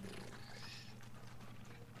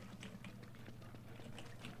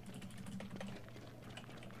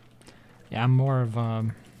 Yeah, I'm more of a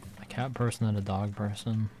cat person than a dog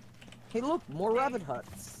person. Hey, look, more rabbit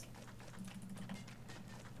huts.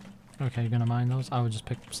 Okay, you gonna mind those? I would just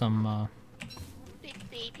pick some. Big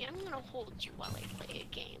baby, I'm gonna hold you while I play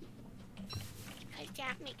a game. Because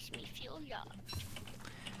that makes me feel loved.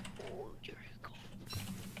 Oh, there you go.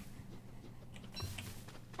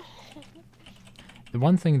 The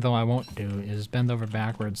one thing though I won't do is bend over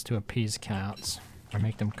backwards to appease cats or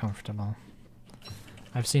make them comfortable.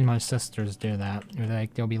 I've seen my sisters do that.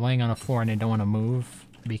 They'll be laying on the floor and they don't want to move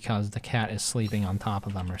because the cat is sleeping on top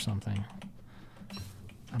of them or something.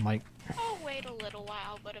 I'm like, I'll wait a little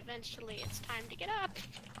while, but eventually it's time to get up.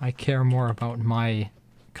 I care more about my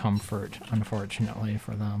comfort, unfortunately,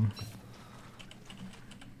 for them.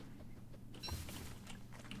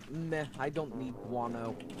 Meh, I don't need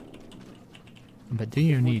guano. But do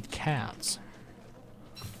you need cats?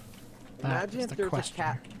 That Imagine is if the there's question. a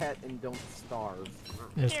cat pet and don't starve.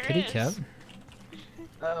 There's There Kitty is. Cat.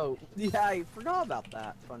 Oh, yeah, I forgot about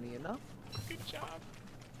that, funny enough. Good job.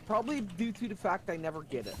 Probably due to the fact I never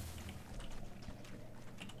get it.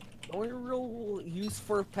 The only real use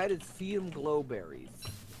for a pet is feed them glowberries.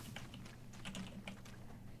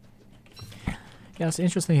 Yeah, it's the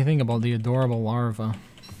interesting thing about the adorable larva.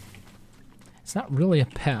 It's not really a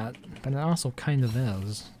pet, but it also kind of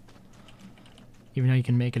is. Even though you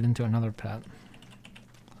can make it into another pet.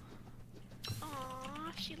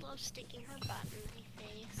 Aw, she loves sticking her butt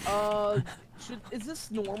in my face. Is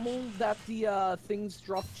this normal that the things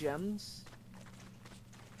drop gems?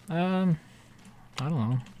 I don't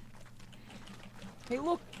know. Hey,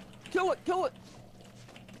 look! Kill it! Kill it!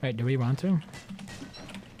 Wait, do we want to?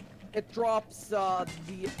 It drops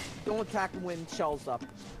don't attack when shells up. It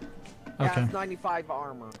Okay. has 95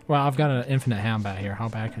 armor. Well, I've got an infinite hambat here. How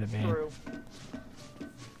bad could it be? True.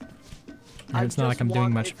 And it's not like I'm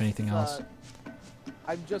doing much of anything else.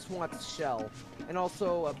 I just want shell. And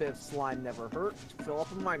also a bit of slime never hurt to fill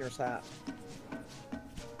up a miner's hat.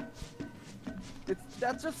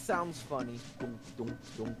 That just sounds funny. Dunk, dunk,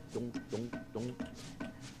 dunk, dunk, dunk, dunk.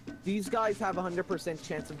 These guys have a 100%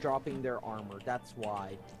 chance of dropping their armor. That's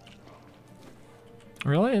why.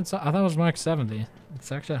 Really? I thought it was max 70.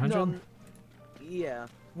 It's actually 100? No, yeah.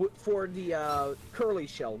 For the curly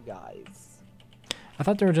shell guys. I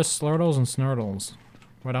thought they were just Slurtles and Snurtles.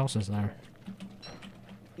 What else is there?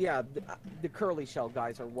 Yeah, the curly shell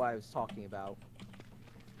guys are what I was talking about.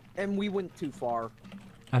 And we went too far.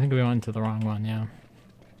 I think we went to the wrong one, yeah.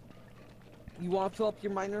 You want to fill up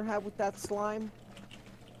your miner hat with that slime?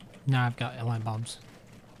 No, I've got light bulbs.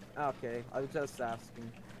 Okay, I was just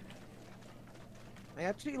asking. I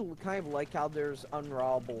actually kind of like how there's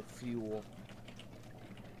unravelable fuel.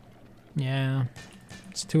 Yeah.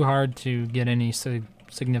 It's too hard to get any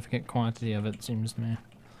significant quantity of it, seems to me.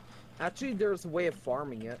 Actually, there's a way of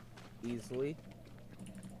farming it easily.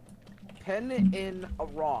 Pen in a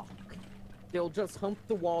rock. They'll just hump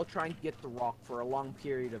the wall trying to get the rock for a long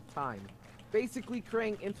period of time. Basically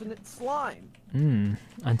creating infinite slime.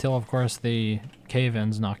 Until, of course, the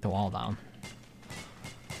cave-ins knock the wall down.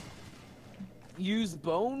 Use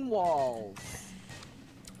bone walls.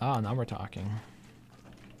 Ah, now we're talking.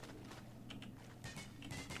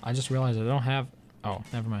 I just realized I don't have... Oh,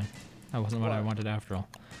 never mind. That wasn't what I wanted after all.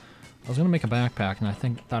 I was gonna make a backpack, and I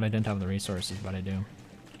thought I didn't have the resources, but I do.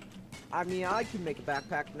 I mean, I can make a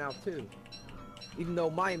backpack now too. Even though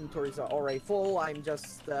my inventories are already full, I'm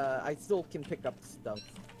just, I still can pick up stuff.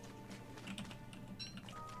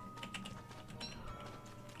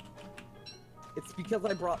 It's because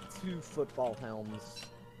I brought 2 football helms.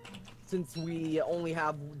 Since we only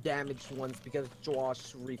have damaged ones because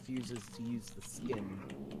Josh refuses to use the skin.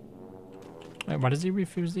 Wait, what does he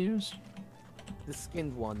refuse to use? The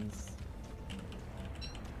skinned ones.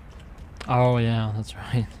 Oh, yeah, that's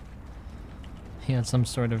right. He had some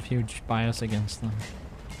sort of huge bias against them.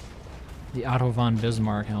 The Otto von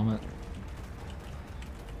Bismarck helmet.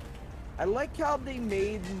 I like how they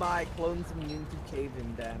made my clones immune to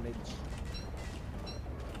cave-in damage.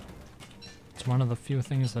 It's one of the few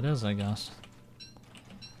things that is, I guess.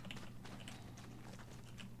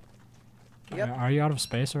 Yep. Are you out of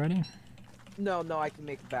space already? No, I can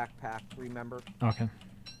make a backpack, remember? Okay.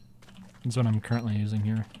 That's what I'm currently using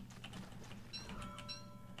here.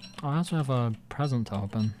 Oh, I also have a present to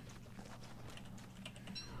open.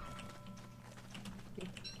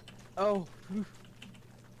 Oh. Whew.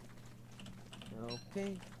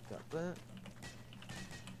 Okay, got that.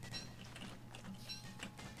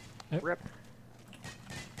 Yep. Rip.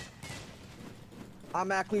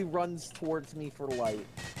 Automatically runs towards me for light.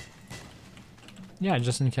 Yeah,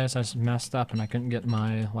 just in case I messed up and I couldn't get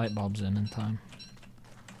my light bulbs in time.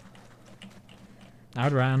 I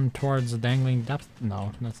would run towards the dangling depth.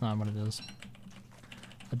 No, that's not what it is.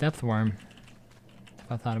 A depth worm. If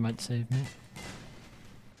I thought it might save me.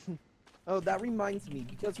 Oh, that reminds me,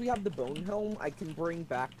 because we have the bone helm, I can bring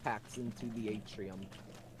backpacks into the atrium.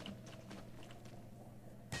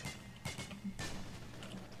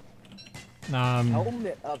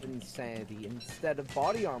 Helmet of insanity instead of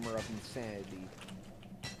body armor of insanity.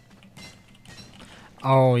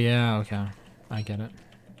 Oh yeah, okay. I get it.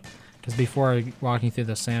 Because before walking through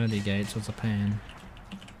the sanity gates was a pain.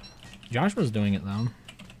 Josh was doing it though.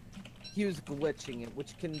 He was glitching it,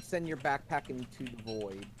 which can send your backpack into the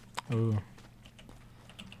void. Ooh.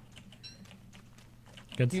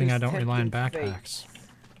 Good He thing was I don't rely on tempting backpacks. fate.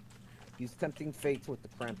 He's tempting fate with the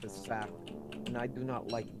Krampus sack, and I do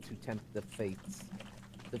not like to tempt the fates.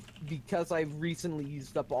 Because I recently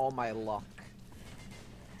used up all my luck.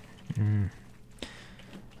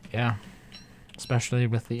 Yeah. Especially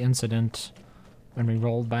with the incident when we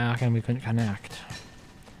rolled back and we couldn't connect.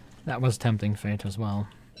 That was tempting fate as well.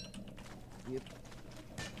 Yep.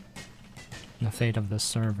 The fate of this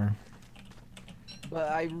server. But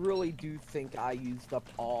I really do think I used up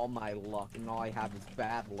all my luck, and all I have is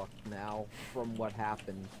bad luck now from what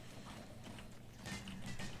happened.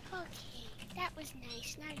 Okay, that was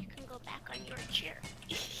nice. Now you can go back on your chair.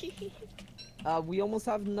 We almost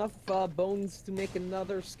have enough bones to make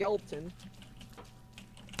another skeleton.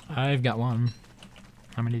 I've got one.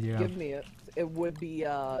 How many do you have? Give me it. It would be,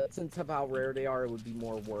 since of how rare they are, it would be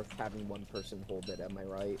more worth having one person hold it, am I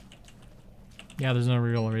right? Yeah, there's no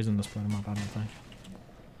real reason to split them up, I don't think.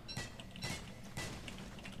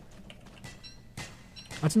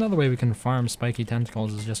 That's another way we can farm spiky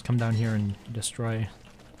tentacles, is just come down here and destroy.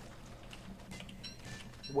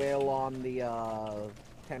 Whale on the,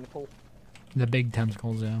 tentacle. The big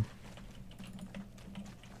tentacles, yeah.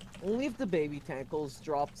 Only if the baby tentacles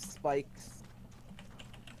drop spikes.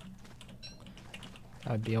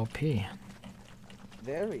 That'd be OP.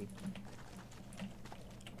 Very.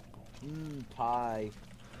 Pie.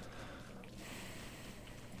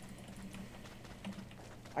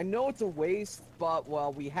 I know it's a waste, but,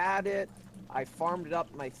 well, we had it. I farmed it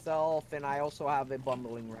up myself, and I also have a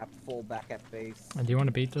bumbling wrap full back at base. Do you want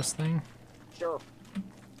to beat this thing? Sure.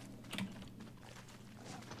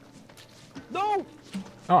 No!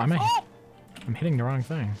 Oh, I'm Oh! hitting the wrong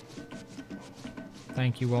thing.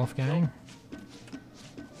 Thank you, Wolfgang.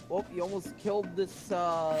 Well, you almost killed this,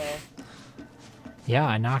 Yeah,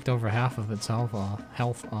 I knocked over half of its health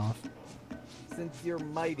off. since you're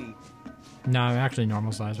mighty. No, I'm actually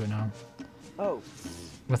normal size right now. Oh,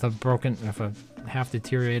 With a half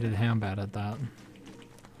deteriorated Hambat at that.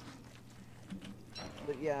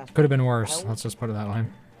 but yeah, Could have been worse, I let's just put it that way.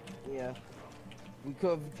 yeah. We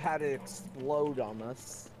could have had it explode on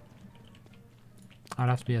us. I'd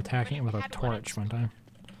have to be attacking it with a Had one torch one time.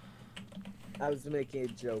 I was making a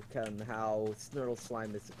joke on how Snurtle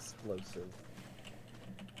Slime is explosive.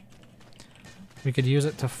 We could use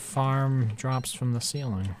it to farm drops from the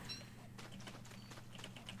ceiling.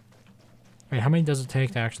 Wait, how many does it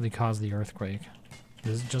take to actually cause the earthquake?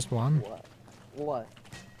 Is it just one? What? What?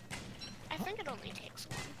 I think it only takes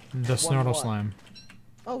one. The Snortle what? Slime.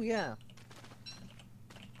 Oh, yeah.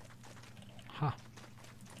 Ha.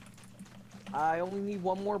 I only need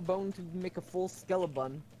one more bone to make a full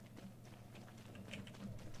skeleton.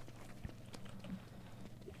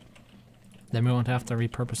 Then we won't have to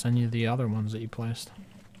repurpose any of the other ones that you placed.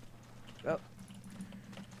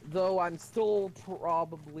 Though I'm still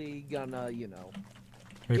probably gonna, you know,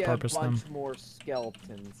 get a Repurpose them. bunch more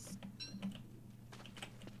skeletons.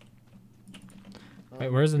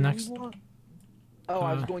 Wait, where's the do we next- want- Oh,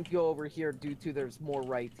 I was Uh, going to go over here due to there's more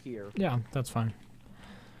right here. Yeah, that's fine.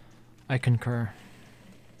 I concur.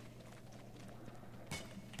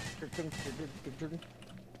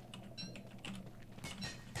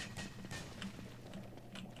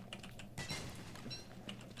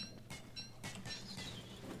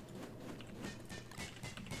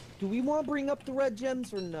 Do we want to bring up the red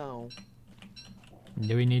gems or no?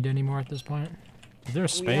 Do we need any more at this point? Is there a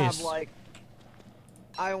space? We have like,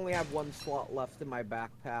 I only have one slot left in my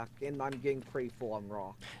backpack, and I'm getting pretty full on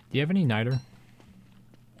rock. Do you have any niter?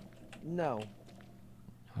 No,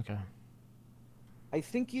 Okay. I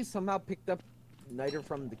think you somehow picked up niter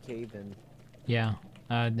from the cave-in. Yeah.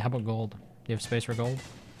 How about gold? Do you have space for gold?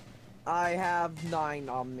 I have 9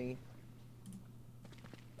 on me.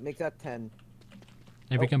 Make that 10.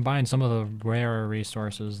 If we Oh. combine some of the rarer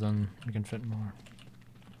resources, then we can fit more.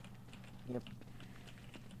 Yep.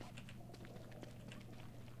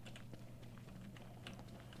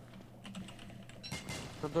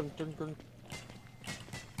 Dun, dun, dun.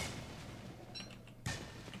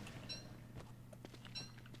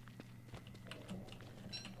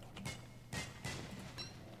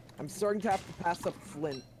 I'm starting to have to pass up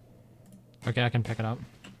flint. Okay, I can pick it up.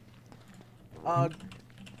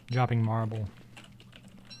 Dropping marble.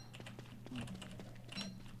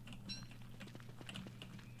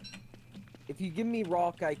 If you give me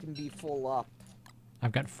rock, I can be full up.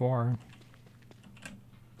 I've got 4.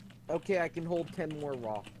 Okay, I can hold 10 more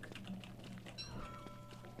rock.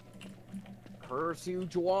 Curse you,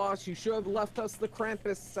 Josh. You should have left us the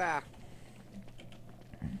Krampus sack.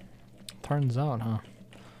 Turns out, huh?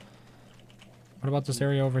 What about this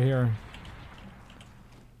area over here?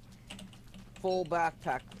 Full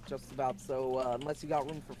backpack, just about. So, unless you got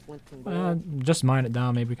room for flint and gold. Just mine it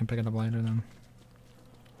down. Maybe we can pick it up later then.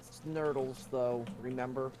 Snurtles, though,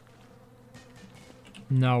 remember?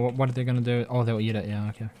 No, what are they gonna do? Oh, they'll eat it. Yeah,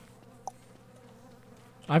 okay.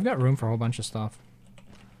 I've got room for a whole bunch of stuff.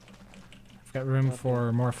 I've got room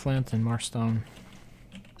for more flint and more stone.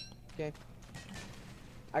 Okay.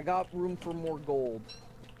 I got room for more gold.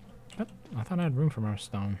 What? I thought I had room for more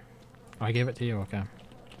stone. Oh, I gave it to you. Okay.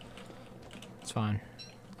 It's fine.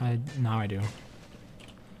 Now I do.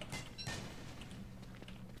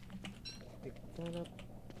 Pick that up.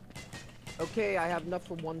 Okay, I have enough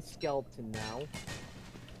for one skeleton now.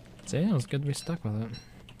 See, it was good we stuck with it.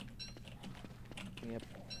 Yep.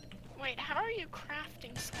 Wait, how are you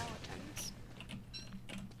crafting skeletons?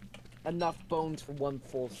 Enough bones for one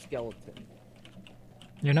full skeleton.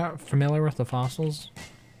 You're not familiar with the fossils?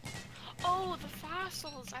 Oh, the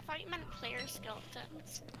fossils. I thought you meant player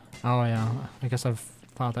skeletons. Oh yeah, I guess I've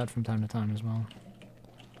thought that from time to time as well.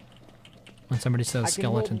 When somebody says I can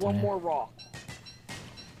skeleton hold to one me. more rock.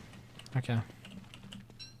 Okay.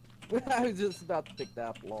 I was just about to pick that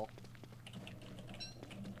up, lol.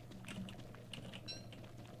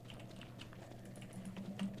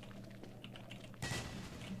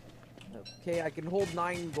 Okay, I can hold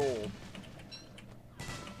 9 gold.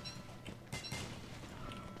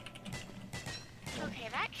 Okay,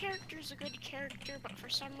 that character's a good character, but for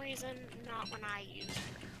some reason, not when I use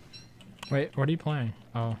her. Wait, what are you playing?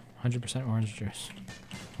 Oh, 100% orange juice.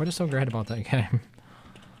 What is so great about that game?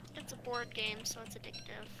 It's a board game, so it's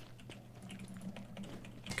addictive.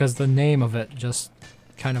 Because the name of it just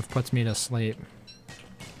kind of puts me to sleep.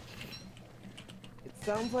 It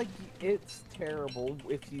sounds like it's terrible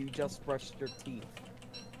if you just brushed your teeth.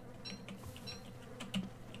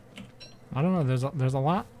 I don't know, there's a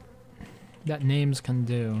lot that names can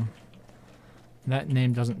do. That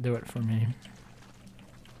name doesn't do it for me.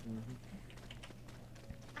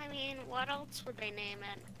 I mean, what else would they name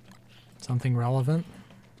it? Something relevant?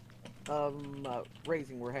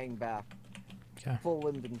 Raising, we're hanging back. Okay. Full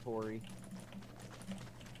inventory.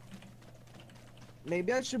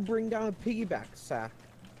 Maybe I should bring down a piggyback sack.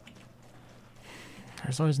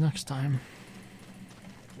 There's always next time.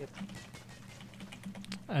 Yep.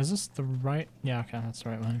 Is this the right? Yeah, okay, that's the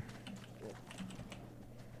right one.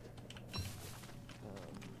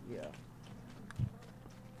 Yeah.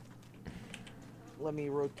 Let me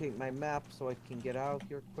rotate my map so I can get out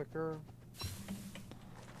here quicker.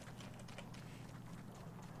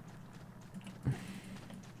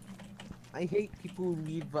 I hate people who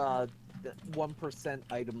leave 1%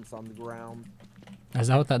 items on the ground. Is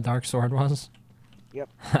that what that dark sword was? Yep.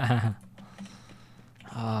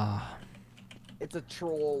 It's a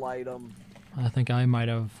troll item. I think I might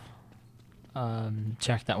have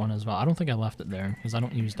checked that one as well. I don't think I left it there because I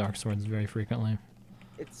don't use dark swords very frequently.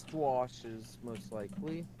 It's Squash's, most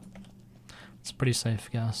likely. It's a pretty safe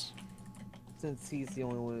guess. Since he's the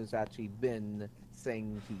only one who's actually been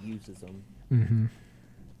saying he uses them. Mm-hmm.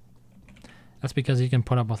 That's because he can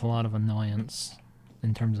put up with a lot of annoyance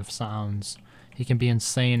in terms of sounds. He can be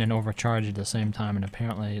insane and overcharged at the same time, and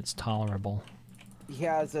apparently it's tolerable. He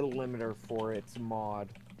has a limiter for its mod.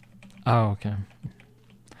 Oh, okay.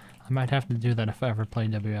 I might have to do that if I ever play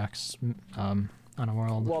WX on a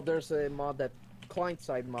world. Well, there's a mod that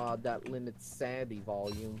client-side mod that limits sanity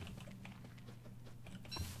volume.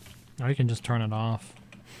 Or you can just turn it off.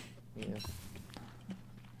 Yeah.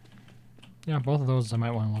 Yeah, both of those I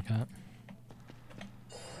might want to look at.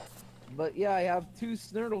 But yeah, I have 2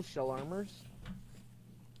 Snurtle shell armors,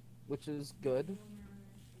 which is good.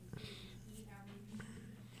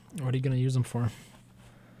 What are you gonna use them for?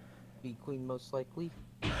 Be queen, most likely.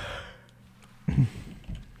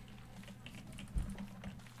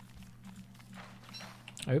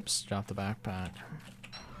 Oops, dropped the backpack.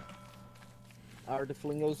 Are the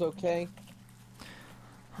flingos okay?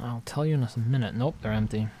 I'll tell you in a minute. Nope, they're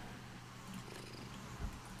empty.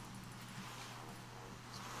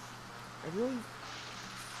 I really...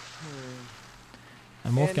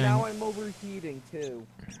 And And now Wolfgang I'm overheating, too.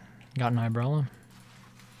 got an umbrella.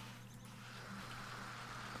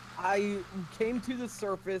 I came to the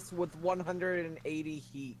surface with 180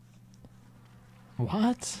 heat.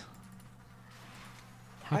 What?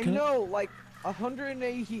 How I can know, like,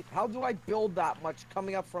 180 heat. How do I build that much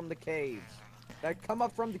coming up from the caves? Did I come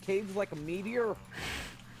up from the caves like a meteor?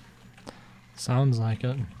 Sounds like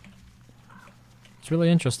it. It's really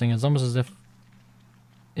interesting. It's almost as if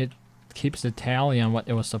it keeps a tally on what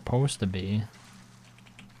it was supposed to be.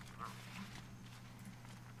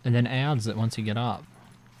 And then adds it once you get up.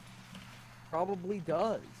 Probably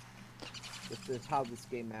does. This is how this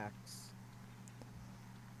game acts.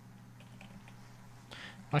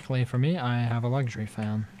 Luckily for me, I have a luxury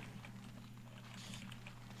fan.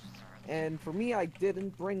 And for me, I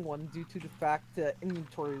didn't bring one due to the fact that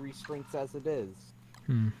inventory restraints as it is.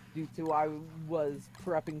 due to I was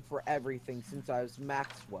prepping for everything since I was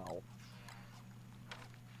Maxwell.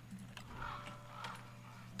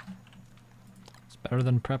 It's better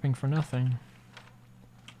than prepping for nothing.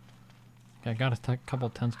 Okay, I got a couple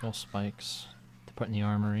tentacle spikes to put in the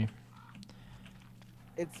armory.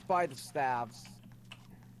 It's by the staves. Is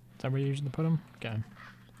that where you usually put them? Okay.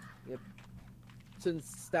 Yep. Since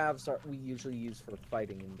staves are we usually use for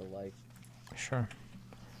fighting and the like. Sure.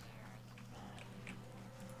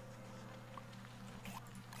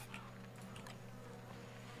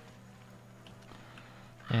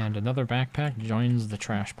 And another backpack joins the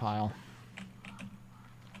trash pile.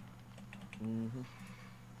 Mm-hmm.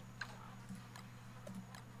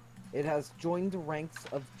 It has joined the ranks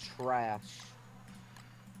of trash.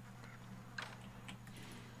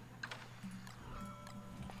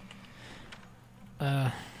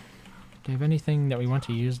 Do you have anything that we want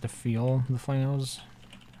to use to fuel the flingos?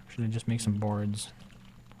 Should I just make some boards?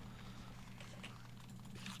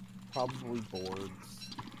 Probably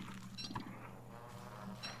boards.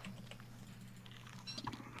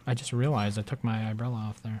 I just realized I took my umbrella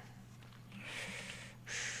off there.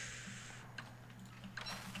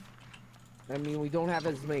 I mean, we don't have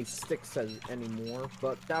as many sticks as anymore,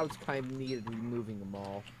 but that was kind of needed removing them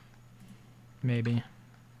all. Maybe.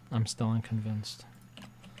 I'm still unconvinced.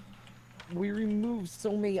 We removed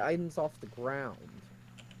so many items off the ground.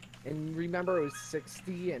 And remember it was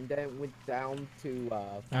 60 and then it went down to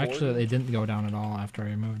 40? Actually, they didn't go down at all after I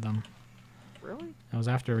removed them. Really? It was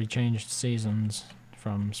after we changed seasons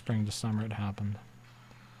from spring to summer it happened.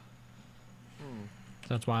 Hmm. So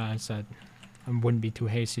that's why I said I wouldn't be too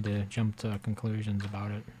hasty to jump to conclusions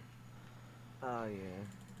about it. Oh, yeah.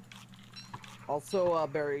 Also,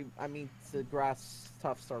 the grass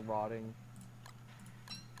tufts are rotting.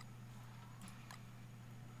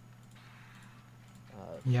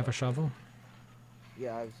 You have a shovel?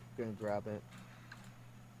 Yeah, I was gonna grab it.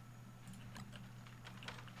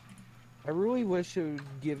 I really wish it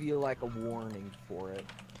would give you like a warning for it.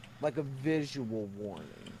 Like a visual warning.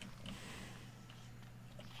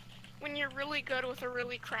 When you're really good with a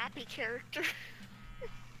really crappy character.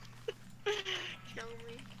 Kill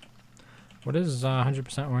me. What is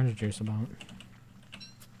 100% orange juice about?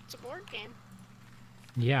 It's a board game.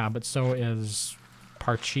 Yeah, but so is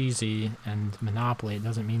Parcheesi and Monopoly. It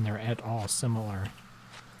doesn't mean they're at all similar.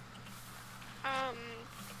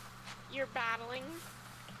 You're battling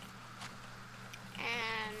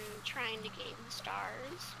and trying to gain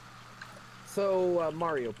stars. So,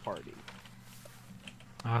 Mario Party.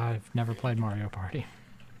 I've never played Mario Party.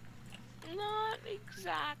 Not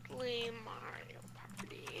exactly Mario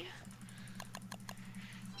Party.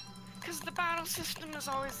 Because the battle system is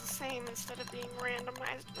always the same instead of being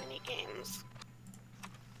randomized mini-games.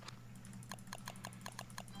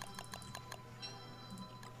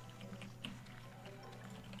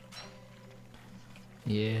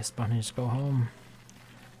 Yes, bunnies go home.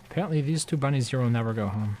 Apparently these two bunnies here will never go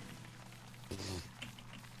home.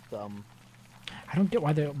 I don't get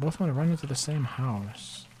why they both want to run into the same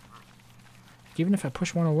house. Like, even if I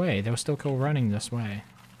push one away, they'll still go running this way.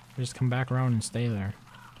 They just come back around and stay there.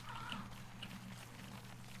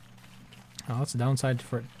 Oh, that's the downside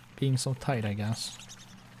for it being so tight, I guess.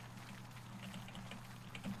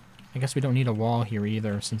 I guess we don't need a wall here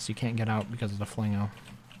either, since you can't get out because of the flingo.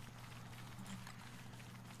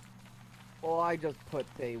 Well, I just put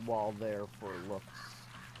a wall there for looks.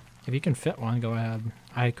 If you can fit one, go ahead.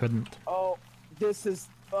 I couldn't. Oh, this is...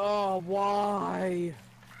 Oh, why?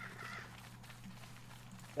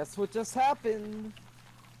 That's what just happened.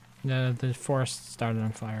 The forest started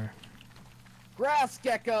on fire. Grass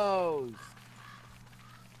geckos!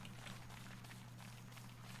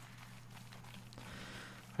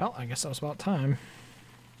 Well, I guess that was about time.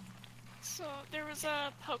 So, there was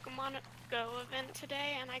a Pokemon Go event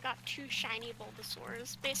today, and I got 2 shiny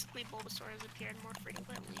Bulbasaurs. Basically, Bulbasaurs appeared more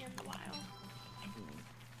frequently in the wild.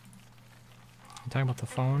 You talking about the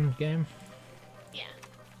phone game? Yeah.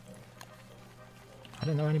 I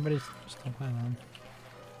didn't know anybody's still playing that.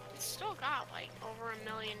 It's still got, like, over 1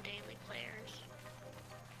 million daily players.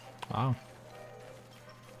 Wow.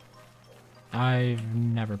 I've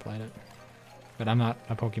never played it. But I'm not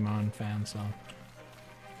a Pokemon fan, so...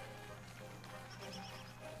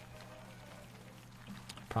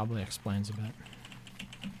 Probably explains a bit.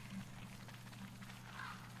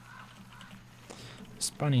 This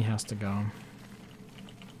bunny has to go.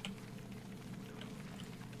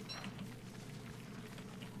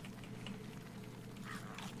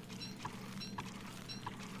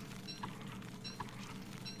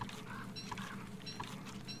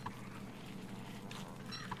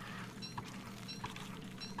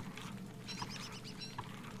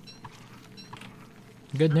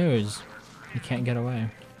 Good news. You can't get away.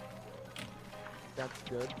 That's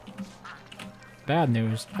good. Bad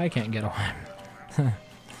news. I can't get away.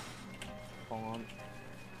 On.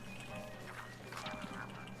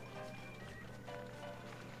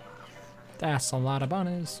 That's a lot of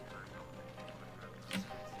bunnies.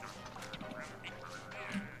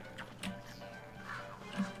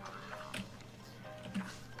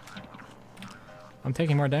 I'm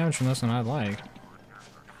taking more damage from this than I'd like.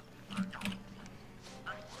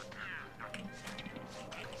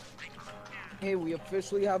 Hey, we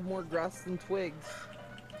officially have more grass than twigs.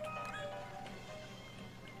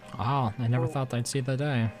 Wow, I never Oh. thought I'd see the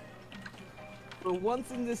day. For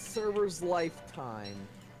once in this server's lifetime.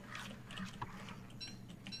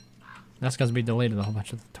 That's because we deleted a whole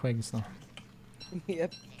bunch of the twigs, though.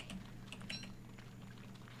 Yep.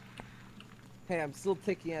 Hey, I'm still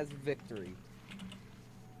taking it as a victory.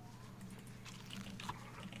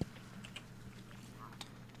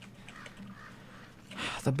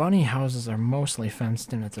 The bunny houses are mostly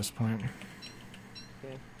fenced in at this point.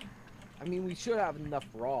 Okay. I mean, we should have enough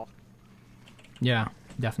raw. Yeah,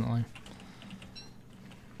 definitely.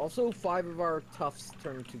 Also, 5 of our tufts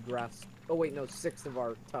turn to grass. Oh wait, no, 6 of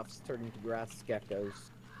our tufts turn into grass geckos.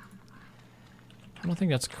 I don't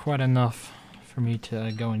think that's quite enough for me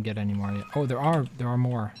to go and get any more yet. Oh, there are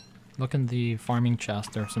more. Look in the farming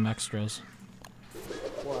chest. There are some extras.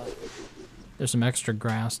 What? There's some extra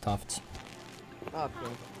grass tufts. Okay.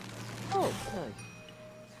 Oh,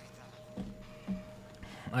 nice.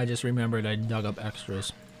 I just remembered I dug up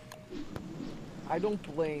extras. I don't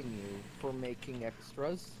blame you for making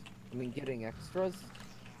extras. I mean, getting extras.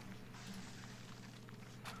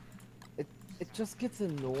 It just gets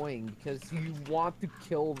annoying because you want to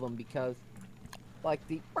kill them because, like,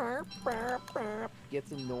 the burp, burp, burp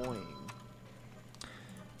gets annoying.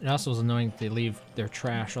 It also is annoying that they leave their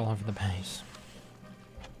trash all over the base.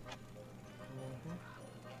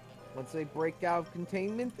 Once they break out of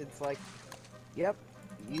containment, it's like, yep,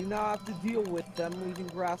 you now have to deal with them leaving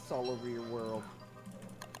grass all over your world.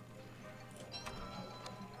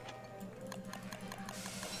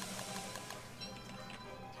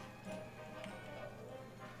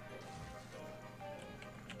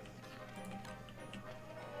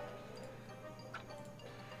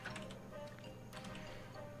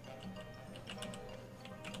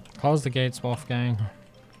 Close the gates, Wolfgang.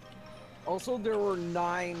 Also, there were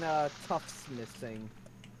 9 tufts missing.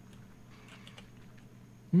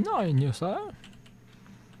 9, you say?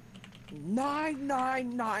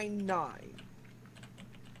 9999.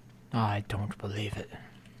 I don't believe it.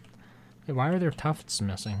 Hey, why are there tufts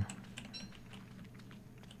missing?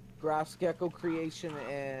 Grass gecko creation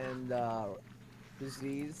and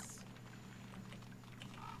disease.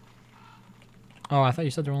 Oh, I thought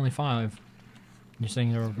you said there were only 5. You're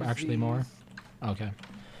saying there were actually more? Disease. Okay.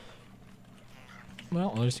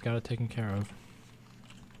 Well, at least you got it taken care of.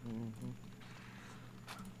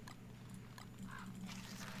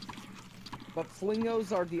 But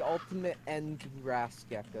flingos are the ultimate end grass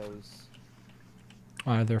geckos.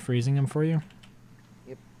 They're freezing them for you?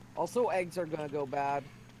 Yep. Also, eggs are gonna go bad.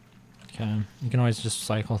 Okay. You can always just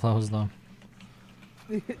cycle those, though.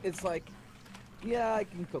 It's like, yeah, I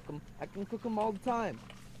can cook them. I can cook them all the time.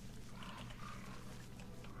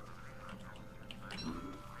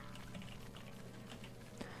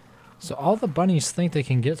 So all the bunnies think they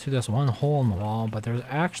can get through this one hole in the wall, but there's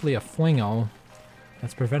actually a flingo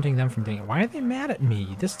that's preventing them from doing it. Why are they mad at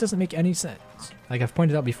me? This doesn't make any sense. Like I've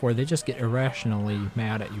pointed out before, they just get irrationally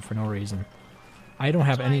mad at you for no reason. I don't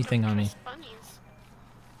have That's why I anything don't on me. trust bunnies.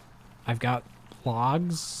 I've got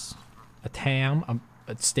logs, a tam,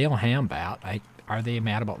 a stale ham bat. Are they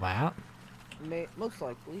mad about that? Most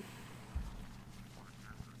likely.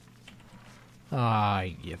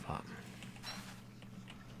 I give up.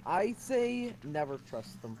 I say never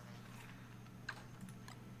trust them.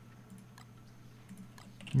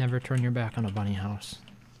 Never turn your back on a bunny house.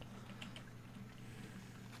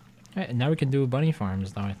 Alright, and now we can do bunny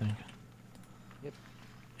farms, though, I think. Yep.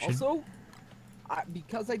 Should- Also,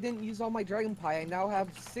 because I didn't use all my dragon pie, I now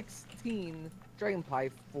have 16 dragon pie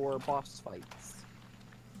for boss fights.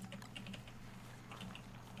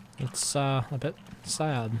 It's a bit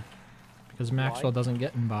sad because Maxwell doesn't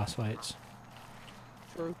get in boss fights.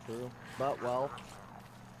 True, true. But, well,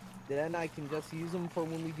 then I can just use them for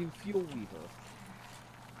when we do Fuel Weaver.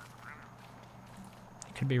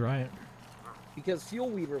 Could be right. Because Fuel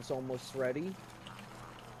Weaver's almost ready.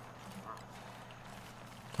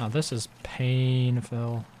 Oh, this is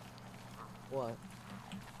painful. What?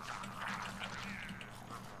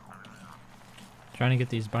 Trying to get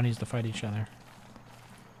these bunnies to fight each other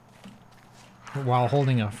while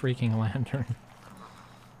holding a freaking lantern.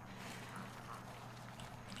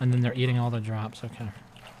 And then they're eating all the drops, okay.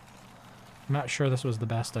 I'm not sure this was the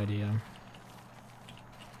best idea.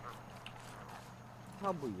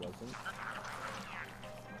 Probably wasn't.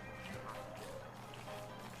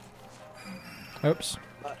 Oops.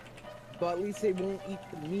 But at least they won't eat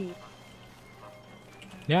the meat.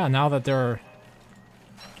 Yeah, now that they're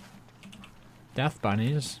death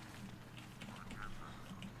bunnies.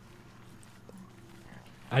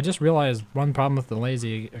 I just realized one problem with the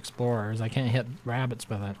Lazy Explorer is I can't hit rabbits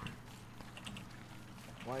with it.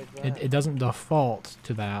 Why is that? It doesn't default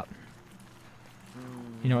to that.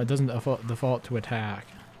 You know, it doesn't default to attack.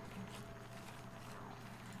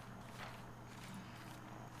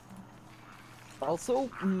 Also,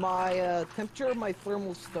 my temperature of my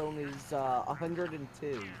thermal stone is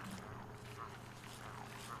 102.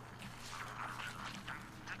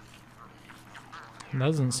 That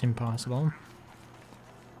doesn't seem possible.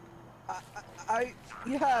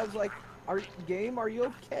 Yeah, I was like, game, are you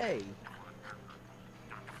okay?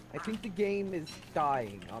 I think the game is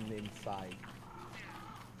dying on the inside.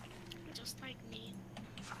 Just like me.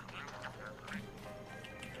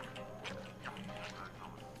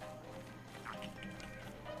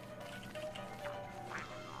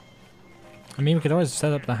 I mean, we could always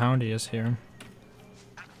set up the Houndius here.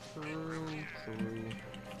 True.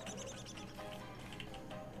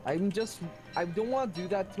 I don't want to do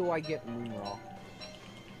that till I get Moonrock.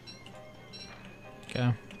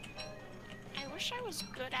 Okay. I wish I was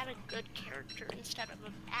good at a good character instead of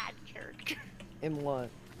a bad character. In what?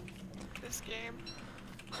 This game.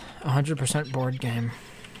 100% board game.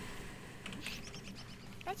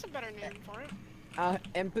 That's a better name for it.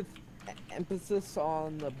 Emphasis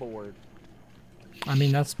on the board. I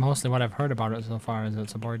mean, that's mostly what I've heard about it so far, is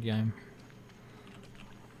it's a board game.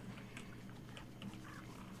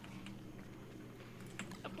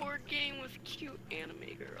 A board game with cute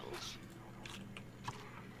anime girls.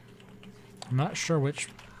 I'm not sure which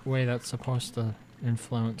way that's supposed to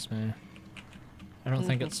influence me. I don't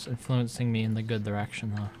think it's influencing me in the good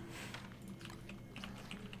direction, though.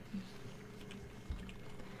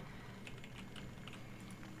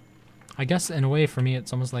 I guess, in a way, for me,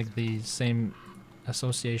 it's almost like the same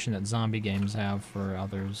association that zombie games have for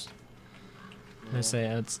others. They say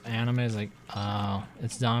it's anime, it's like, oh,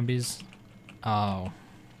 it's zombies? Oh.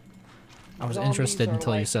 I was interested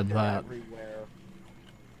until you said that. Everywhere.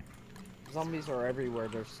 Zombies are everywhere.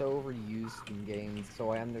 They're so overused in games,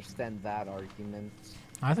 so I understand that argument.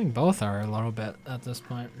 I think both are a little bit at this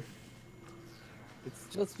point. It's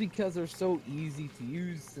just because they're so easy to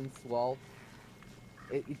use since, well,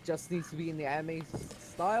 it just needs to be in the anime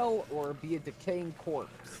style or be a decaying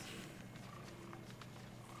corpse.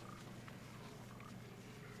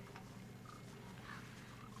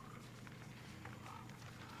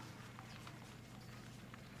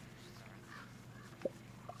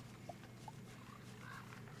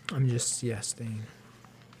 I'm just siesting.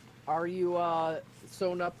 Are you,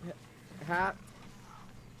 sewn up hat?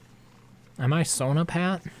 Am I sewn up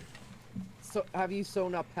hat? So, have you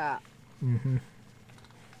sewn up hat? Mm-hmm.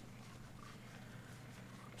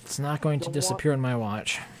 It's not going to disappear in my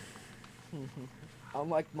watch.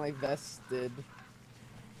 Unlike my vest did.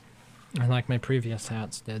 Like my previous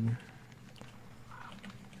hats did.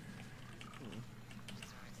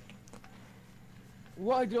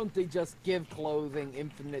 Why don't they just give clothing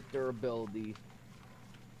infinite durability?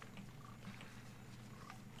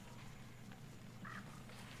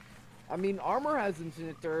 I mean, armor has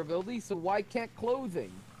infinite durability, so why can't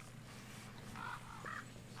clothing?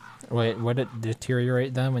 Wait, would it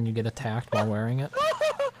deteriorate then when you get attacked while wearing it?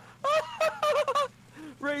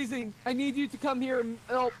 Raising, I need you to come here and...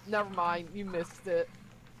 Oh, never mind, you missed it.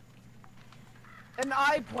 An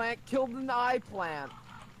eye plant killed an eye plant.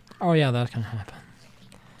 Oh yeah, that can happen.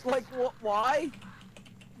 Like, why?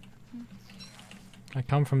 I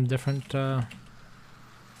come from different,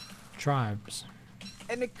 tribes.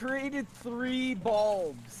 And it created 3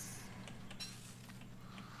 bulbs.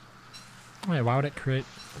 Wait, why would it create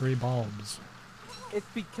 3 bulbs? It's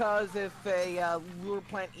because if a lure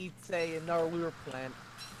plant eats another lure plant,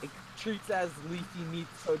 it treats it as leafy meat,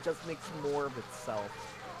 so it just makes more of itself.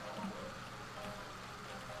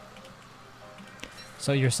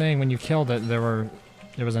 So you're saying when you killed it, there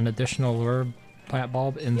was an additional lure plant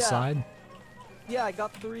bulb inside? Yeah, I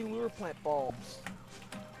got 3 lure plant bulbs.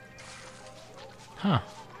 Huh.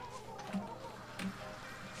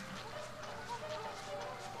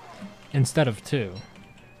 Instead of 2.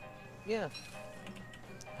 Yeah.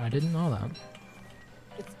 I didn't know that.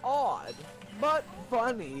 It's odd, but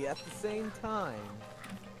funny at the same time.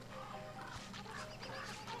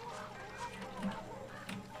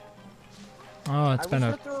 Oh, it's been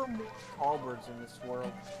a... halberds in this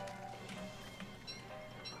world.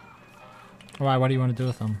 Why? What do you want to do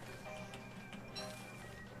with them?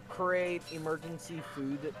 Create emergency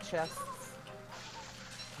food chests.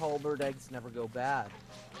 Halberd eggs never go bad.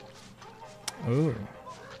 Ooh.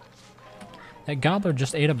 That gobbler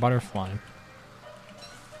just ate a butterfly.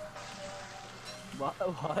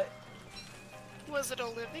 What? Was it a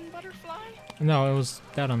living butterfly? No, it was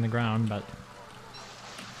dead on the ground, but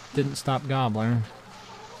didn't stop gobbler.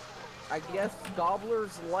 I guess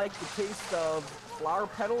gobblers like the taste of flower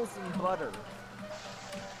petals and butter.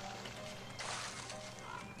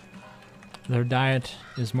 Their diet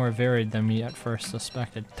is more varied than we at first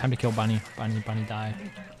suspected. Time to kill Bunny. Bunny, die.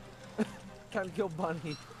 Time to kill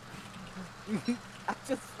Bunny. I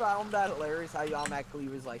just found that hilarious how he automatically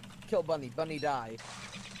was like, kill Bunny, Bunny die.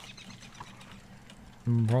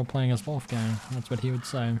 Role playing as Wolfgang. That's what he would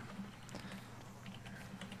say.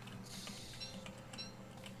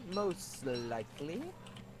 Most likely.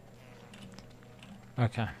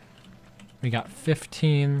 Okay. We got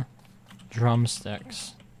 15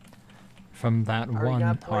 drumsticks from that Are you one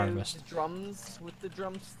gonna play harvest. with the drums with the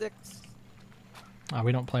drumsticks?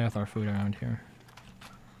 We don't play with our food around here.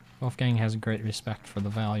 Wolfgang has great respect for the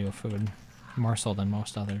value of food, more so than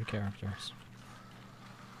most other characters.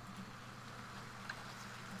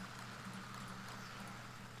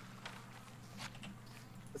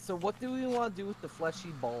 So what do we want to do with the fleshy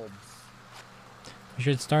bulbs? We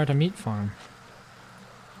should start a meat farm.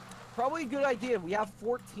 Probably a good idea. We have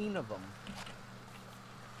 14 of them.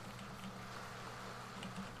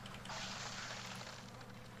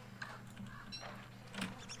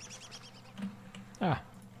 Ah.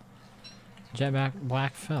 Jetback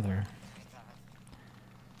black feather.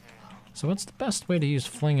 So what's the best way to use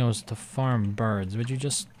flingos to farm birds? Would you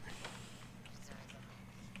just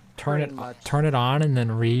turn it on and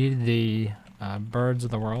then read the Birds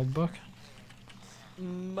of the World book?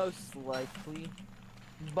 Most likely.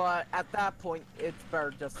 But at that point, it's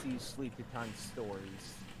better just to use Sleepy Time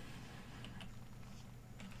stories.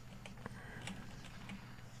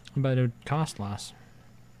 But it would cost less.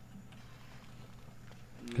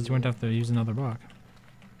 Because you wouldn't have to use another book.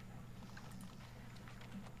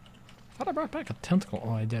 I thought I brought back a tentacle.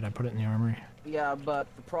 Oh, I did. I put it in the armory. Yeah, but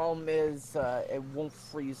the problem is it won't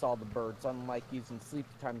freeze all the birds, unlike using Sleepy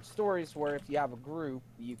Time stories, where if you have a group,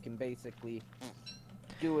 you can basically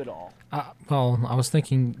do it all. Well, I was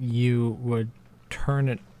thinking you would turn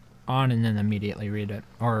it on and then immediately read it.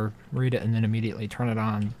 Or read it and then immediately turn it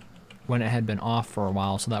on when it had been off for a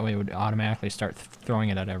while, so that way it would automatically start throwing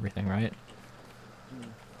it at everything, right?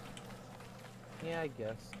 Yeah, I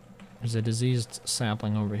guess. There's a diseased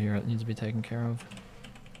sapling over here that needs to be taken care of.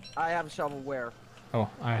 I have a shovel where? Oh,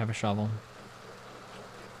 I have a shovel.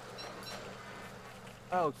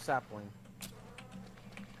 Oh, sapling.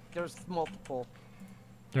 There's multiple.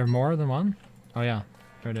 There are more than one? Oh yeah,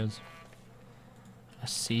 there it is. I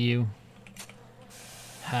see you.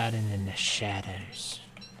 Hiding in the shadows.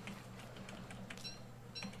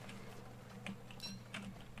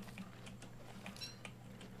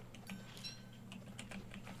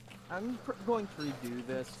 I'm going to redo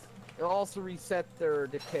this. It'll also reset their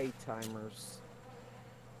decay timers.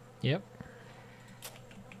 Yep.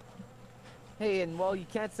 Hey, and well, you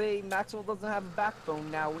can't say Maxwell doesn't have a backbone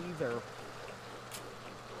now either.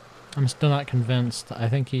 I'm still not convinced. I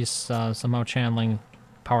think he's somehow channeling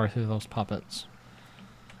power through those puppets.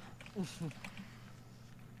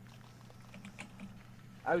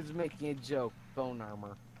 I was making a joke. Bone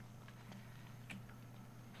armor.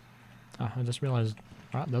 Oh, I just realized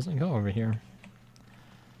Rot doesn't go over here.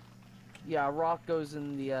 Yeah, rock goes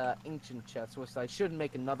in the ancient chest, which I should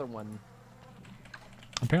make another one.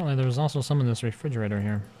 Apparently there was also some in this refrigerator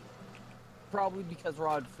here. Probably because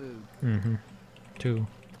raw food. Mm-hmm. 2.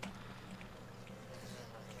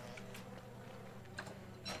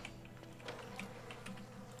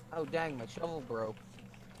 Oh dang, my shovel broke.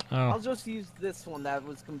 Oh, I'll just use this one that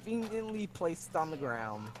was conveniently placed on the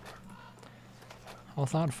ground. how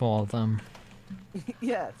thoughtful of them.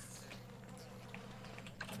 Yes.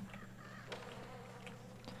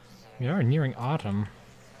 We are nearing autumn.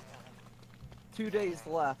 2 days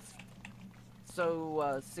left.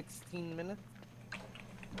 So, 16 minutes?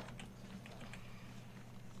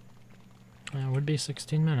 It would be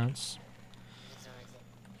 16 minutes.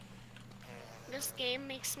 This game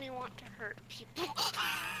makes me want to hurt people.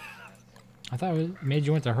 I thought it made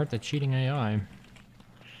you want to hurt the cheating AI.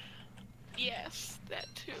 Yes, that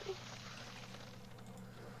too.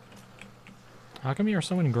 How come you're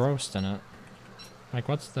so engrossed in it? Like,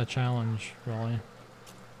 what's the challenge, really?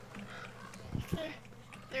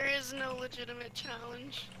 There is no legitimate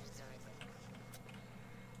challenge.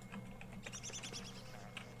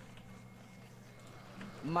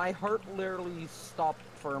 My heart literally stopped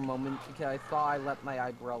for a moment because I thought I let my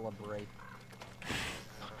umbrella break.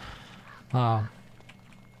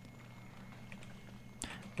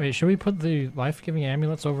 Wait, should we put the life-giving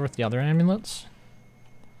amulets over with the other amulets?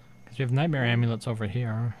 Because we have nightmare amulets over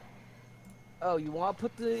here. Oh, you want to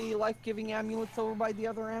put the life-giving amulets over by the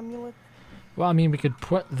other amulet? Well, I mean, we could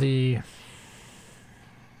put the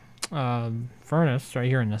furnace right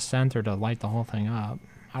here in the center to light the whole thing up.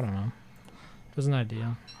 I don't know. Just an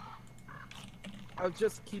idea. I was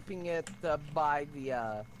just keeping it by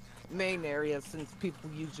the main area since people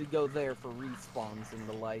usually go there for respawns and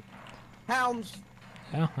the like. Hounds!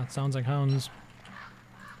 Yeah, that sounds like hounds.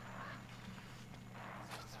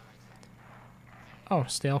 Oh,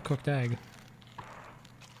 stale cooked egg.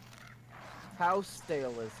 How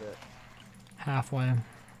stale is it? Halfway.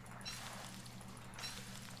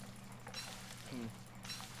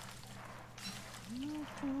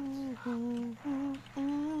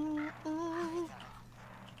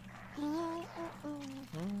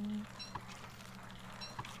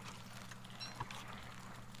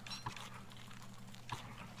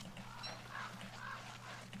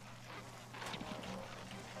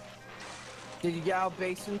 Did you get out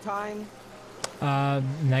base in time?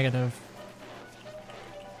 Negative.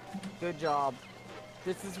 Good job.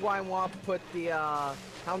 This is why I want to put the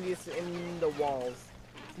Houndius in the walls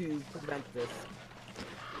to prevent this.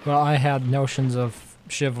 Well, I had notions of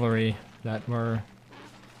chivalry that were,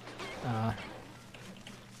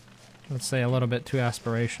 let's say, a little bit too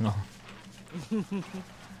aspirational.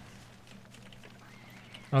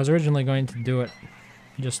 I was originally going to do it,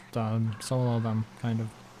 just solo them, kind of.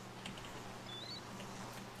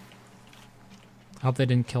 I hope they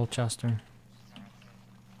didn't kill Chester.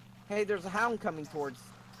 Hey, there's a hound coming towards.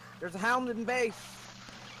 There's a hound in base.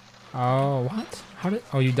 Oh, what? How did?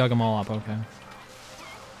 Oh, you dug them all up. Okay.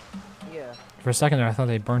 Yeah. For a second there, I thought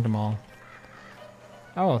they burned them all.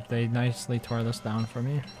 Oh, they nicely tore this down for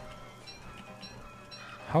me.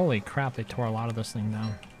 Holy crap! They tore a lot of this thing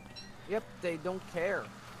down. Yep, they don't care.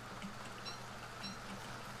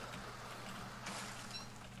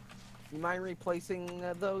 You mind replacing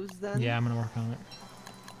those then? Yeah, I'm gonna work on it.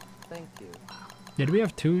 Thank you. Did we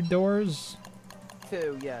have 2 doors?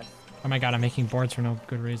 2, yes. Oh my god, I'm making boards for no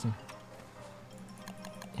good reason.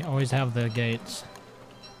 You always have the gates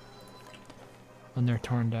when they're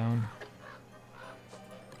torn down.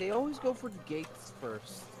 They always go for the gates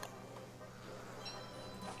first.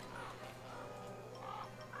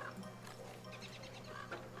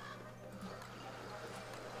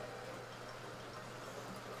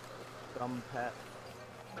 Dumb pet.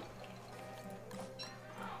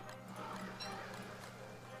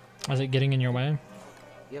 Is it getting in your way?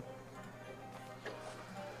 Yep.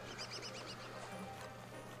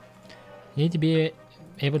 You need to be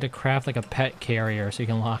able to craft like a pet carrier so you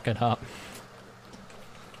can lock it up.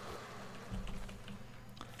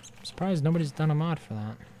 I'm surprised nobody's done a mod for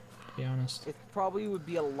that, to be honest. It probably would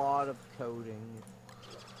be a lot of coding.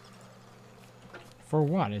 For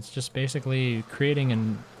what? It's just basically creating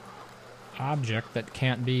an object that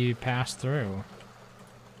can't be passed through.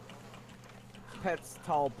 Pets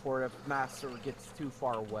teleport if Master gets too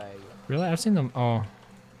far away. Really? I've seen them. Oh.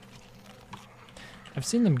 I've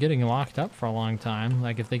seen them getting locked up for a long time.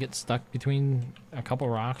 Like if they get stuck between a couple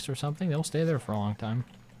rocks or something, they'll stay there for a long time.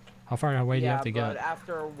 How far away do you have to Yeah, but get?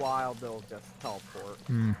 after a while they'll just teleport.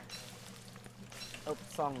 Hmm. Oh,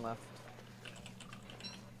 song left.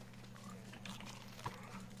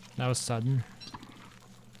 That was sudden.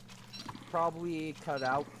 Probably cut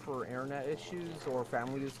out for internet issues or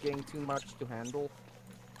family is getting too much to handle.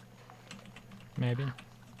 Maybe.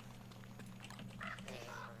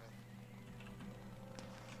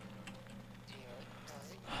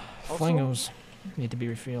 Also- Flingos need to be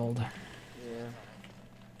refilled. Yeah.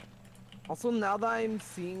 Also, now that I'm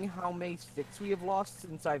seeing how many sticks we have lost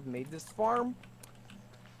since I've made this farm,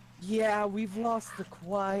 yeah, we've lost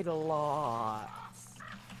quite a lot.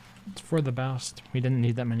 It's for the best. We didn't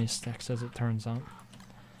need that many sticks, as it turns out.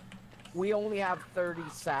 We only have 30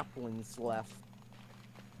 saplings left.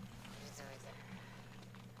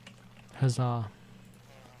 Huzzah.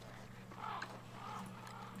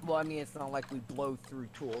 Well, I mean, it's not like we blow through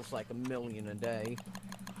tools like 1,000,000 a day.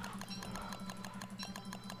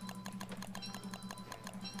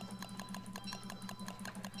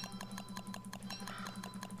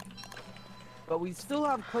 But we still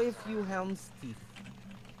have quite a few hound's teeth.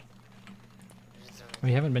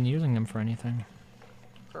 We haven't been using them for anything.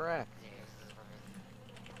 Correct.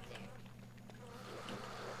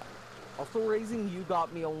 Also, raising you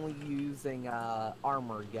got me only using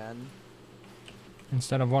armor again.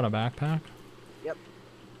 Instead of what, a backpack? Yep.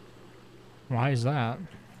 Why is that?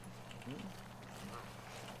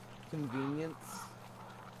 Convenience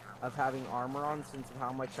of having armor on since of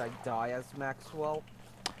how much I die as Maxwell.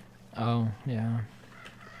 Oh, yeah.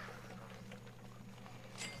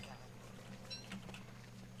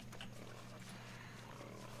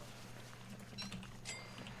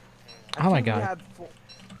 Oh my We god. had 40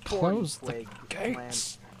 Close the plague gates.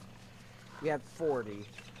 plants. We had 40.